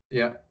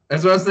 Yeah,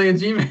 that's what I was saying,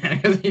 G-Man,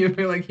 because you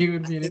feel like he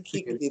would I be an think he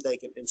instigator. could be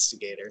like an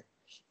instigator.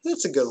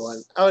 That's a good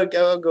one. I would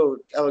go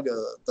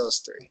those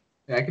three.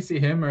 Yeah, I could see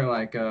him or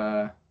like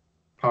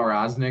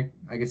Powroznik.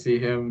 I could see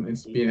him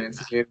being an Yeah.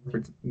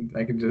 instigator.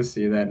 I could just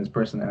see that in his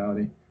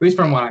personality. At least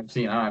from what I've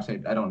seen. I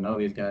don't know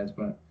these guys,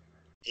 but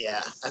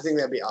Yeah, I think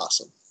that'd be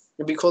awesome.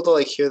 It'd be cool to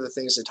like hear the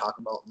things they talk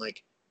about and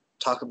like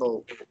talk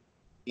about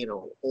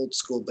old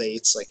school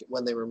baits, like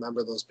when they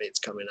remember those baits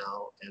coming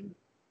out. And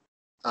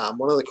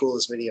one of the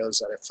coolest videos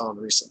that I found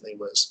recently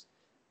was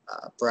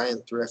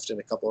Brian Thrift and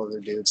a couple other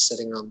dudes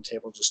sitting around the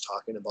table just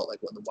talking about like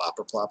when the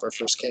Whopper Plopper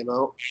first came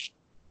out,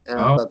 and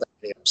I oh, thought that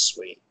video was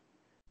sweet.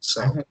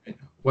 So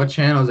what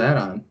channel is that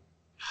on?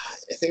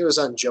 I think it was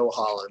on Joe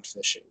Holland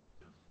Fishing.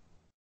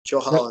 Joe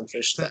Yep. Holland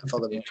fished that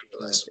fellow Yeah,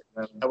 last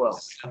year. I I will.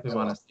 definitely I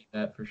want will. to see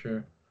that for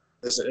sure.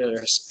 It's an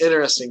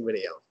interesting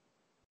video.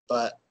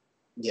 But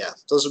yeah,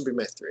 those would be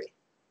my three.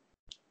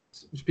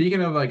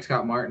 Speaking of like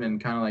Scott Martin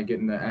and kind of like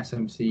getting the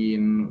SMC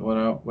and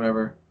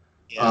whatever,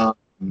 Yeah.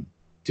 um,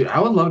 dude, I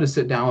would love to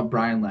sit down with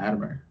Brian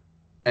Latimer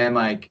and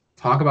like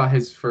talk about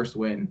his first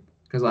win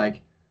because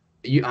like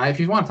if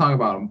you want to talk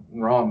about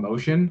raw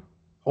emotion,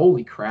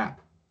 holy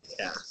crap,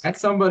 Yeah. that's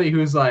somebody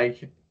who's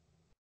like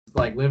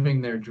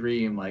living their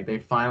dream, like they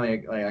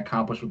finally like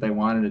accomplished what they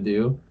wanted to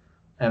do,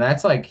 and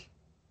that's like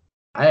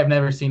I have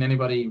never seen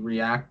anybody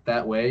react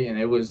that way, and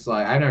it was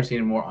like I've never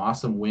seen a more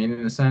awesome win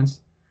in a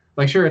sense.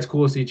 Like, sure, it's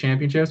cool to see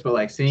championships, but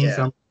like seeing Yeah.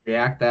 somebody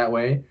react that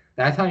way,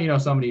 that's how you know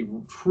somebody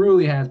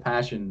truly has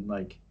passion.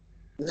 Like,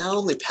 Not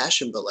only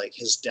passion, but like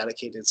has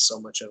dedicated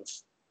so much of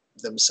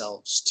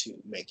themselves to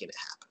making it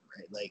happen,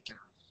 right? Like, yeah.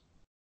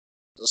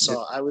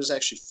 so I was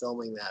actually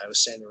filming that. I was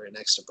standing right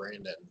next to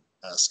Brandon,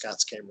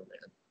 Scott's cameraman,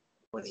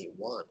 when he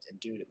won, and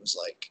dude, it was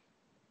like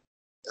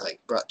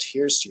brought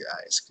tears to your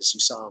eyes because you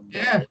saw him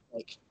Yeah, win.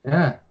 Like,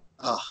 yeah.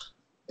 oh,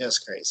 it was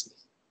crazy.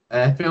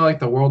 I feel like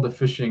the world of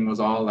fishing was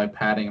all like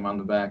patting him on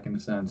the back in a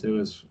sense. It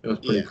was Yeah.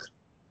 pretty cool.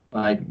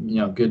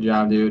 Like, good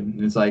job, dude.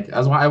 And it's like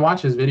as I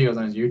watch his videos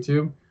on his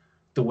YouTube,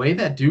 the way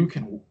that dude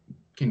can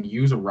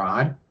use a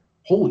rod,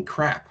 holy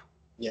crap.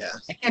 Yeah.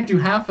 I can't do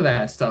half of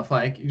that stuff.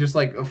 Like just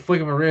like a flick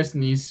of a wrist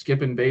and he's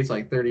skipping baits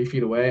like 30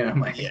 feet away. And I'm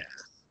like, Yeah.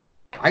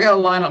 I gotta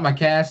line up my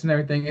cast and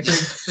everything. It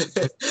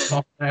takes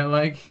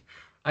like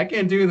I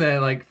can't do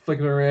that. Like flick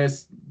of a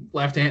wrist,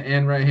 left hand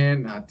and right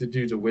hand. Nah, the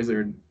dude's a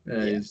wizard.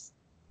 Yeah.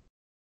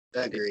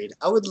 Agreed.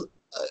 I would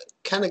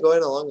kind of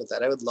going along with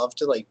that. I would love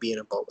to like be in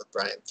a boat with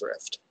Brian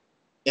Thrift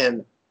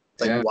and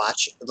like Yeah.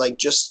 watch, like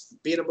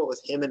just be in a boat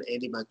with him and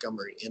Andy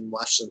Montgomery and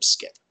watch them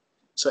skip.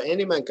 So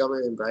Andy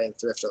Montgomery and Brian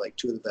Thrift are like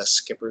two of the best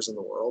skippers in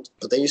the world,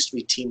 but they used to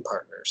be team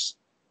partners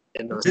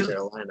in North Really?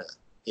 Carolina.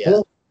 Yeah.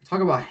 Oh, talk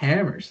about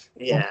hammers.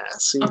 Yeah.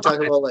 So you talk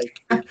about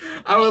like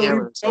I would leave the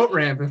hammers. boat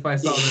ramp if I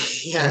saw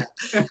this. Yeah.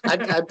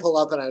 I'd pull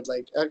up and I'd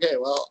like, okay,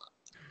 well,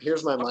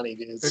 here's my money,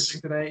 Fishing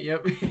dudes. today.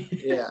 Yep.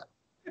 Yeah.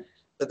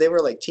 But they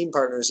were like team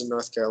partners in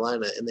North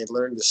Carolina, and they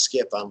learned to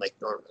skip on Lake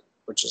Norman,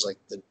 which is like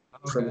the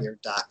Okay. premier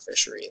dock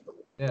fishery in the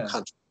Yeah.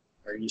 country,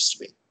 or used to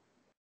be.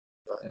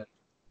 But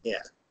Yeah.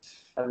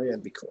 I think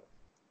that'd be cool.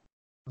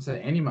 I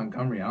said Andy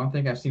Montgomery. I don't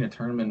think I've seen a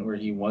tournament where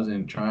he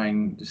wasn't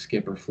trying to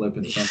skip or flip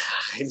in Yeah, some.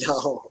 I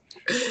know.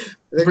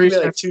 There could be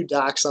like two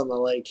docks on the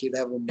lake. He'd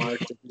have them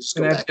marked, and just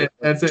And go that's back. it.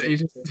 That's it.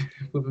 He's just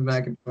flipping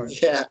back and forth.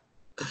 Yeah.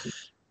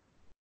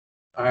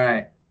 All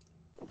right.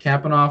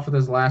 Capping off with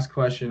his last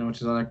question, which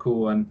is another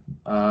cool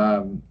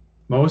one.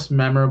 Most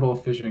memorable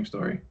fishing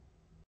story.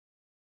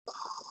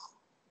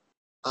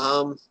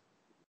 Um.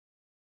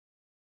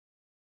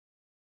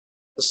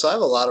 So I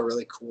have a lot of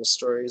really cool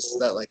stories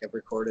that like I've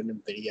recorded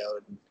and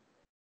videoed.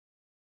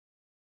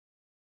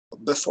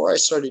 Before I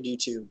started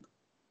YouTube,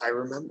 I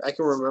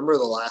can remember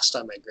the last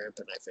time my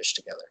grandpa and I fished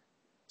together.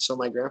 So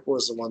my grandpa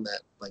was the one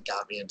that like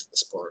got me into the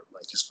sport,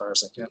 like as far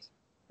as I can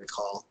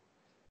recall.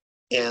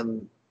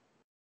 And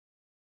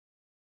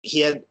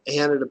he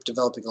ended up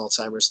developing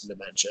Alzheimer's and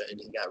dementia, and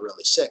he got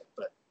really sick.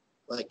 But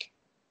like,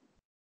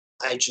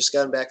 I had just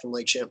gotten back from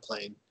Lake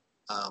Champlain.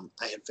 I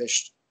had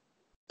fished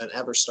an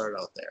Everstart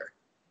out there,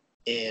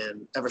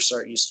 and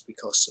Everstart used to be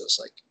Costa's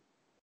like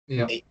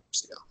 8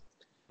 years ago.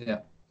 Yeah.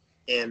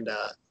 And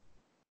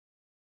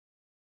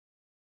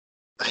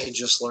I had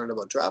just learned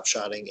about drop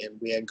shotting, and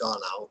we had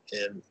gone out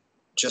and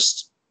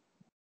just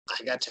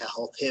I got to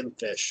help him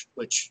fish,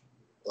 which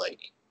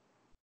like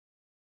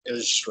it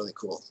was just really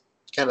cool.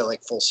 Kind of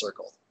like full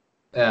circle.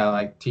 Yeah,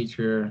 like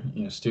teacher,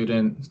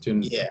 student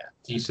Yeah,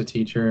 teach the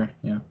teacher,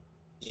 yeah.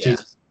 teach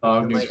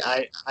dog And like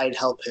nutrition. I'd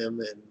help him,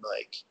 and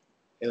like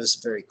it was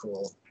very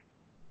cool.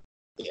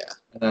 Yeah,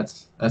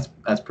 That's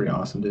pretty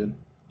awesome, dude.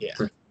 yeah.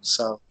 For-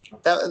 So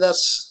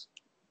that's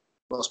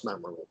most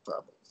memorable,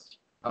 probably.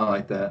 I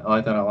like that. I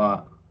like that a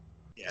lot.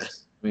 Yeah,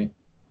 Me,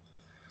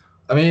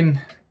 I mean,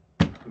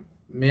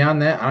 me on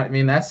that. I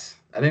think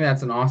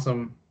that's an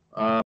awesome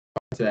to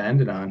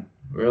end it on.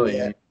 Really.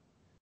 yeah.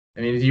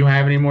 I mean, do you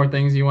have any more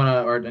things you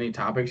wanna, or any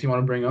topics you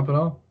wanna bring up at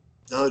all?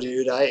 No,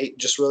 dude, I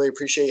just really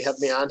appreciate you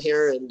having me on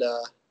here, and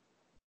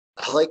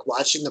I like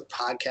watching the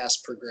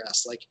podcast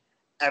progress. Like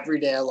every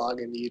day, I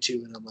log into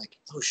YouTube, and I'm like,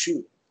 oh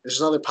shoot,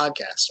 there's another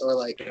podcast, or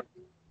like, I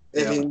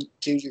Yeah. mean,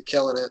 dude, you're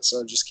killing it.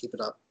 So just keep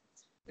it up.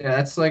 Yeah,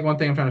 that's like one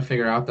thing I'm trying to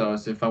figure out though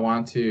is if I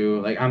want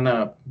to like on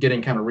the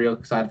getting kind of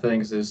real side of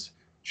things is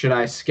should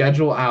I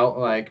schedule out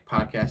like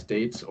podcast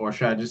dates or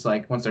should I just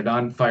like once they're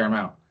done fire them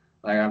out?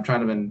 Like I'm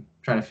trying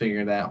to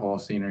figure that whole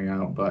scenery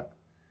out. But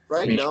I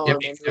Right mean, now, give I'm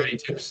me under any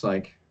tips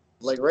like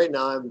like right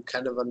now, I'm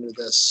kind of under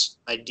this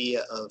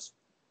idea of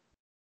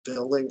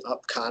building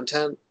up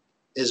content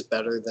is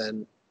better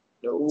than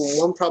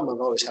one problem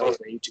I've always had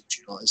with my YouTube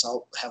channel is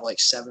I'll have like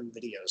 7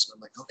 videos and I'm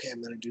like, okay,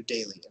 I'm gonna do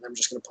daily and I'm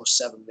just gonna post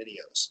 7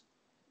 videos.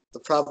 The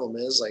problem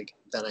is like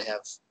then I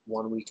have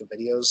 1 week of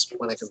videos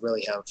when I could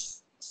really have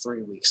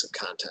 3 weeks of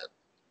content.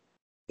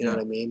 You know yeah,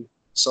 what I mean?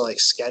 So like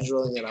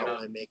scheduling it out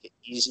might make it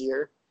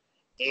easier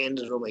and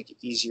it'll make it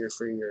easier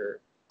for your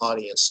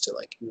audience to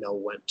like know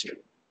when to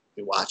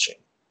be watching.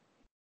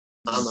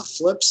 On the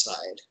flip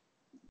side,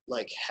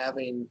 like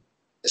having,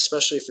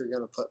 especially if you're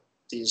going to put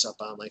these up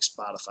on like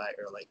Spotify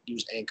or like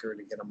use Anchor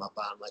to get them up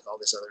on like all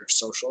these other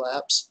social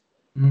apps,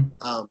 mhm,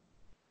 um,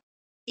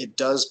 it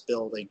does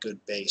build a good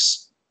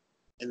base,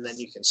 and then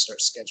you can start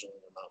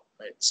scheduling them out,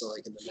 right? So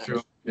like in the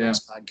true. Yeah.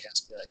 next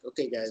podcast, be like,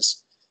 okay,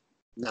 guys,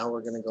 now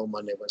we're going to go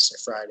Monday, Wednesday,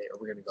 Friday, or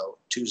we're going to go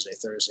Tuesday,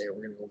 Thursday, or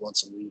we're going to go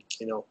once a week,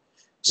 you know?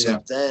 So Yeah.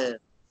 then,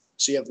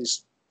 so you have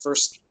these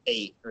first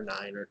 8 or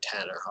 9 or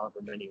 10 or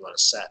however many you want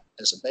to set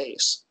as a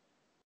base.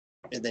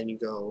 And then you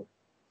go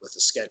with a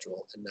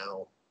schedule. And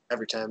now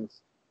every time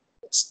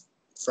it's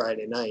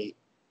Friday night,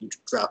 you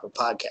drop a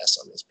podcast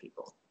on these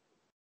people.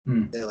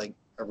 Hmm. They like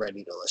are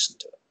ready to listen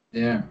to it.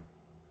 Yeah.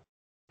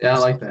 Yeah, I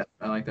So like that.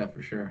 I like that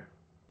for sure.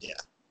 yeah,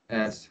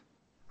 Yes.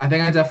 I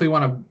think I definitely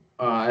want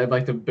to I'd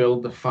like to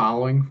build the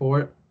following for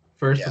it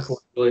first yeah, before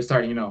I really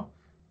start,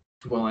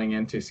 dwelling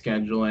into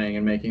scheduling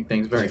and making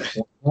things very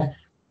formal.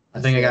 I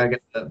think I yeah, gotta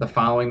get the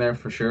following there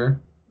for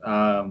sure.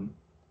 But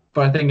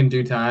I think in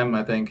due time,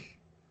 I think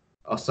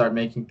I'll start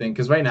making things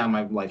because right now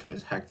my life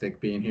is hectic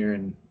being here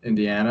in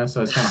Indiana,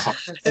 so it's kind of hard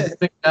to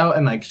figure it out.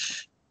 And like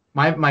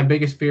my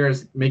biggest fear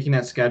is making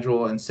that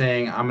schedule and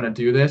saying I'm gonna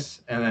do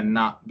this and then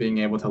not being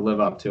able to live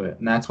up to it,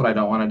 and that's what I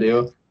don't want to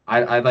do.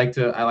 I like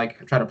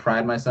try to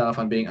pride myself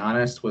on being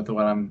honest with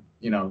what I'm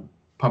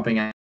pumping